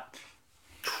you got?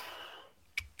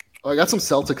 I got some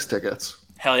Celtics tickets.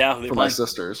 Hell yeah. For my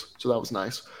sisters. So that was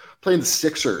nice. Playing the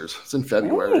Sixers. It's in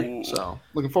February. Ooh. So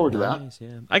looking forward to that.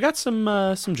 Yeah. I got some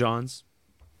Johns.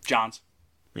 Johns.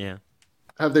 Yeah.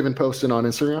 Have they been posting on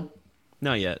Instagram?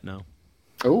 Not yet, no.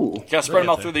 Oh. You gotta spread them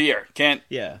out through the year. Can't.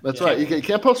 Yeah. That's right. You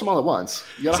can't post them all at once.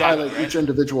 You gotta highlight each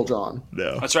individual John.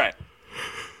 No. That's right.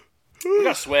 We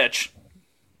got a Switch.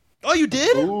 Oh, you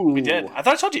did? Ooh. We did. I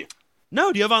thought I told you.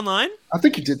 No, do you have online? I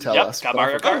think you did tell us. Got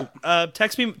Mario Kart.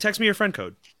 Text me your friend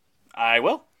code. I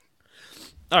will.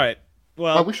 All right.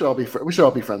 Well, we should all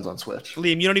be friends on Switch.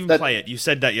 Liam, you don't even play it. You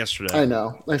said that yesterday. I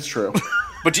know. That's true.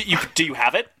 But do you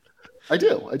have it? I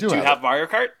do. Do you have Mario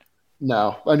Kart?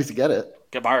 No, I need to get it.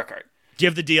 Get Mario Kart. Do you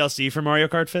have the DLC for Mario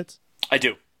Kart, Fitz? I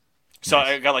do. So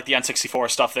I got like the N64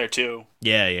 stuff there too.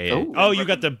 Yeah. Oh, you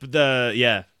got the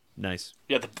yeah. Nice.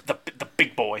 Yeah, the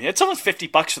big boy. It's almost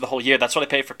 $50 for the whole year. That's what I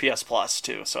pay for PS Plus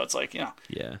too. So it's like, yeah,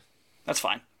 that's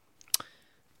fine.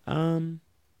 All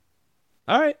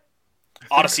right.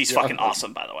 Odyssey's fucking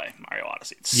awesome, by the way. Mario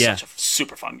Odyssey. It's such a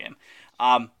super fun game.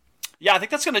 Yeah, I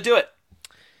think that's gonna do it.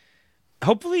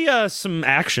 Hopefully, some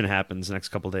action happens next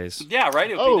couple days. Yeah, right.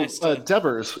 It would be nice to...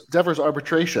 Devers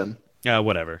arbitration.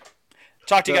 Whatever.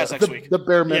 Talk to you guys next week. The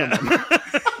bare minimum.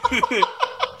 Yeah.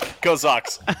 Go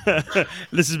Sox.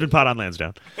 This has been Pod on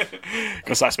Lansdowne.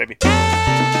 Go Sox, baby.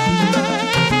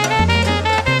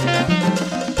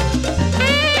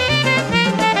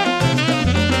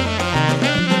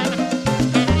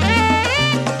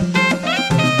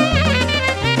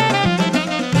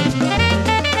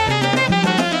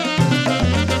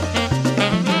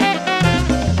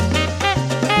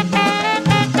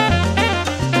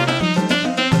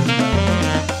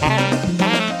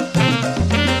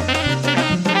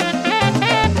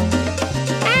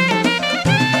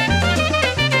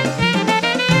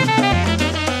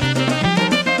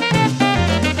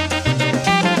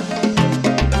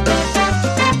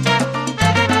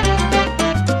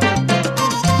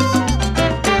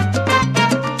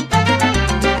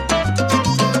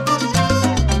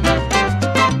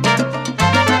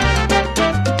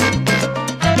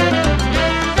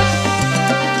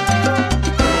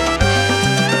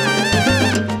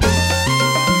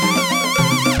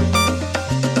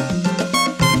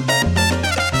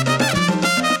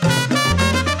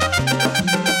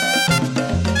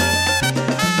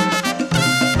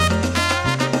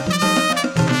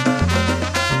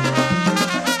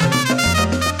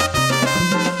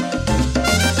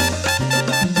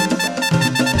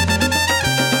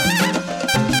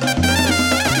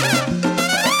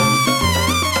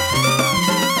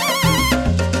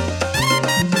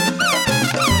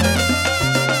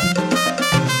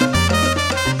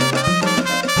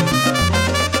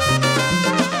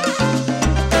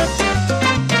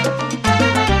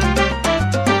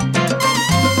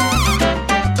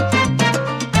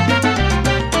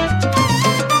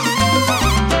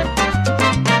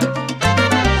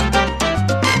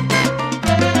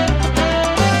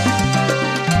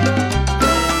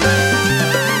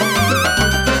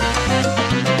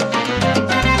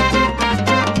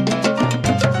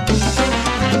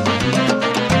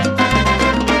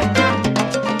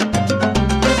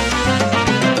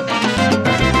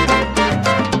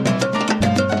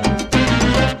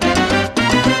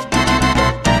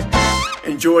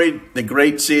 enjoy the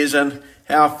great season,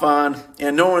 have fun,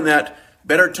 and knowing that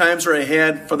better times are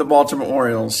ahead for the Baltimore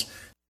Orioles.